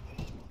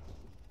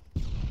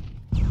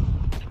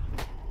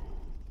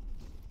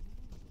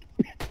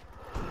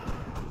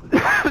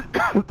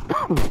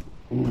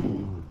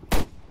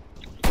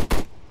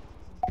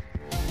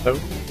 Oh.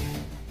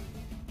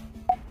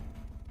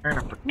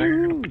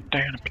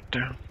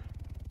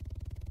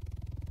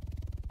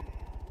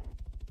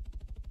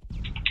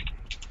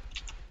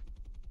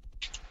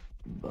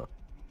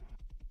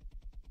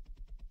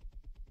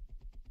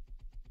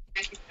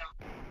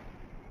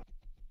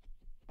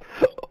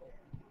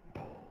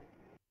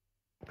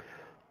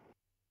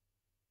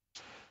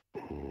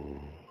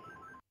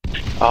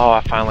 Oh,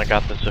 I finally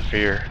got the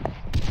Zephyr.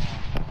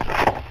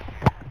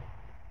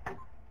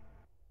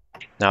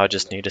 Now I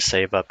just need to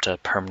save up to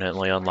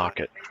permanently unlock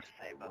it.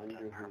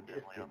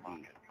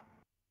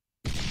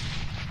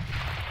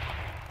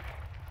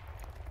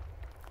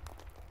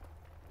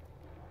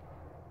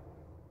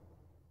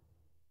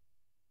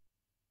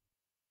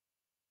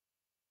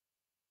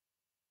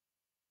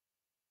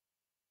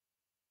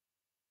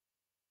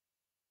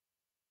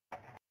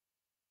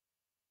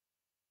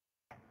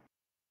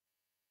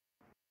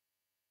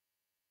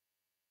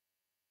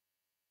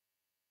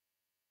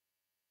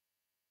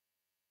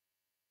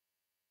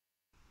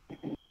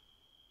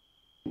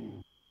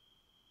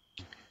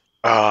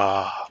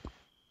 Ah.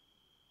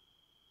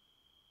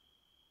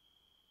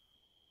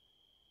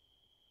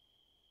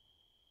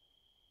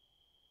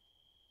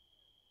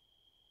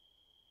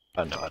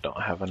 I know I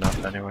don't have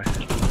enough anyway.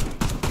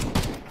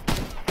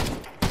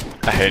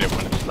 I hate it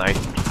when it's night.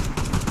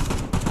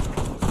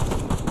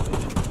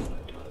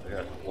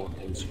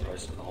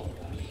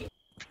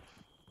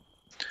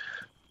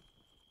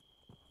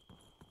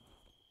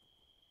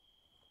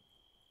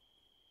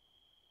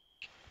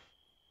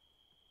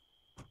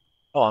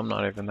 Oh, I'm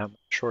not even that much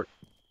short.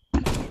 I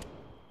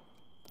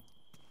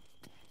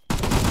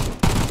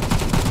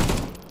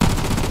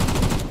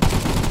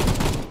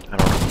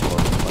don't have to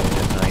play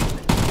at night.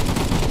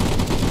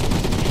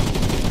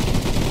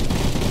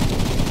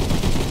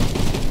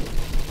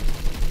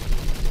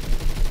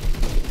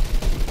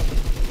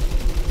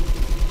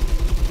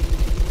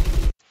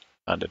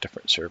 On a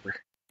different server.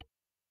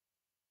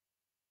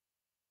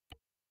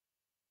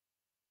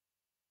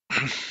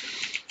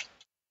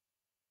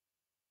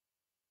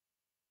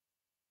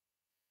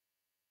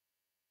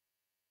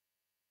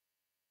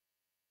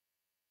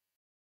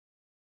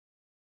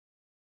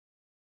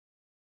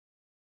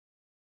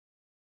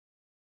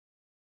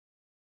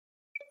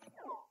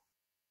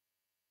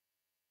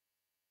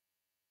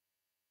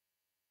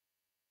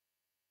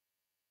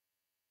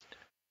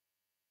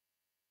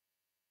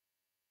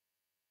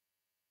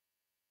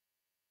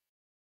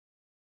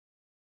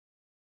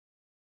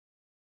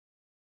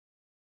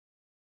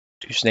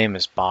 Whose name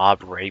is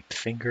Bob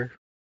Rapefinger?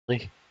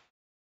 Really?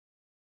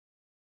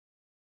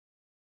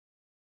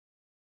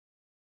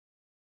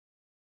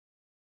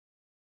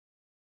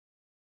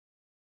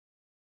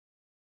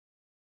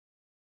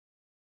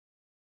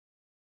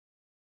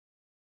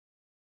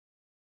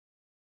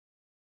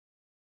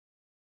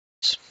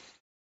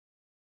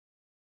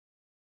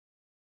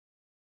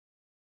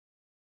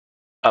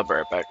 I'll be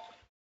right back.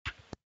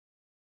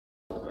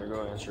 I'm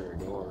gonna answer your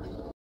door.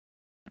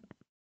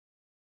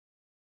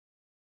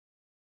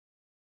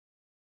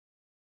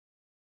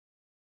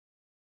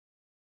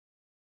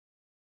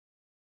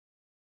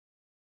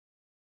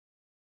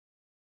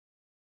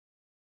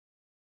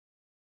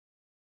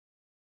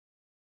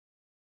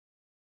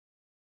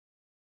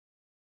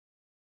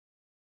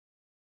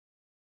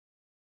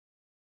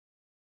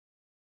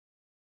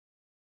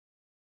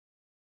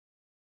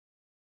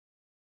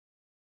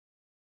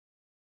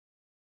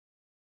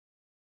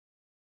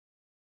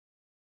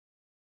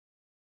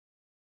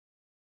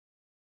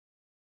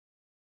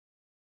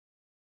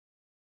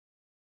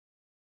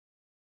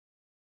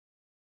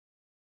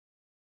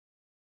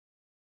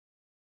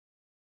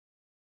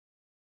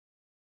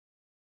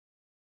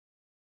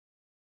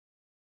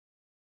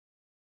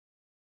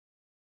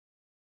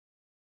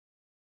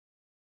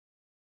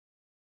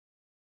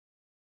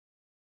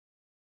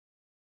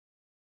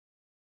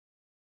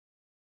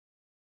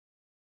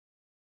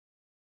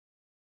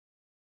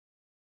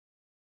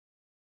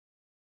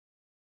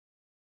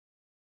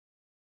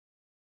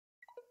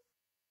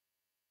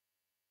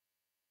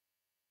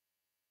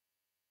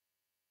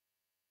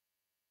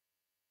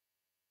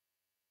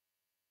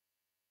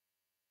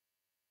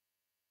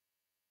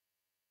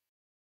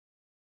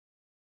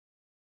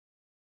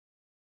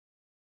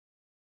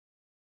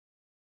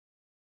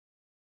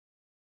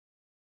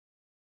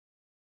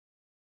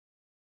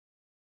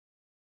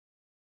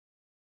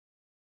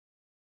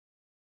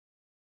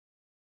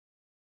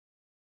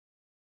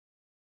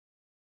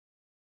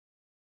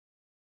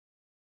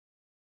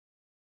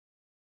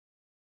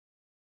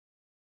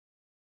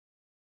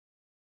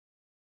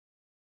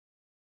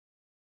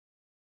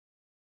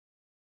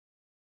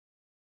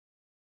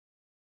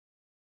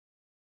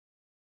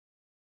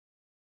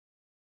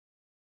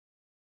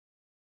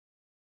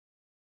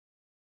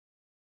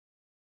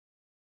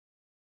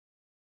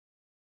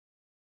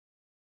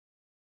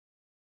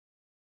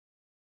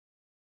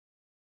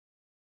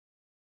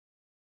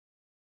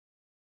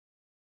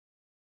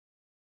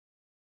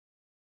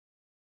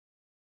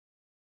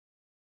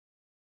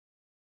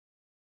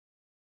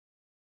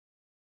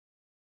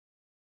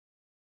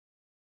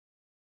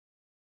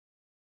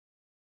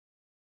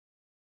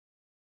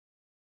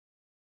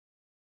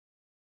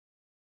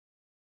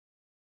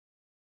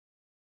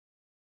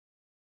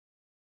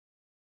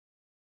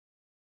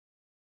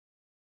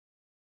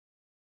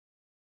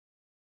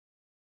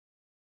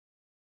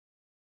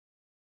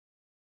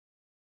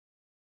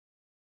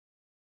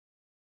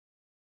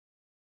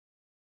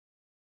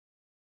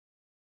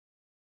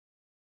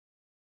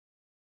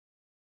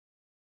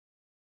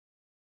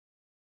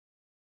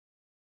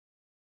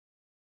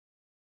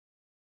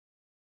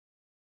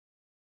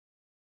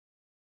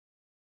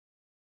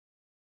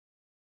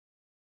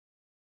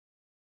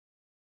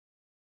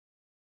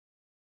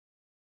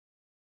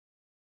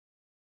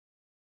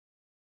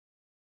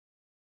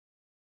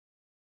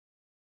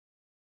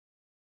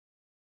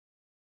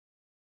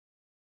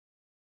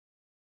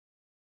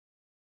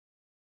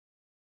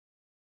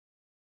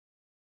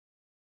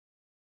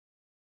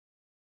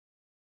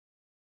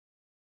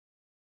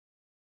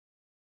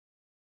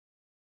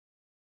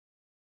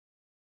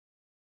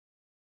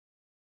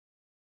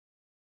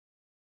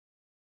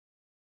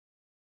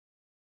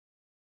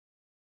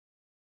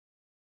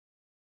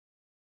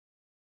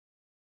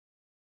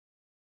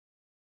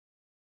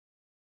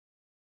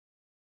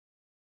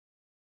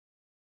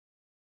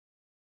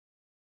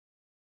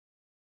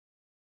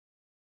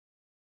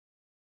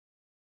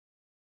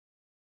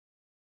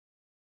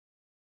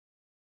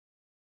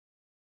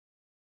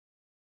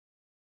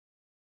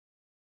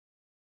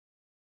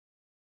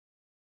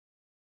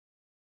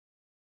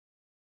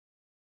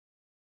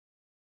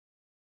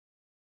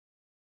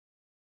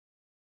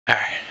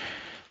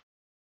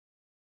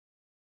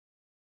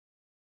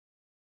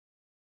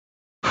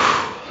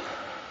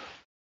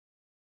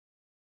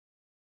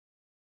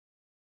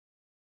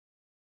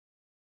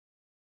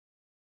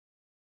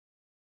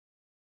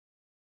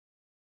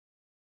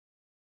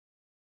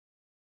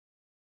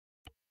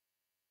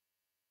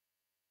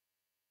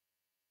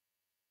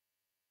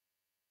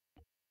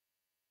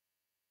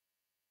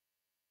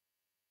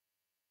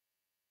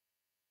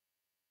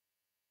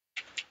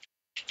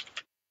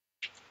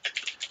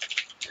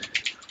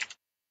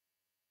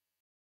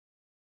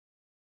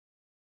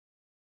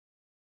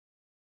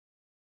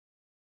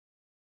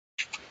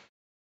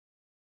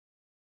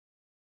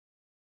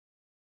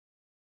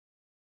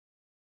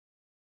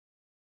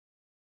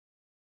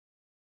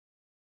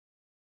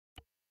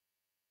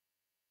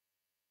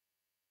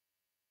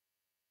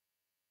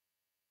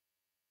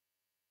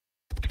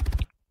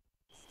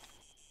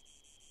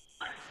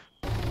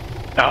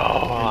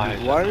 Oh,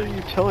 Why are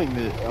you telling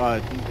this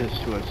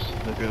to us,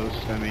 the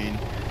ghost? I mean,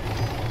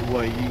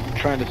 what, you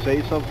trying to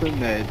say something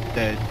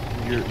that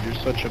you're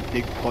such a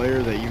big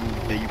player that you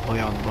play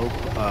on the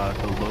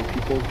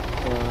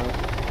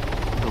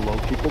low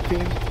people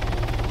team?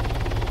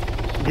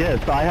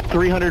 Yes, I have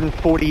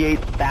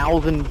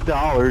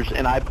 $348,000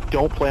 and I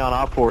don't play on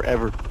Op4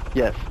 ever.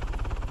 Yes.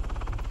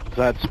 Is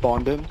that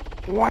spawned in?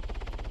 Wow.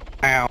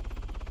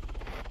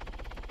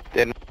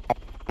 Then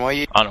why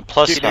you on a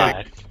plus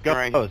side,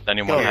 does does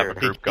anyone have a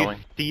group going?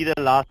 Did you see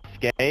the last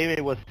game?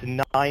 It was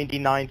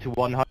 99 to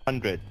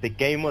 100. The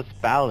game was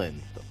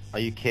balanced. Are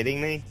you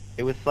kidding me?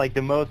 It was like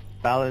the most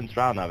balanced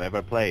round I've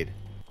ever played.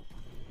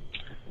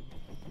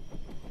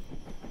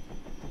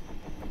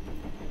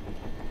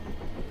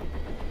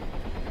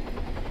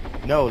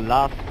 No,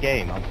 last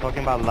game. I'm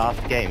talking about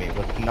last game. It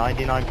was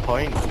 99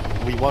 points.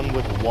 We won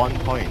with 1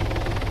 point.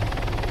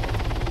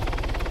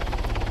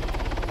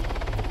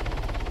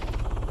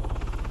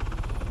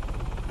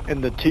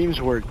 And the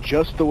teams were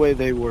just the way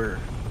they were.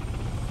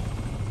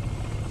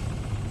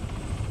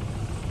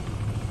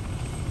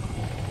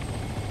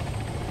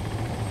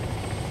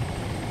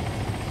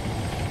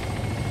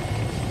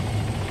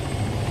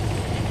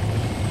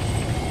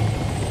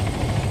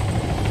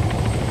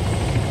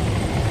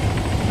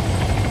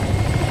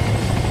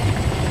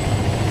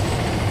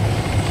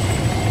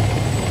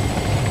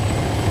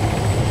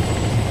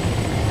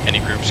 Any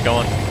groups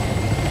going?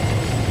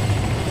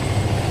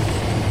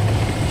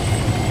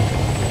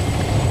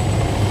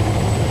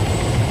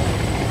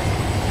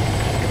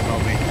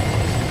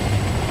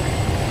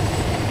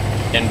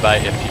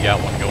 Invite if you got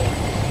one going.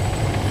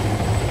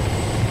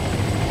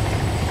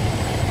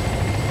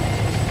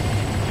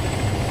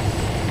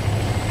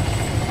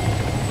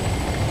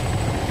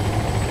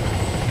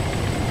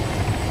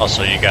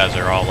 Also, you guys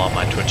are all on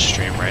my Twitch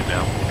stream right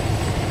now.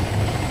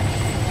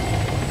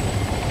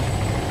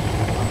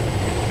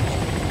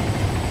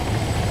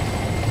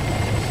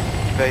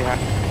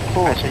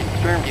 Cool. I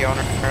streamed the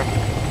owner from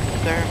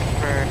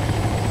server.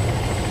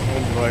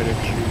 Invited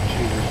you to.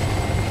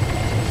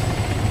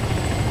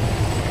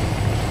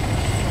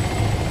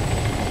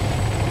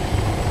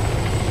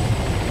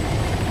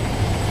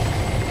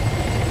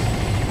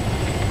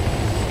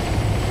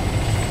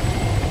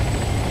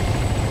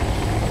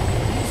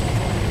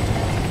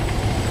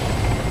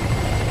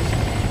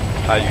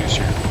 Hi,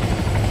 user.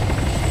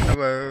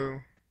 Hello.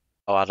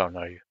 Oh, I don't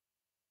know you.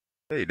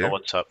 Hey, you do. Oh,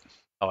 what's up?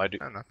 Oh, I do.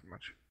 Oh, nothing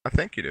much. I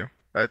think you do.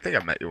 I think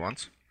I've met you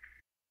once.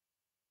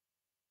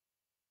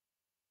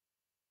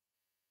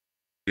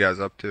 You guys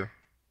up to?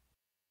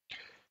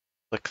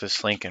 Click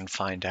this link and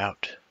find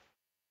out.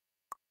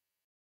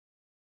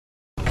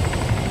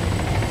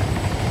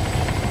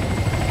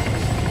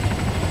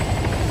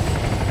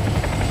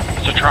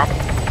 It's a drop.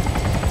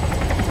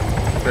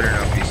 Better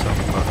not be some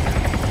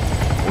fucking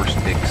horse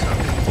dick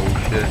sucking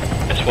bullshit.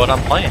 It's what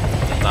I'm playing.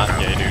 It's not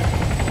gay, dude.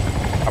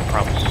 I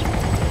promise.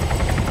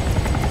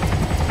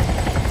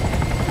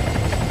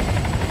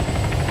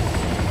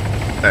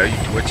 Are you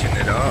twitching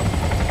it up?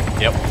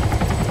 Yep.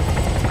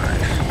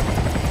 Nice.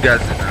 You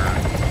guys in the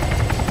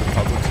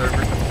public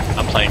server?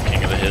 I'm playing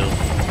King of the Hill.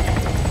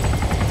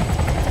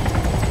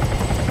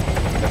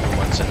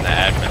 Everyone's in the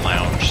admin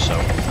lounge, so.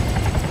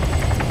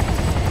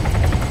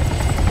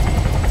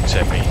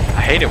 Except me.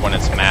 I hate it when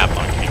it's map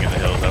on King of the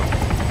Hill, though.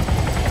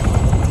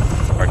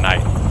 Or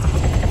night.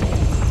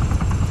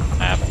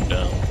 Map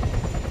done.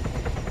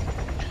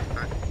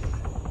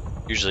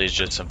 Usually it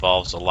just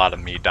involves a lot of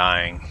me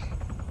dying.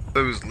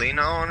 So was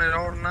Lena on it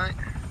all night?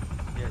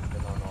 Yeah, it's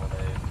been on all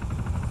day.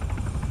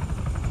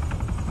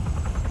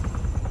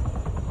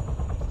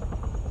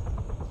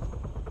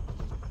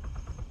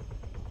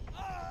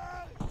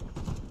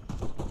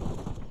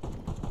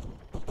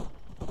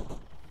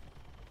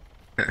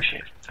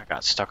 Shit, I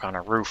got stuck on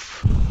a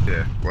roof.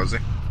 Yeah, was he?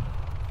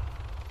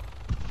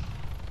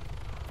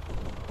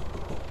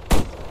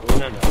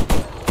 No.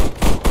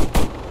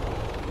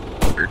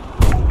 Weird.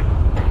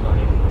 Not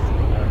even.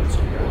 I haven't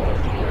seen her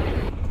left.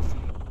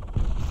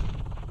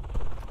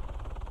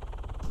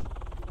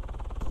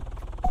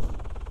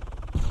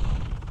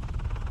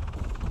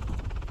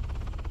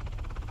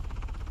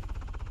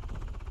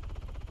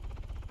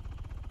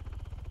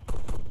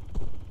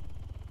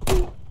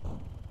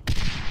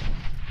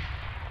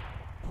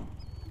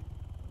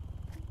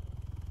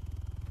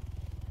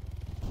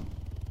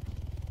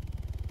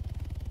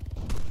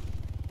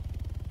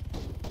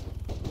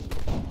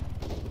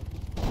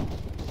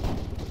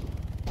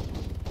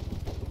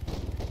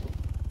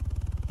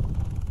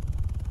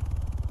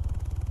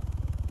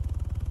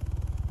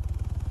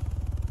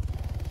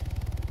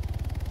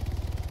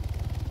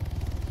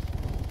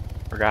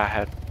 Forgot I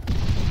had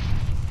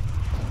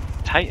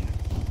Titan.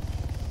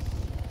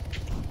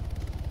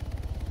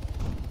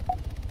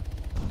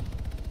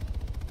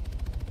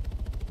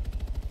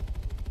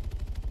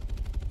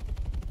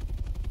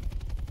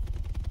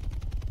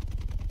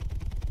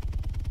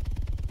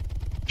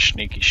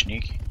 Sneaky.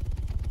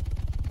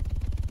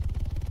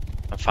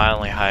 I'm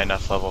finally high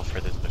enough level for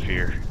this to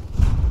fear.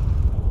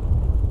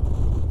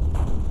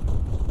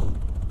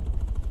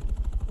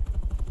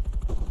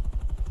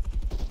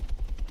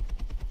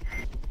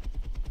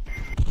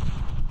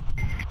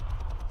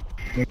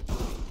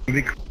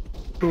 be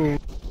cool.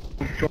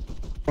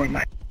 Join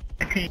my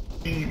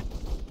team.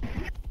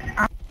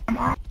 I'm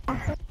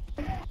awesome.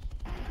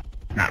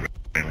 Not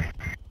really.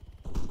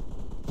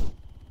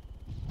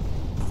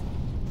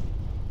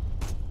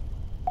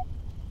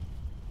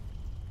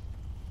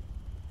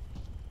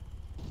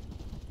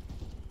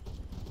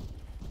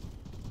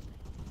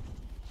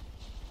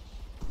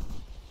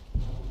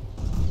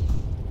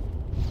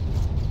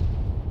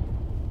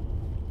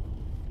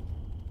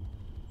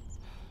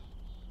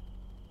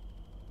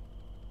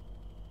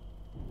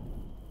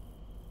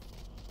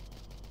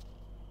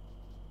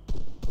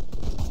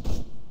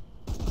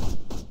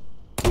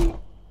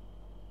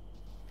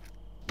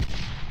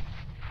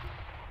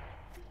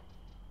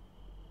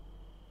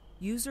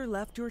 User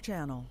left your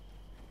channel.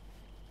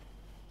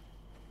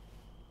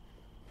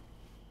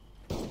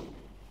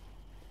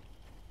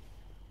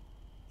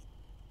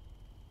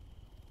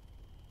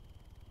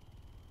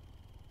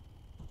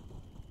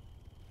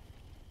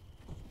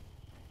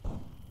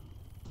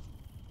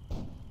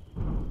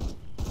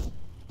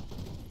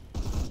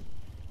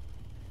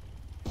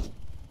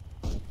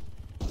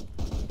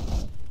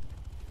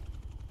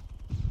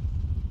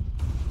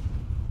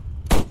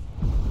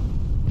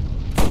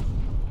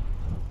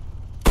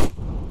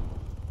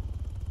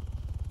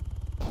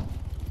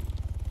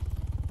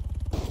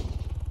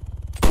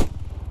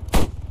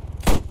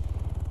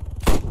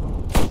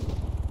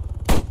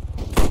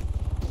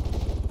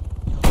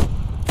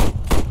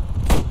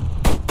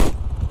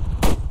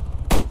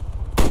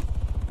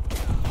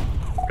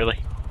 Really?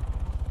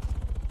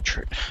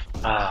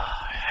 I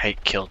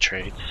hate kill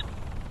trades.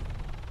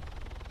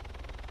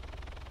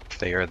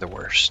 They are the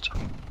worst.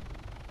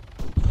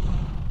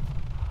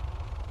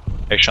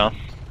 Hey, Sean.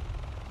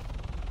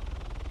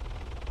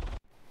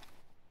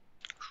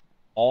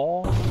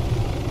 Oh.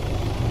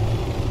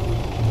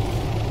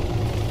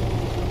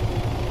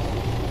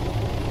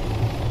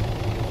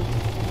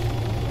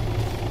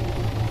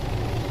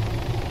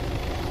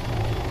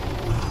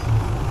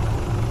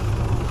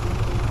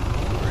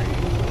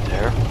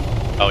 There?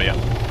 Oh yeah.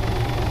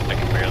 I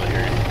can barely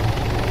hear you.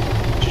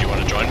 Did you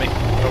want to join me?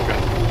 Oh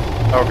god.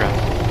 Oh god.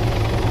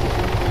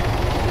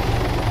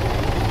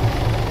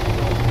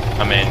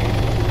 I'm in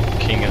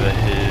King of the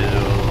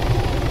Hill.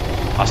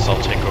 Hostile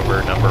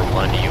takeover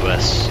 #1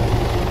 US.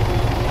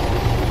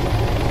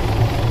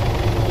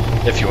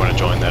 If you want to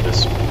join, that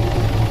is.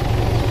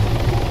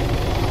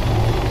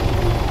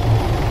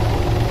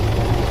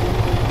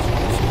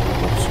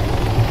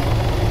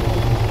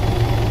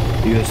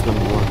 US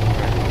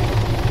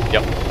 #1.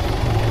 Yep.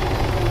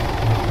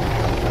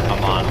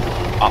 I'm on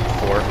Op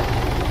 4.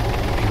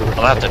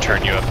 I'll have to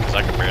turn you up because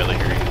I can barely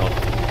hear you.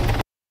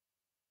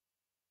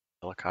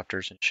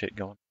 Helicopters and shit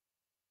going.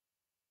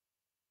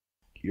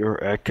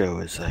 Your echo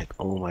is like,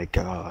 oh my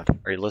god.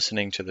 Are you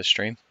listening to the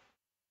stream?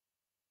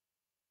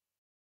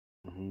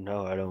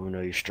 No, I don't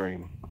know your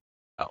stream.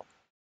 Oh.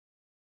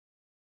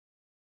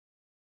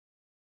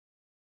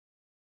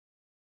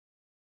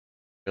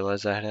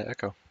 Realize I had an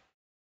echo.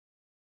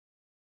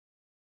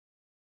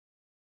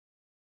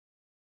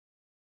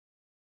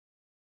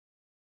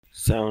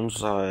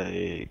 Sounds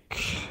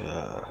like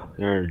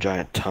you're in a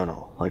giant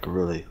tunnel, like a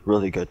really,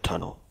 really good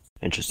tunnel,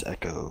 and just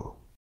echo.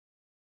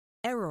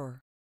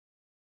 Error.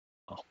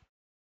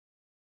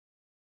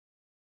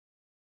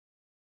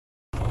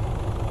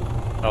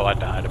 Oh, I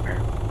died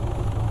apparently.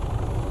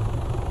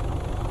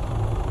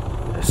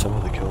 Yeah, some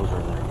of the kills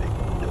are there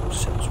make no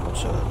sense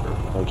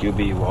whatsoever. Like you'll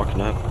be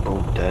walking up,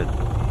 boom, dead.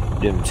 You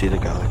didn't even see the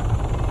guy.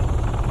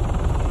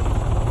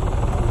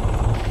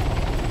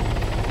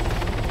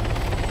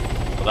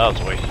 Well, that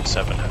was a waste of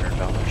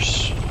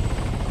 $700.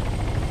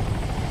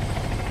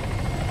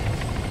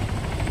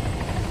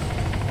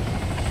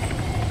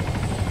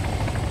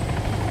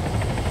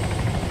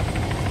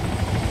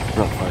 I'm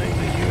not finding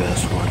the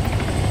US one.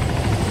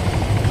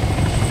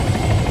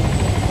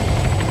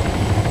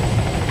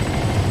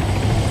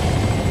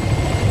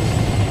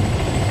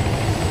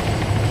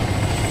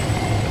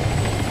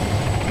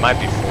 It might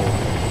be full.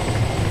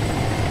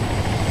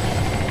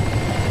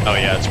 Oh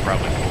yeah, it's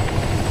probably full.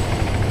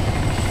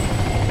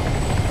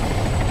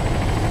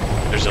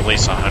 There's at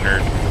least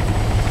 100,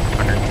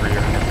 103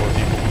 or 104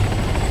 people.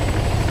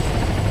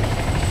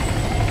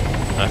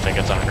 I think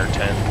it's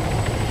 110.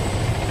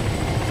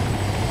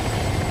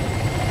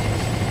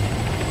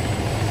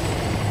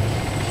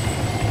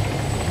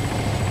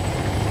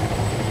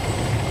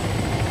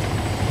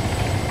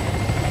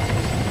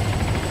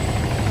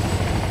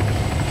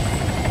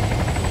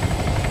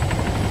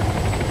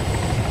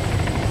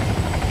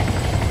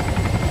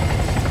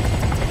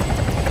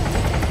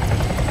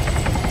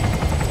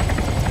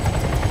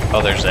 Oh,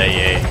 there's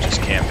AA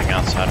just camping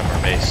outside of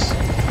our base.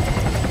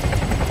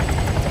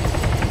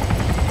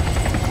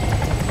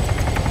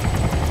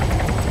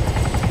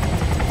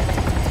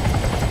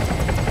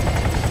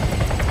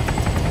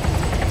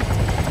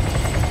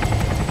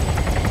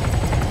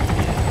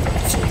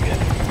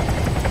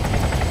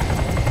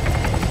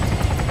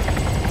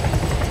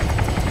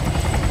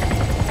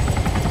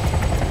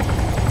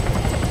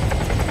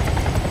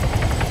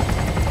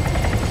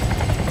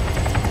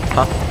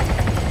 Huh?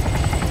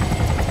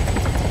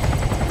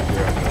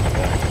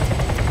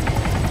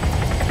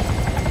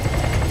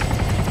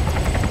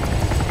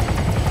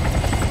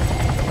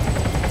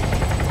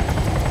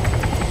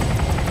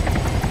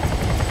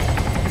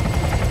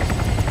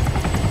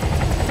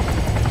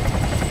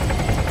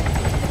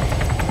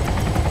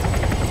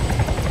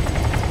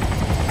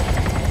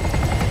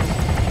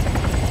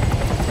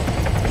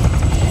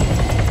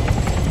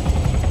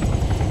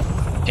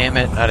 Damn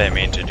it, I didn't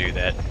mean to do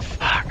that.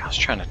 Fuck, I was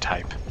trying to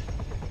type.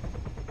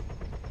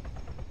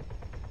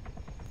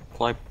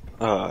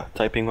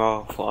 Typing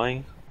while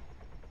flying?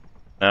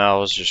 No, I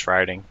was just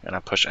writing, and I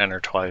pushed enter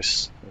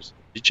twice. It was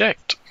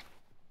eject.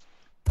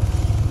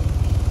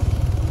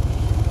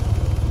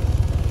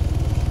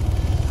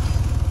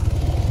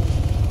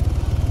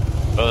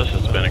 Well, this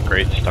has been a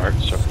great start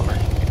so far.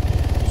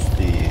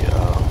 The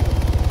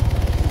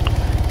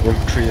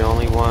infantry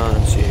only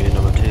one, CA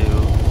number 2,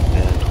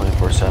 and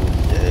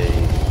 24/7 day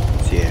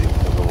CA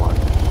number 1.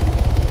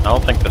 I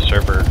don't think the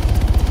server...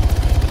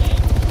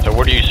 So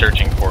what are you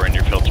searching for in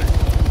your filter?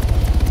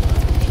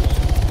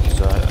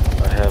 Because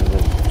I have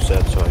them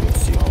set so I can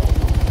see all of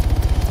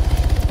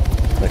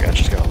them. Like I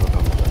just gotta look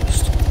on the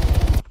list.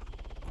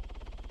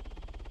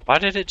 Why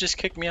did it just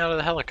kick me out of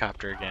the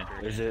helicopter again?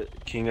 Is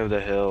it King of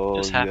the Hill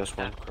Just US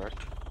 1,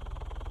 correct?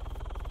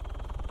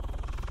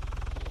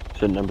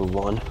 Is it number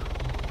 1?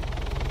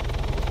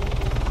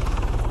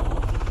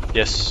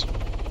 Yes.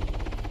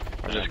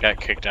 I just got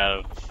kicked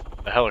out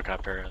of the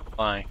helicopter and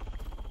flying.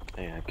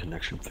 And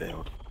connection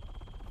failed.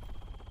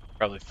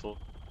 Probably full.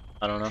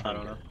 I don't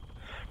know.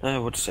 I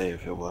would say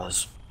if it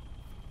was.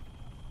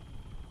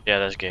 Yeah,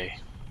 that's gay.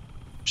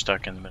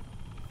 Stuck in the middle.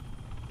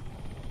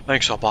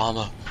 Thanks,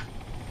 Obama.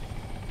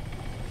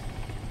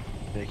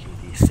 Making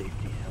the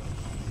safety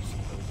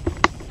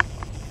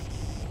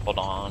Hold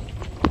on.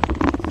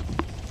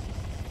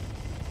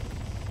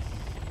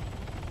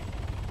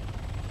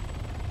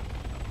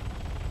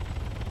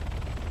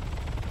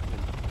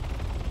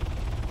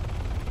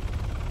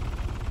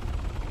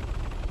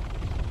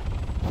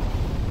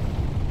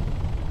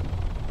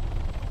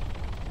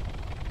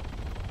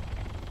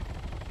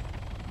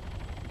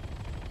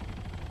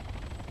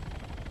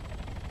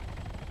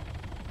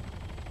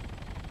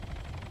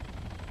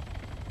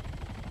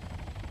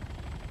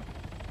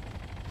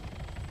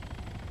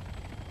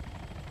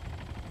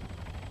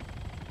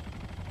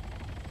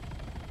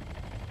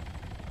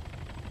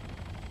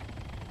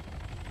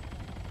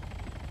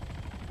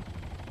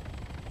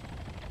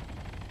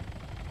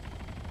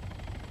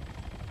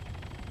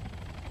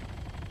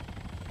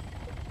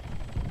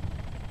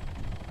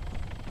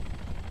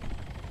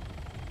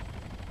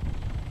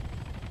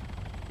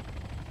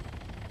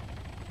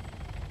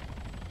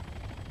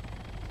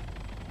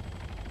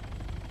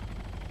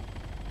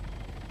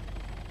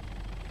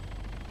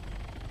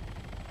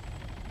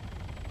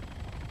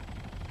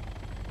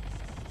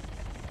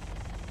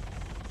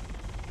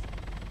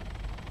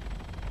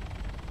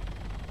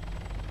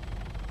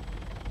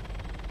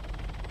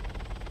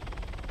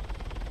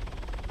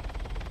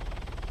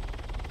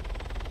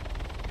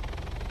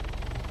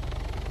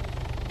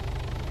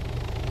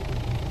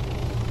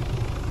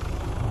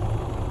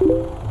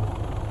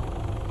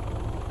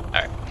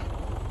 Alright.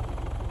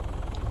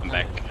 I'm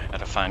back.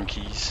 Gotta find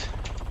keys.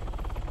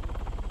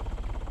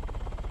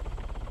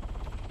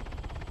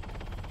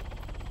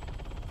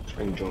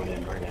 Spring join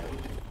in right now.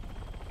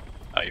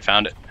 Oh, you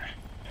found it?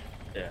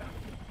 Yeah.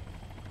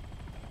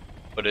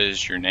 What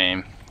is your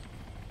name?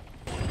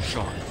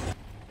 Sean.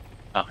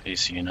 Oh,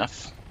 easy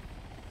enough.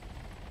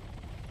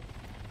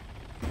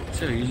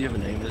 See how easy of a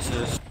name this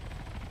is?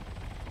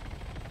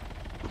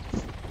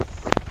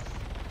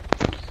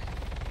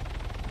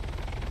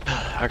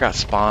 I got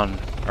spawned.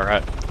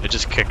 Alright, it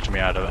just kicked me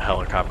out of a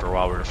helicopter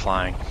while we were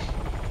flying.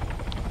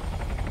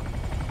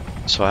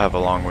 So I have a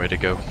long way to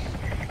go.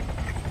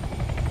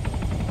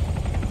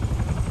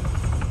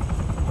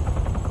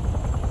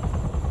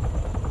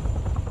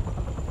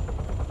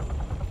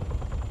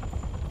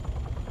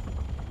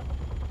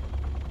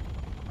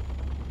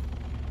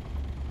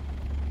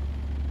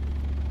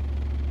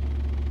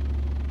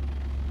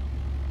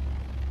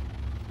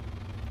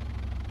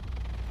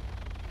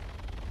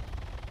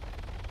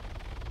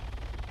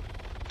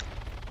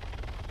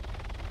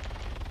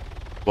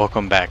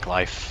 Welcome back,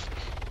 life.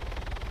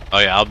 Oh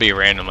yeah, I'll be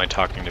randomly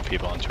talking to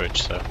people on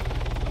Twitch, so.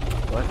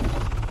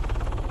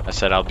 What? I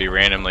said I'll be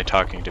randomly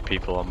talking to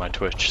people on my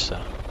Twitch,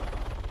 so.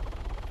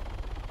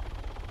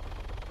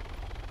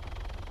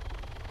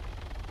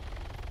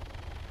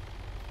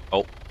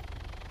 Oh.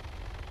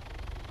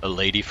 A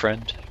lady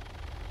friend?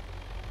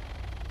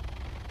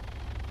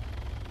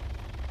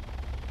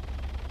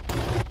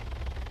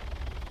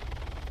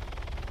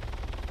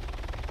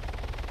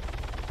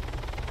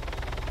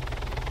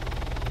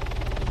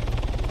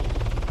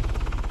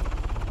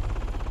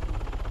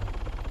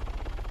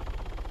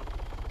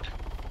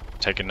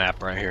 Take a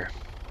nap right here.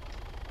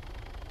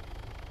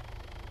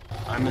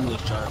 I'm in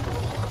this time.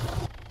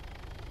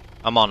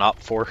 I'm on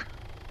op 4.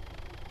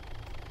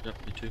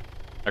 Yep, me too.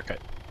 Okay.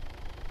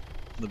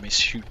 Let me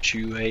shoot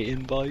you a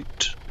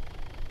invite.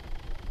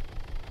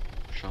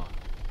 Sean.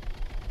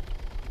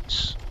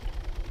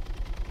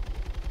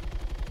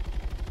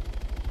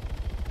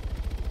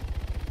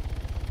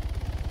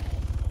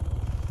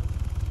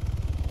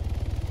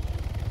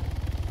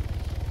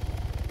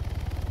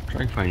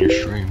 Try and find your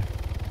stream.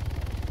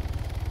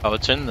 Oh,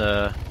 it's in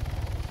the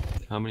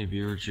How many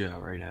viewers you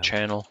got right now?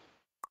 channel.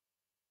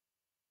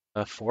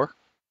 4?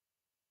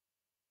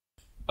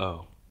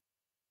 Oh.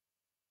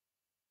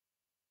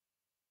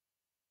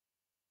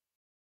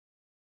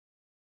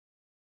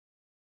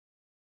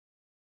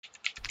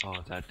 Oh,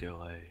 that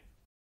delay.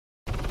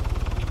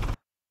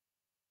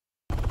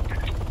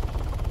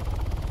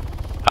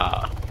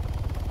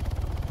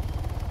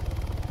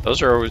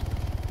 Those are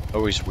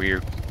always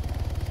weird.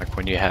 Like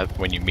when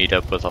you meet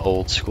up with an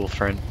old school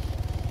friend.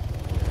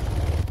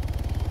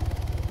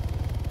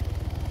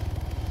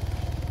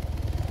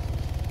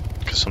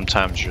 Because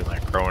sometimes you're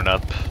like growing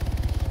up,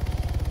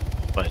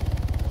 but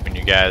when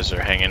you guys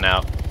are hanging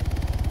out,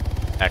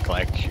 act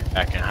like you're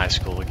back in high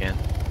school again,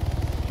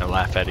 and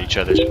laugh at each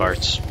other's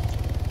farts.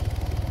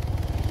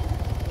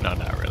 No,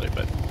 not really,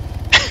 but.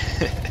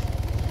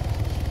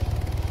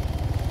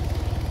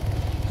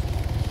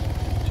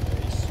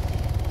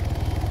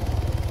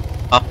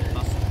 Huh?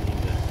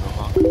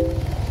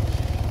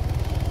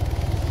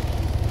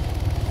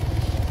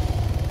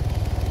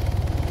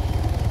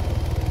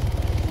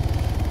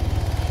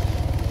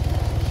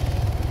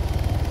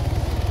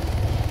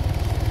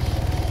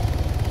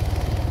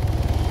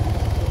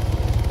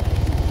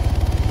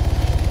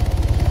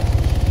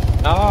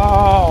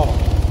 No!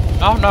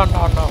 No, no,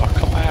 no, no,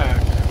 come back.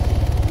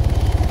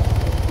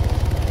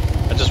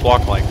 I just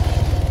walked like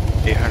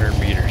 800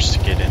 meters to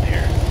get in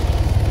here.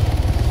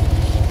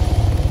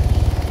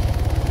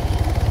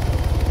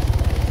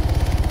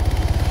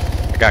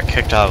 I got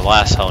kicked out of the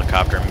last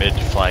helicopter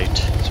mid-flight,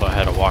 so I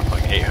had to walk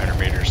like 800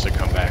 meters to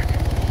come back.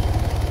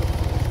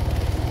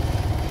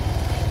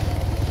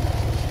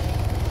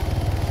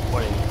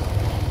 Wait.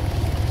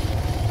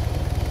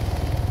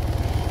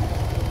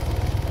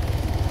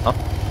 Huh?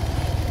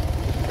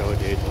 Go,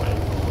 dude.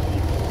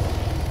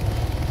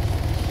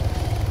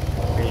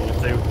 I mean, if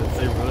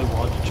they really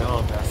want to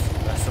jump,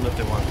 ask them if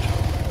they want to jump.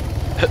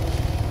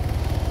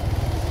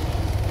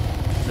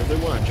 If they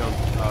want to jump,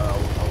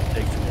 I'll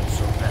take them in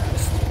so fast.